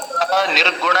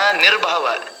 ನಿರ್ಗುಣ, ನಿರ್ಭಾವ,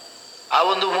 ಆ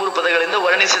ಒಂದು 3 ಪದಗಳಿಂದ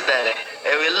ವರ್ಣಿಸಿದ್ದಾರೆ.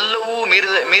 ಎಲ್ಲವೂ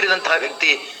ಮೀರಿದಂತಹ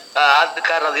ವ್ಯಕ್ತಿ ಆದ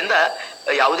ಕಾರಣದಿಂದ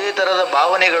ಯಾವುದೇ ತರಹದ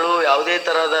ಭಾವನೆಗಳು, ಯಾವುದೇ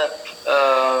ತರಹದ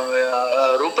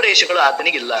ರೂಪರೇಷೆಗಳು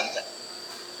ಆತನಿಗಿಲ್ಲ ಅಂತ.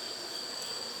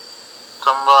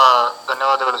 ತುಂಬಾ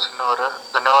ಧನ್ಯವಾದಗಳು ಸಿನ್ನು ಅವರೇ.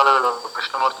 ಧನ್ಯವಾದಗಳು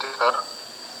ಕೃಷ್ಣಮೂರ್ತಿ ಸರ್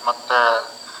ಮತ್ತೆ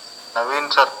ನವೀನ್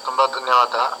ಸರ್, ತುಂಬಾ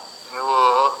ಧನ್ಯವಾದ. ನೀವು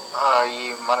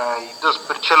ಇದು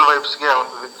ಸ್ಪಿರಿಚುವಲ್ ವೈಬ್ಸ್ಗೆ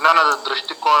ಒಂದು ವಿಜ್ಞಾನದ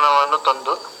ದೃಷ್ಟಿಕೋನವನ್ನು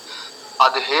ತಂದು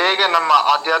ಅದು ಹೇಗೆ ನಮ್ಮ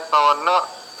ಆಧ್ಯಾತ್ಮವನ್ನು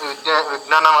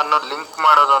ವಿಜ್ಞಾನವನ್ನು ಲಿಂಕ್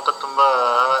ಮಾಡೋದು ಅಂತ ತುಂಬಾ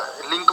ಲಿಂಕ್